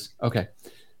 There it is. Okay.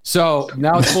 So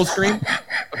now it's full screen.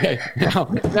 Okay.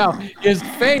 Now his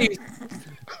face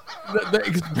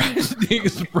the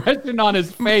expression on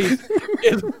his face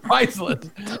is priceless.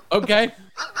 Okay,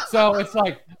 so it's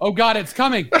like, oh God, it's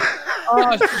coming.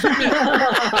 Oh, shit.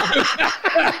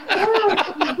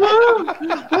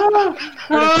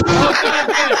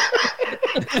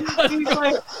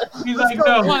 He's like,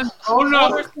 no. Oh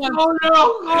no.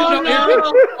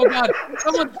 Oh God,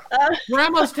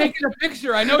 Grandma's taking a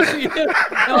picture. I know she is.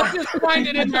 Let's just find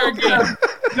it in there again.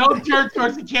 Don't turn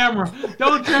towards the camera.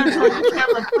 Don't turn towards the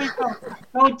camera. Please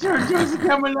don't turn towards the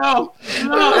camera. No.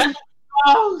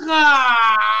 Oh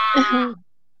God.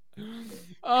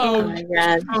 Oh my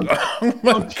God. Oh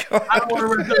my God. I don't want to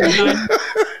rip the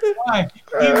Why?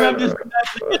 He rubbed his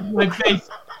nuts in my face.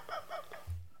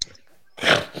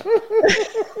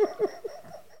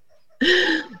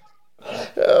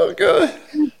 Oh God.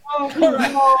 Oh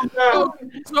God.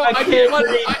 So I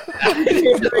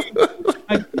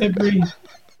can't breathe.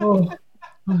 Oh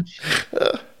shit.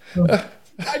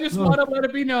 I just want to let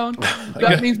it be known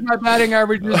that means my batting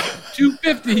average is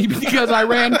 250 because I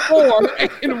ran 4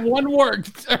 and 1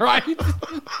 worked. All right.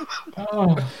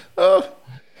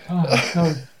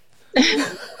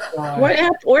 What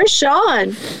happened? Where's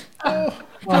Sean?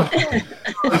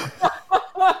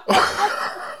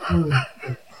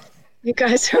 You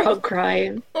guys are all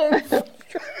crying.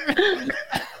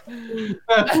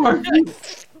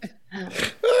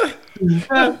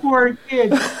 That poor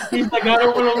kid. He's like, I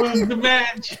don't want to lose the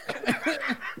match.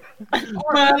 I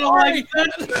don't like that.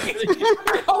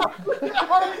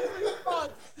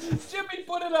 Jimmy,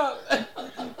 put it up.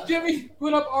 Jimmy,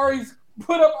 put up Ari's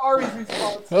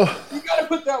response. Oh. You gotta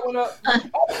put that one up.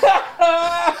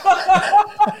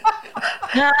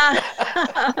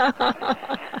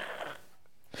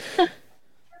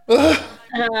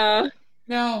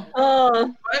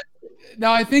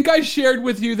 Now I think I shared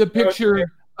with you the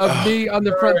picture of me on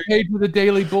the front page of the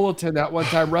Daily Bulletin that one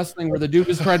time wrestling where the dude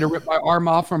was trying to rip my arm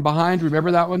off from behind. Remember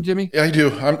that one, Jimmy? Yeah, I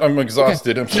do. I'm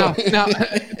exhausted. Okay. I'm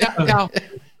sorry. Now,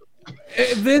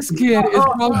 this kid is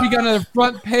probably on the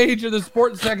front page of the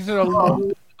sports section of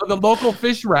the local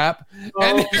fish wrap,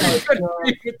 and he's going to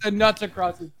be with the nuts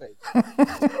across his face.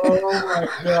 Oh my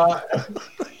God.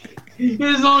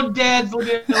 His own dad's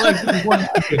looking at like, what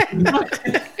happened?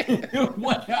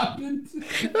 What happened?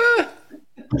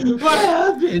 What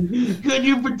happened? Could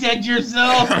you protect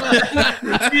yourself?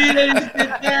 You didn't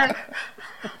sit there.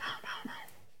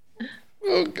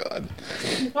 Oh God.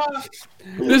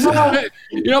 This is,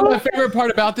 you know what my favorite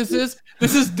part about this is?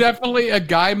 This is definitely a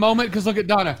guy moment because look at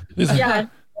Donna. Yeah.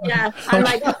 I'm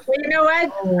like, well, you know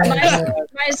what?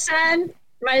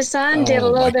 My son did a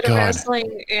little bit of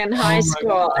wrestling in high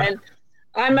school, and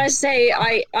I must say,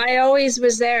 I always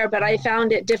was there, but I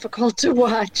found it difficult to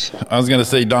watch. I was gonna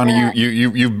say, Donna,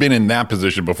 you've been in that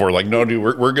position before. Like, no, dude,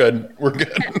 we're good. We're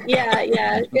good.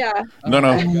 Yeah.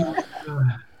 No.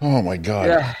 Oh my God.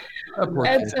 Yeah.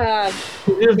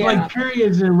 There's like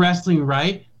periods in wrestling,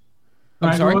 right?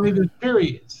 I'm sorry? Only there's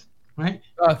periods, right?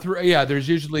 There's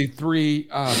usually three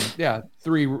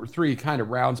kind of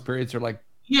rounds periods. Or like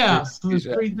so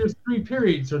there's three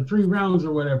periods or 3 rounds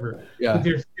or whatever. Yeah. But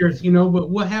there's but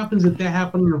what happens if that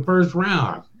happened in the first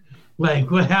round? Like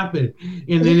what happened?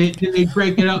 And then they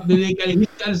break it up. Then he got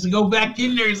to go back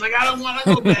in there. He's like, I don't want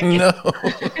to go back in. No.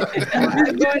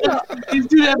 He's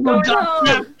doing that for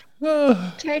time.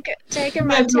 Taking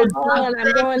my towel and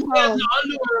I'm going home.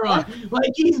 Underwear on.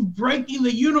 Like he's breaking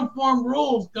the uniform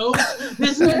rules, Coach.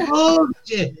 This is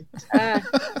bullshit.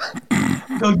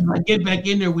 Coach, like, get back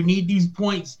in there. We need these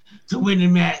points to win the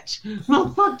match. No,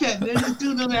 fuck that. This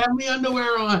dude doesn't have any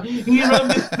underwear on. You know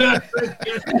this stuff.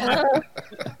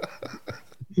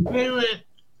 They went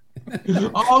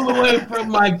all the way from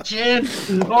my chin,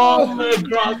 all the way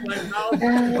across my mouth,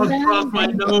 across my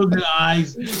nose and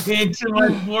eyes, into my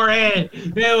forehead.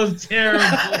 It was terrible.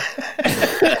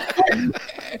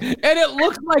 And it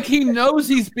looks like he knows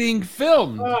he's being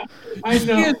filmed. I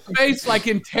know. His face like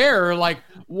in terror, like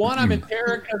one, I'm in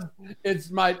terror because it's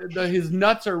his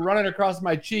nuts are running across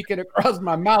my cheek and across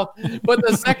my mouth. But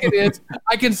the second is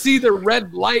I can see the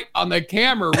red light on the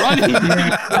camera running.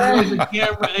 The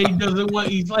camera, and he doesn't want.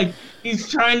 He's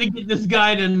trying to get this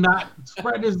guy to not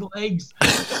spread his legs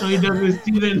so he doesn't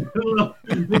see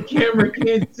the camera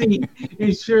can't see.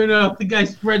 And sure enough, the guy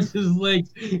spreads his legs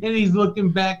and he's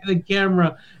looking back at the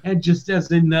camera, and just as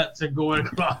the nuts are going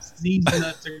across, these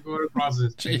nuts are going across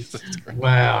his face.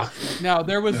 Wow. Now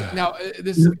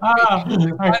this.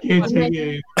 I can't take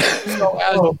it.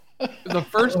 So the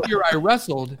first year I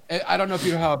wrestled, I don't know if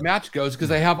you know how a match goes because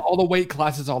they have all the weight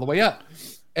classes all the way up.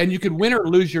 And you can win or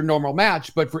lose your normal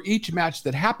match, but for each match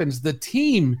that happens, the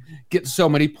team gets so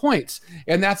many points.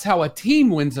 And that's how a team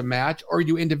wins a match or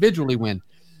you individually win.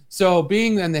 So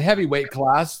being in the heavyweight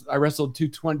class, I wrestled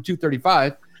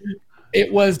 235.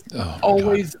 It was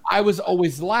I was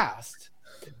always last.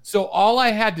 So all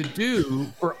I had to do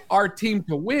for our team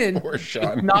to win was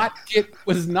not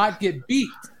get beat.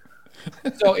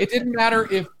 So it didn't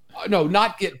matter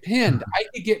not get pinned. I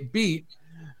could get beat,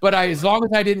 but as long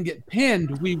as I didn't get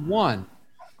pinned, we won.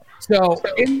 So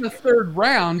in the third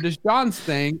round, Deshaun's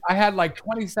thing, I had like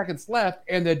 20 seconds left,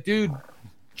 and the dude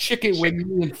chicken winged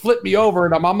me and flipped me over,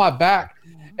 and I'm on my back,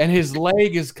 and his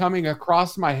leg is coming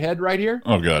across my head right here.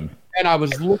 Oh, God. And I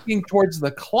was looking towards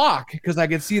the clock because I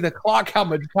could see the clock, how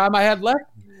much time I had left.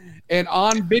 And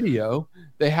on video,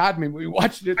 they had me. We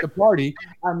watched it at the party.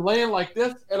 I'm laying like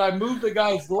this, and I moved the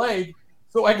guy's leg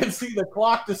so I could see the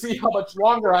clock to see how much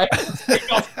longer I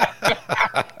had.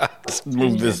 Let's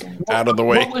move this out of the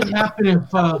way. What would happen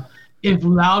if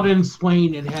Loudon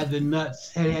Swain had the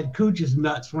nuts, had Cooch's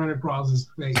nuts run across his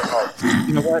face?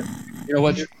 You know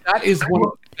what? That is one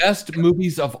of the best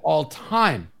movies of all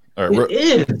time. All right,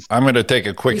 it is. I'm going to take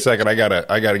a quick second. I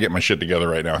gotta get my shit together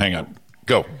right now. Hang on.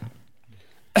 Go.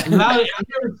 I've never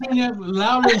seen that.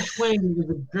 Loudon Swain is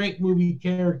a great movie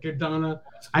character, Donna.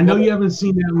 I know you haven't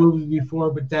seen that movie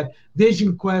before, but that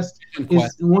Vision Quest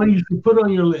is one you should put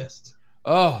on your list.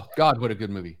 Oh God, what a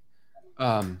good movie!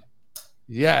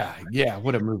 Yeah,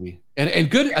 what a movie, and a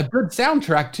good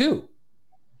soundtrack too.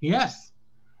 Yes,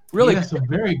 really, that's a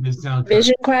very good soundtrack.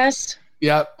 Vision Quest.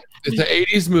 Yeah, it's an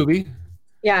 '80s movie.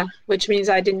 Yeah, which means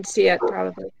I didn't see it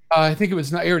probably. I think it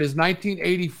was aired as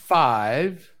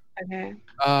 1985. Okay.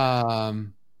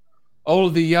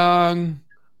 Old the Young.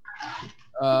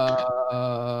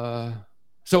 So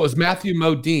it was Matthew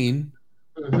Modine,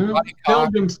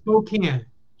 Filmed in Spokane.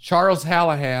 Charles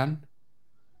Hallahan,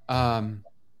 and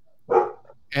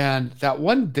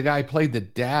the guy played the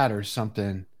dad or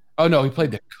something. Oh no, he played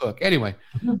the cook. Anyway,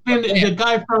 the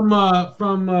guy from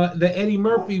the Eddie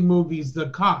Murphy movies, the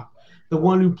cop, the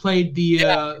one who played the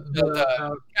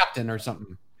captain or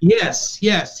something. Yes,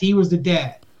 he was the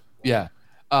dad. Yeah,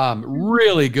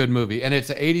 really good movie, and it's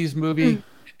an '80s movie.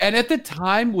 And at the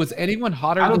time, was anyone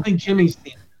hotter? I don't think Jimmy's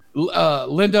seen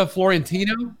Linda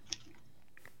Florentino.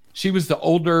 She was the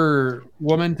older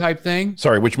woman type thing.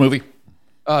 Sorry, which movie?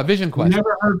 Vision Quest.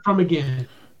 Never heard from again.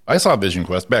 I saw Vision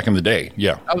Quest back in the day.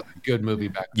 Yeah, that was a good movie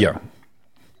back then.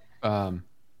 Yeah.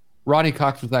 Ronnie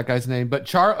Cox was that guy's name,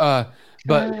 but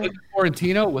Linda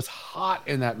Florentino was hot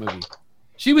in that movie.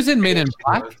 She was in Men in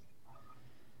Black.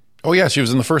 Oh yeah, she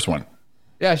was in the first one.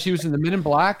 Yeah, she was in the Men in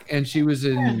Black, and she was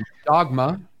in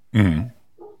Dogma. Mm-hmm.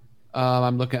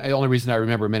 I'm looking. The only reason I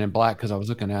remember Men in Black because I was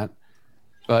looking at.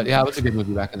 But yeah, it was a good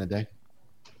movie back in the day.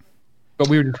 But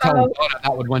we were just telling Donna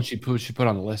that was one she put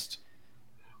on the list.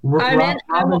 I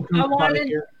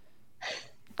wanted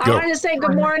to say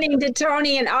good morning to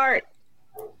Tony and Art.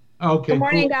 Okay. Good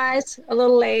morning, guys. A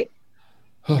little late.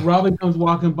 Robin comes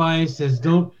walking by and says,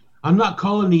 I'm not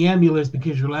calling the ambulance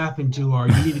because you're laughing too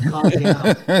hard. You need to calm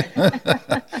down.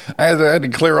 I had to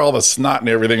clear all the snot and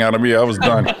everything out of me. I was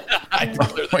done. I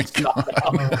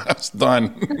was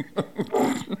done.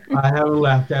 I haven't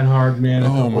laughed that hard, man.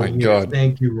 Oh, my God.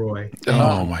 Thank you, Roy.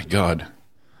 Oh, my God.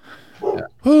 Yeah.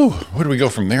 Whew, where do we go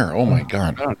from there? Oh, my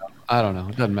God. I don't know.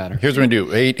 It doesn't matter. Here's what we do.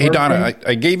 Hey, Donna,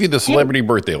 I gave you the celebrity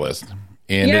birthday list.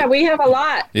 And we have a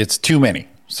lot. It's too many.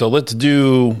 So let's see.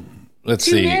 Too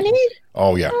many?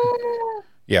 Oh, yeah.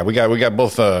 Yeah, we got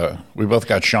both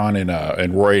got Sean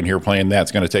and Roy in here playing that.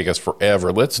 It's going to take us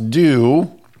forever. Let's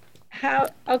do. How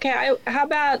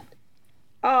about?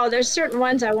 Oh, there's certain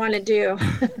ones I want to do.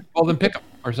 Well, then pick them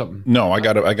or something. No, I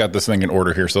got this thing in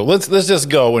order here. So let's just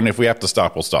go, and if we have to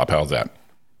stop, we'll stop. How's that?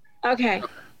 Okay.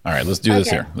 All right, let's do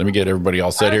this here. Let me get everybody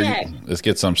all set here. Let's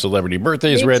get some celebrity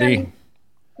birthdays ready.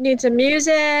 Need some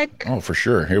music. Oh, for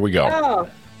sure. Here we go. Oh.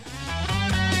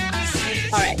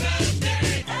 All right.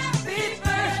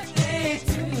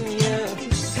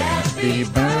 Happy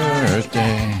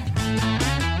birthday.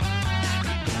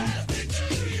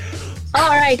 All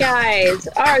right, guys.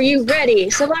 Are you ready?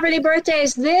 Celebrity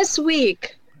birthdays this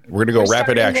week. We're going to go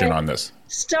rapid action on this.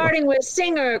 Starting with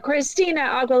singer Christina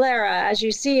Aguilera, as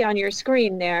you see on your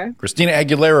screen there. Christina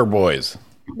Aguilera, boys.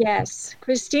 Yes.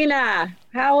 Christina.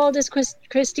 How old is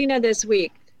Christina this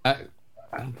week? I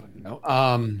don't know.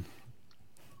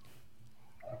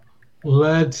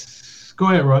 Let's go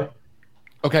ahead, Roy.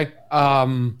 Okay.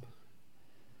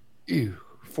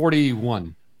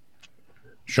 41.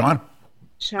 Sean?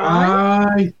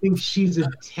 I think she's a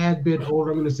tad bit older.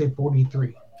 I'm going to say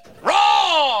 43.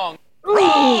 Wrong!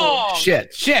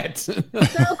 Shit. So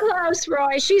close,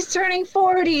 Roy. She's turning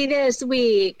 40 this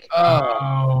week.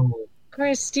 Oh.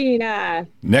 Christina.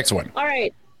 Next one. All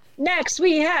right. Next,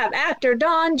 we have actor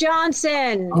Don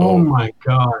Johnson. Oh my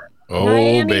God. Oh,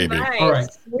 Miami baby. Vice. All right.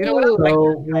 You know what?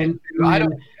 So when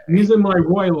using my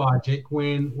Roy logic,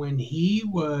 when he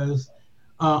was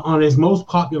on his most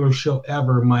popular show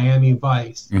ever, Miami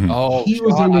Vice, Oh, he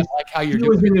was Sean, in his I like how you're he doing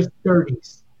was in his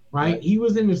 30s, right? He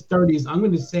was in his 30s. I'm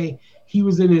going to say he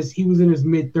was in his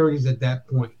mid 30s at that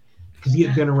point because he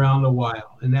had been around a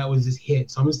while, and that was his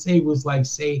hit. So I'm going to say it was like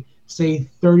say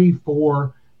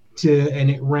 34 and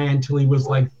it ran till he was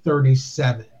like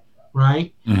 37,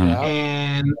 right?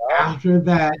 And after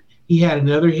that, he had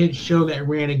another hit show that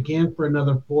ran again for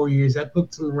another 4 years. That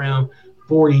puts him around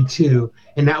 42,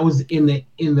 and that was in the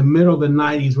middle of the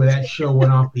 90s where that show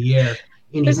went off the air.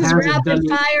 And This he is hasn't rapid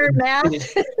done fire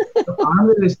math. I'm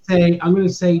gonna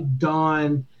say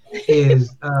Don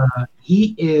is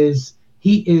he is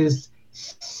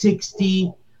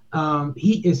 60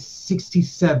 he is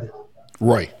 67.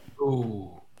 Right. Ooh.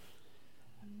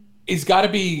 He's got to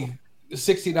be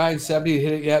 69, 70 to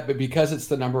hit it yet, but because it's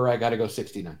the number, I got to go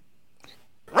 69.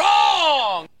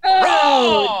 Oh,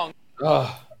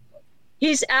 Ugh.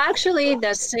 he's actually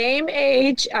the same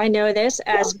age, I know this,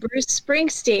 as Bruce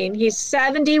Springsteen. He's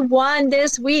 71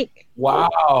 this week.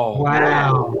 Wow.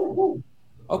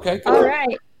 Okay. Good. All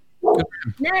right.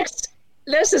 Next,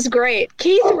 this is great.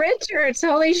 Keith Richards.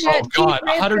 Holy shit. Oh, God.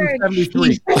 Keith Richards.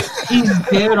 173. He's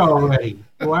dead already.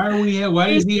 Why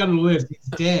is he on the list? He's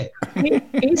dead.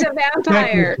 He's a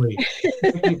vampire. Technically.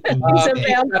 He's a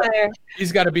vampire.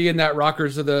 He's got to be in that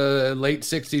rockers of the late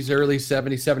 60s, early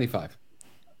 70s, 75.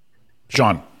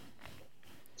 Sean.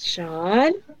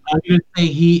 Sean? I'm gonna say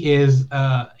he is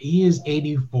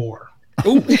 84.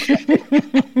 Ooh.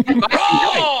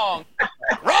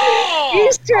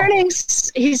 He's turning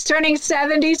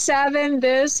 77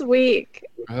 this week.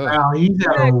 Wow, he's Isn't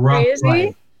had a that rough crazy?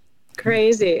 life.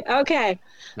 Crazy. Okay.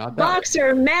 Not that.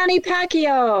 Boxer Manny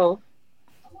Pacquiao.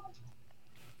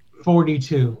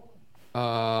 42.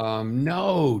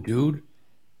 No, dude.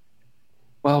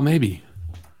 Well, maybe.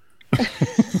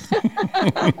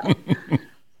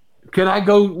 Can I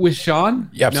go with Sean?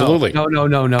 Yeah, absolutely. No.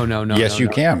 Yes, you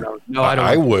can. No, I don't.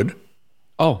 I would.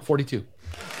 Oh, 42.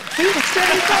 He's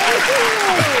turning 42.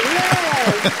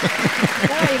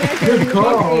 Yes. Good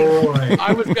call, Roy.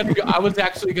 I was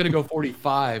actually gonna go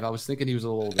 45. I was thinking he was a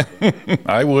little older.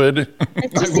 I would.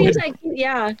 It just seems like,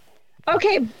 yeah.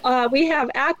 Okay, we have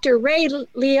actor Ray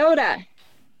Liotta.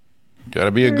 Got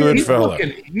to be a good fella.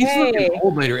 He's looking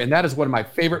old later, and that is one of my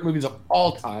favorite movies of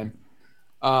all time.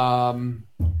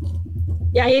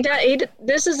 Yeah, he does.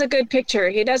 This is a good picture.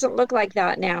 He doesn't look like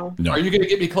that now. No. Are you going to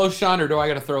get me close, Sean, or do I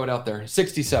got to throw it out there?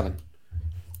 67.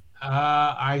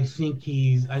 I think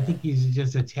he's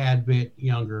just a tad bit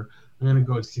younger. I'm gonna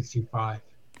go at 65.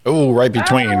 Oh, right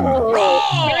between.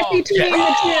 Right between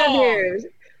the two of you.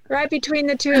 Right between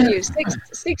the two of you.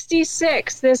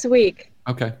 66 this week.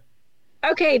 Okay.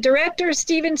 Okay, director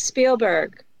Steven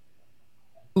Spielberg.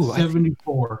 Ooh,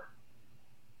 74.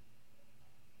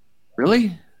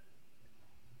 Really?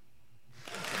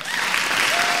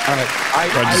 All right.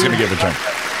 I'm just going to give it time.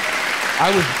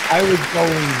 I was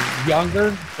going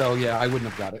younger, so yeah, I wouldn't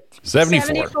have got it.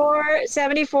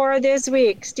 74 this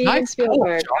week. Steven Nice.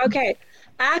 Spielberg. Cool, Sean. Okay.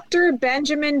 Actor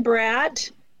Benjamin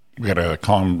Bratt. We got to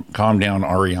calm down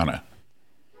Ariana.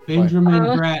 Benjamin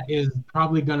Bratt is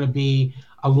probably going to be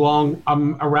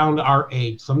around our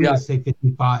age, so I'm going to say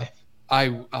 55.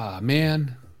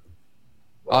 Man,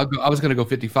 I was going to go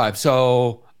 55.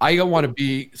 So I don't want to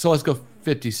be. So let's go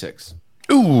 56.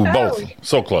 Ooh, both.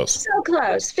 So close. So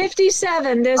close.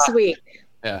 57 this week.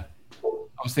 Yeah, I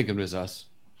was thinking it was us.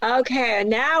 Okay,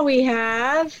 now we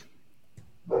have.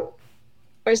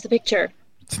 Where's the picture?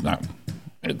 It's not.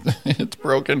 It's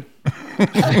broken.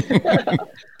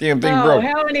 Damn thing Oh, broke.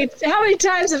 how many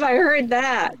times have I heard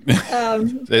that?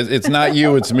 It's not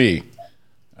you, it's me.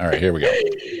 All right, here we go.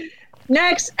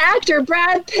 Next, actor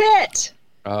Brad Pitt.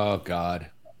 Oh God.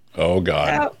 Oh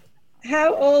God.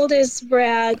 How old is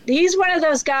Brad? He's one of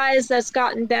those guys that's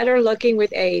gotten better looking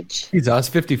with age. He's us.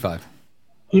 55.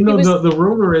 You know, the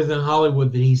rumor is in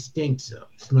Hollywood that he stinks. So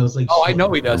he smells like. Oh, shit. I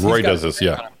know he does. Roy does this,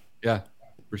 yeah. Yeah,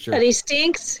 for sure. But he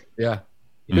stinks. Yeah.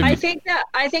 Mm-hmm. I think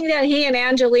that he and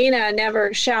Angelina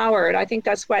never showered. I think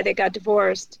that's why they got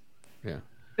divorced. Yeah.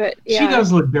 But yeah. She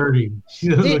does look dirty. She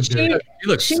does look She- dirty. He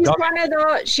looks She's stunning. one of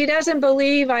those. She doesn't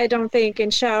believe, I don't think,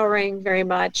 in showering very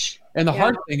much. And the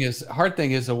Yeah. hard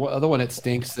thing is the other one that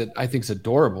stinks that I think is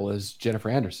adorable is Jennifer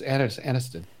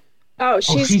Aniston. Oh,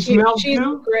 she's she cute. smells She's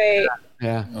too? great.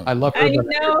 Yeah, I love her. And you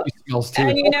but know- she smells too.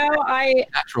 And you know,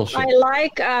 Natural shit. I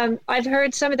like. I've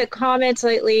heard some of the comments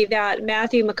lately that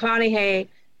Matthew McConaughey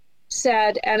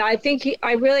said, and I think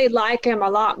I really like him a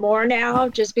lot more now,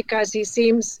 just because he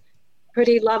seems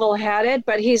pretty level-headed,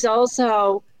 but he's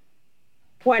also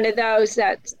one of those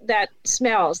that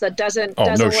smells, that doesn't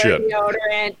wear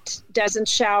deodorant, doesn't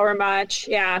shower much.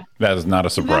 Yeah, that is not a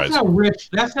surprise.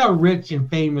 That's how rich and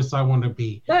famous I want to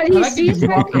be. But he seems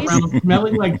just walk around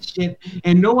smelling like shit,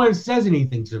 and no one says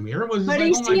anything to me. Everyone's just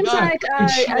he seems like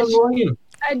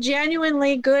a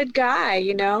genuinely good guy.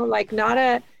 You know, like not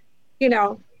a, you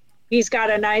know, he's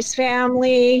got a nice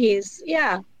family.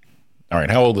 All right,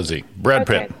 how old is he? Brad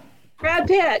Pitt. Brad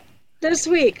Pitt. This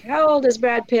week. How old is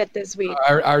Brad Pitt this week?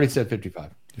 I already said 55.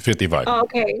 55. Oh,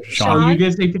 okay. Sean, you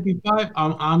did say 55.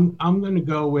 I'm gonna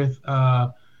go with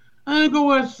a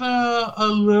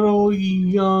little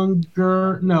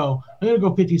younger. No, I'm gonna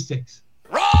go 56.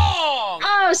 Wrong.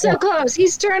 Oh, so close.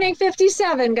 He's turning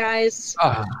 57, guys.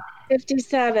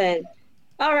 57.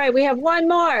 All right, we have one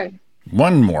more.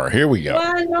 One more. Here we go.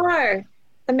 One more.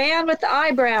 The man with the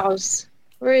eyebrows.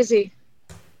 Where is he?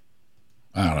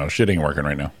 I don't know. Shit ain't working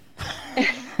right now.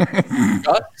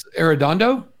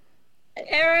 Arredondo?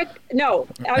 Eric? No,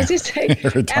 I was going to say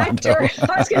actor.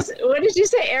 What did you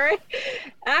say, Eric?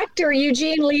 Actor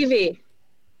Eugene Levy.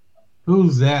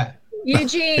 Who's that?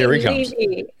 Eugene Here he comes.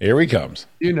 Levy. Here he comes.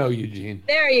 You know Eugene.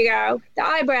 There you go. The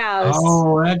eyebrows.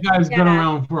 Oh, that guy's been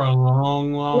around for a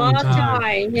long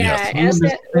time. Yeah. Yes.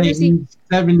 He's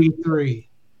 73.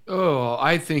 Oh,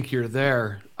 I think you're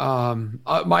there.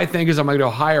 My thing is I'm going to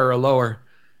go higher or lower.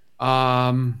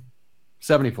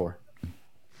 74.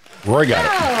 Roy got it.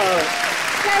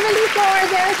 74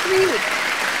 this week.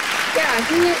 Yeah,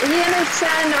 he and his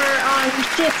son are on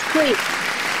Schitt's Creek.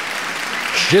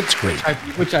 Schitt's Creek.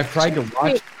 Which I've tried to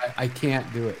watch. I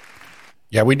can't do it.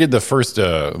 Yeah, we did the first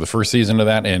season of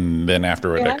that, and then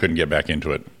after it, I couldn't get back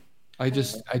into it.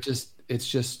 It's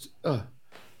just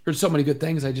heard so many good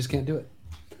things. I just can't do it.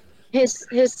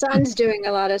 His son's doing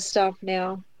a lot of stuff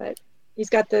now, but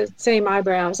he's got the same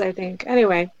eyebrows, I think.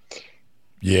 Anyway.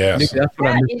 Yes. That's what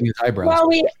I'm missing, his eyebrows. Well,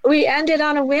 we ended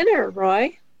on a winner,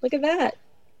 Roy. Look at that.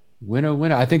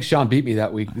 Winner. I think Sean beat me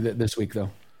that week. This week,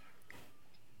 though.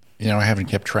 You know, I haven't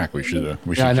kept track. We should.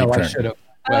 Yeah, I know. Keep track. I should have.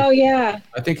 Oh yeah.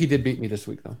 I think he did beat me this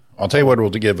week, though. I'll tell you what. We'll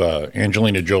give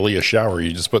Angelina Jolie a shower.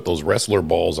 You just put those wrestler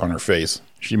balls on her face.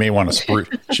 She may want to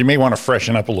she may want to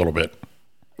freshen up a little bit.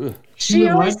 She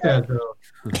always like that though.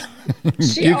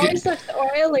 She always looks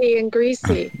oily and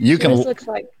greasy. She always looks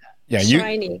like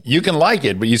shiny. You can like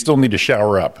it, but you still need to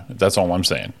shower up. That's all I'm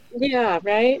saying. Yeah.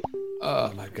 Right.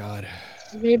 Oh my God.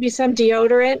 Maybe some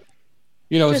deodorant.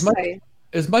 You know,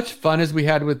 as much fun as we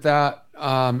had with that,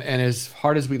 and as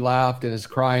hard as we laughed and as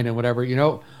crying and whatever, you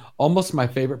know, almost my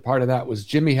favorite part of that was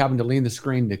Jimmy having to lean the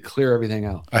screen to clear everything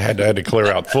out. I had to clear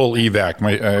out full evac.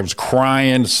 I was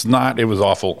crying, snot. It was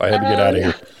awful. I had to get out of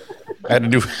here. I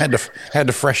had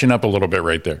to freshen up a little bit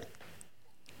right there.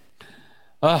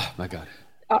 Oh my God.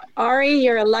 Ari,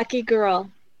 you're a lucky girl.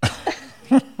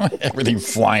 Everything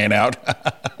flying out.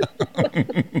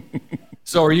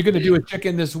 So are you going to do a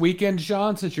chicken this weekend,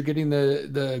 Sean, since you're getting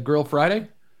the Grill Friday?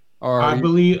 Or I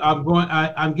believe I'm going.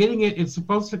 I'm getting it. It's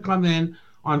supposed to come in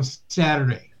on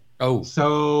Saturday. Oh.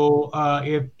 So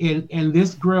if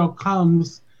this grill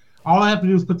comes, all I have to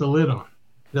do is put the lid on.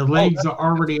 The legs are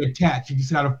already attached. You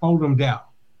just got to fold them down.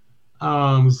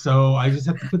 So I just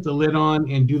have to put the lid on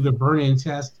and do the burn-in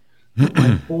test with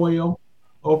my foil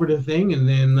over the thing, and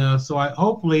then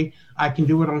hopefully I can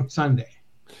do it on Sunday.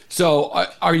 So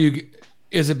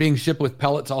is it being shipped with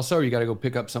pellets also, or you got to go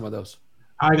pick up some of those?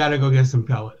 I got to go get some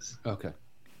pellets. Okay.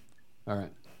 All right.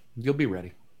 You'll be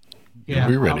ready. Yeah,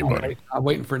 we're ready, buddy. I'm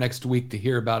waiting for next week to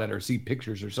hear about it or see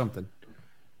pictures or something.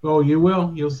 Oh, you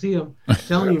will. You'll see them. I'm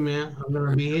telling you, man. I'm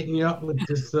going to be hitting you up with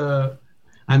this.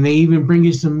 I may even bring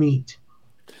you some meat.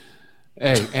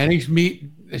 Hey, any meat,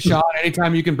 Sean,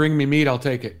 anytime you can bring me meat, I'll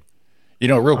take it. You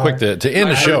know, real quick, to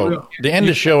end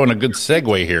the show, and a good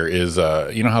segue here is,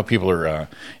 you know how people are,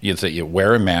 you'd say, you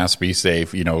wear a mask, be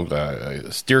safe, you know,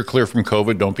 steer clear from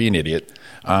COVID, don't be an idiot.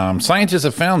 Scientists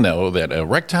have found, though, that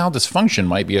erectile dysfunction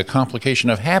might be a complication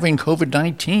of having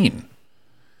COVID-19.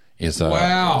 Is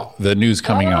the news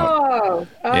coming out.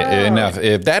 And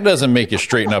if that doesn't make you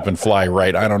straighten up and fly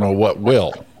right, I don't know what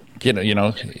will. You know,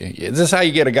 this is how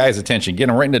you get a guy's attention. Get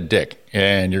him right in the dick,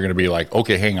 and you're going to be like,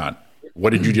 okay, hang on.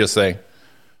 What did you just say?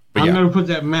 But I'm going to put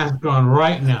that mask on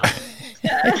right now.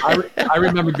 I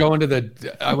remember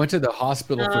I went to the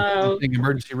hospital for the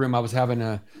emergency room. I was having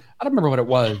I don't remember what it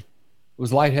was. It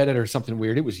was lightheaded or something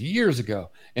weird. It was years ago.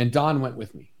 And Don went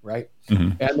with me, right?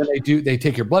 Mm-hmm. And then they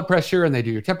take your blood pressure and they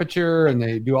do your temperature and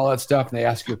they do all that stuff. And they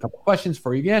ask you a couple questions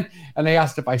before you get in. And they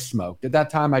asked if I smoked. At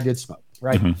that time, I did smoke,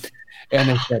 right? Mm-hmm. And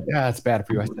they said, that's bad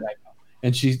for you. I said, I know.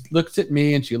 And she looks at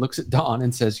me and she looks at Dawn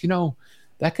and says,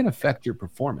 that can affect your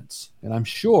performance. And I'm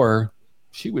sure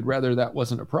she would rather that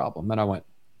wasn't a problem. And I went,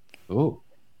 oh.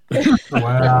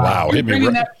 Wow. Hit me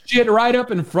bringing that shit right up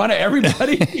in front of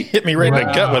everybody. Hit me right in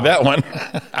the gut with that one.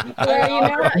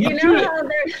 Well,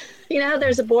 you know how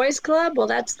there's a boys club? Well,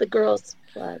 that's the girls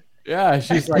club. Yeah,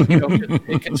 she's like,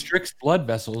 it constricts blood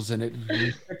vessels and it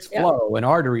restricts flow and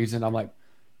arteries. And I'm like,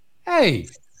 hey.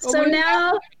 So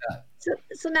now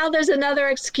there's another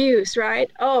excuse,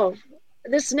 right? Oh,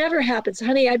 this never happens,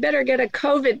 honey. I better get a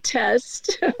COVID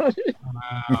test.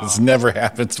 This never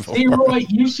happens before. Hey, Roy,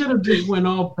 you should have just went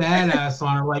all badass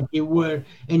on her like you would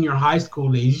in your high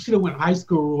school days. You should have went high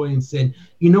school, Roy, and said,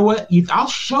 you know what? I'll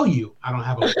show you I don't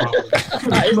have a problem. I'm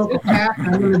going to smoke a pack,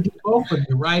 and I'm going to do both of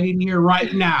you right in here,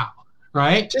 right now.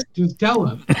 Right? Just tell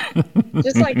him.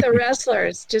 Just like the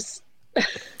wrestlers. Just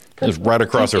right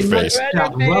across her face.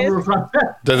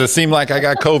 Right Does it seem like I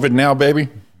got COVID now, baby?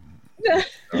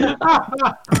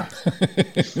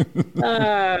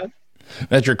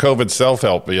 That's your COVID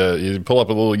self-help. You pull up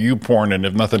a little YouPorn, and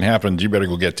if nothing happens, you better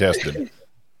go get tested.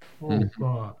 Oh,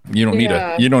 God. You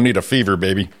don't need a fever,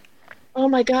 baby. Oh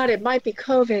my God, it might be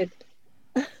COVID.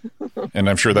 And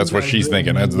I'm sure that's what she's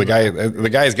thinking. The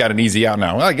guy's got an easy out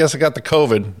now. Well, I guess I got the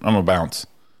COVID. I'm a bounce.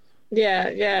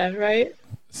 Yeah, right.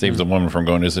 Saves a woman from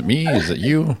going, is it me? Is it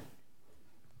you?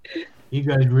 You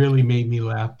guys really made me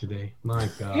laugh today. My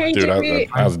God. Hey, dude,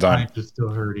 I was done. I'm just still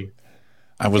hurting.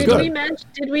 I was done.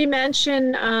 Did we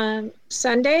mention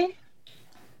Sunday?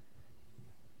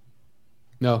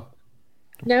 No.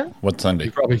 No? What Sunday?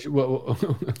 You probably should,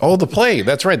 Oh, the play.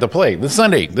 That's right, the play. This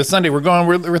Sunday.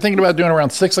 We're thinking about doing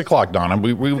around 6:00, Donna.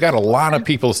 We've got a lot of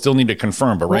people still need to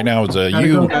confirm, but right now it's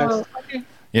you. Okay.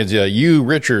 It's you,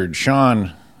 Richard,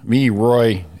 Sean, me,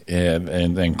 Roy,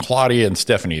 and Claudia and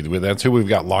Stephanie. That's who we've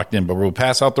got locked in, but we'll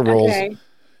pass out the roles. Okay.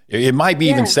 It might be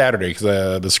even Saturday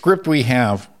because the script we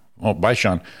have. Oh, bye,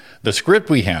 Sean. The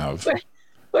script we have.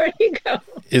 Where'd you go?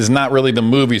 Is not really the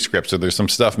movie script, so there's some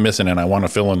stuff missing, and I want to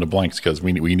fill in the blanks because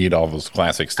we need all those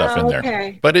classic stuff in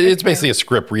there. But it's basically a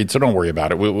script read, so don't worry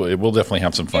about it. We'll definitely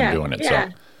have some fun doing it. Yeah.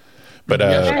 So,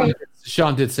 but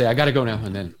Sean did say I got to go now,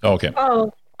 and then okay.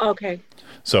 Oh, okay.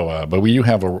 So, but we do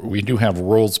have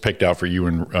roles picked out for you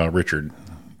and Richard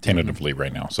tentatively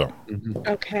right now. So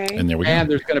okay, and there we go. And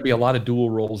there's going to be a lot of dual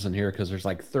roles in here because there's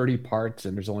like 30 parts,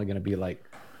 and there's only going to be like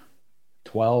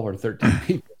 12 or 13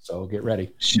 people. So get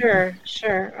ready. Sure.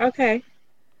 Okay.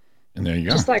 And there you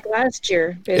go. Just like last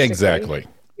year, basically. Exactly.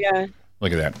 Yeah.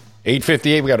 Look at that.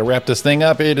 8:58. We got to wrap this thing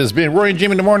up. It has been Roy and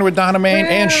Jimmy in the Morning with Donna Maine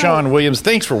and Sean Williams.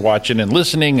 Thanks for watching and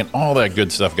listening and all that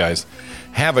good stuff, guys.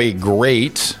 Have a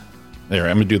great. There,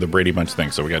 I'm going to do the Brady Bunch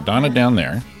thing. So we got Donna down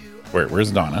there.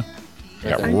 Where's Donna? We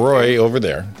got Roy over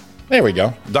there. There we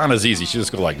go. Donna's easy. She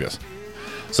just go like this.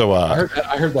 So I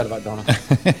heard that about Donna.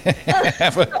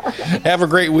 have a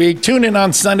great week. Tune in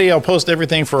on Sunday. I'll post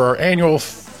everything for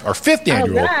our fifth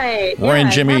annual Roy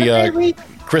and Jimmy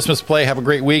Christmas play. Have a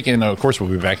great week. And of course, we'll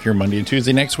be back here Monday and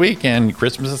Tuesday next week. And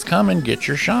Christmas is coming. Get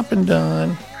your shopping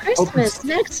done. Christmas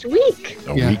next week.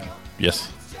 A week.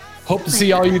 Yes. Hope to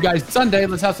see all you guys Sunday.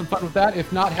 Let's have some fun with that.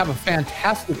 If not, have a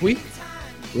fantastic week.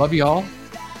 Love you all.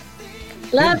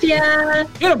 Love ya.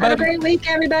 Have a great week,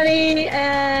 everybody.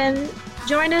 And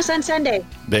join us on Sunday.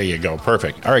 There you go.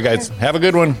 Perfect. All right, guys. Have a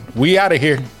good one. We out of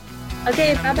here.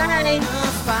 Okay. Bye-bye.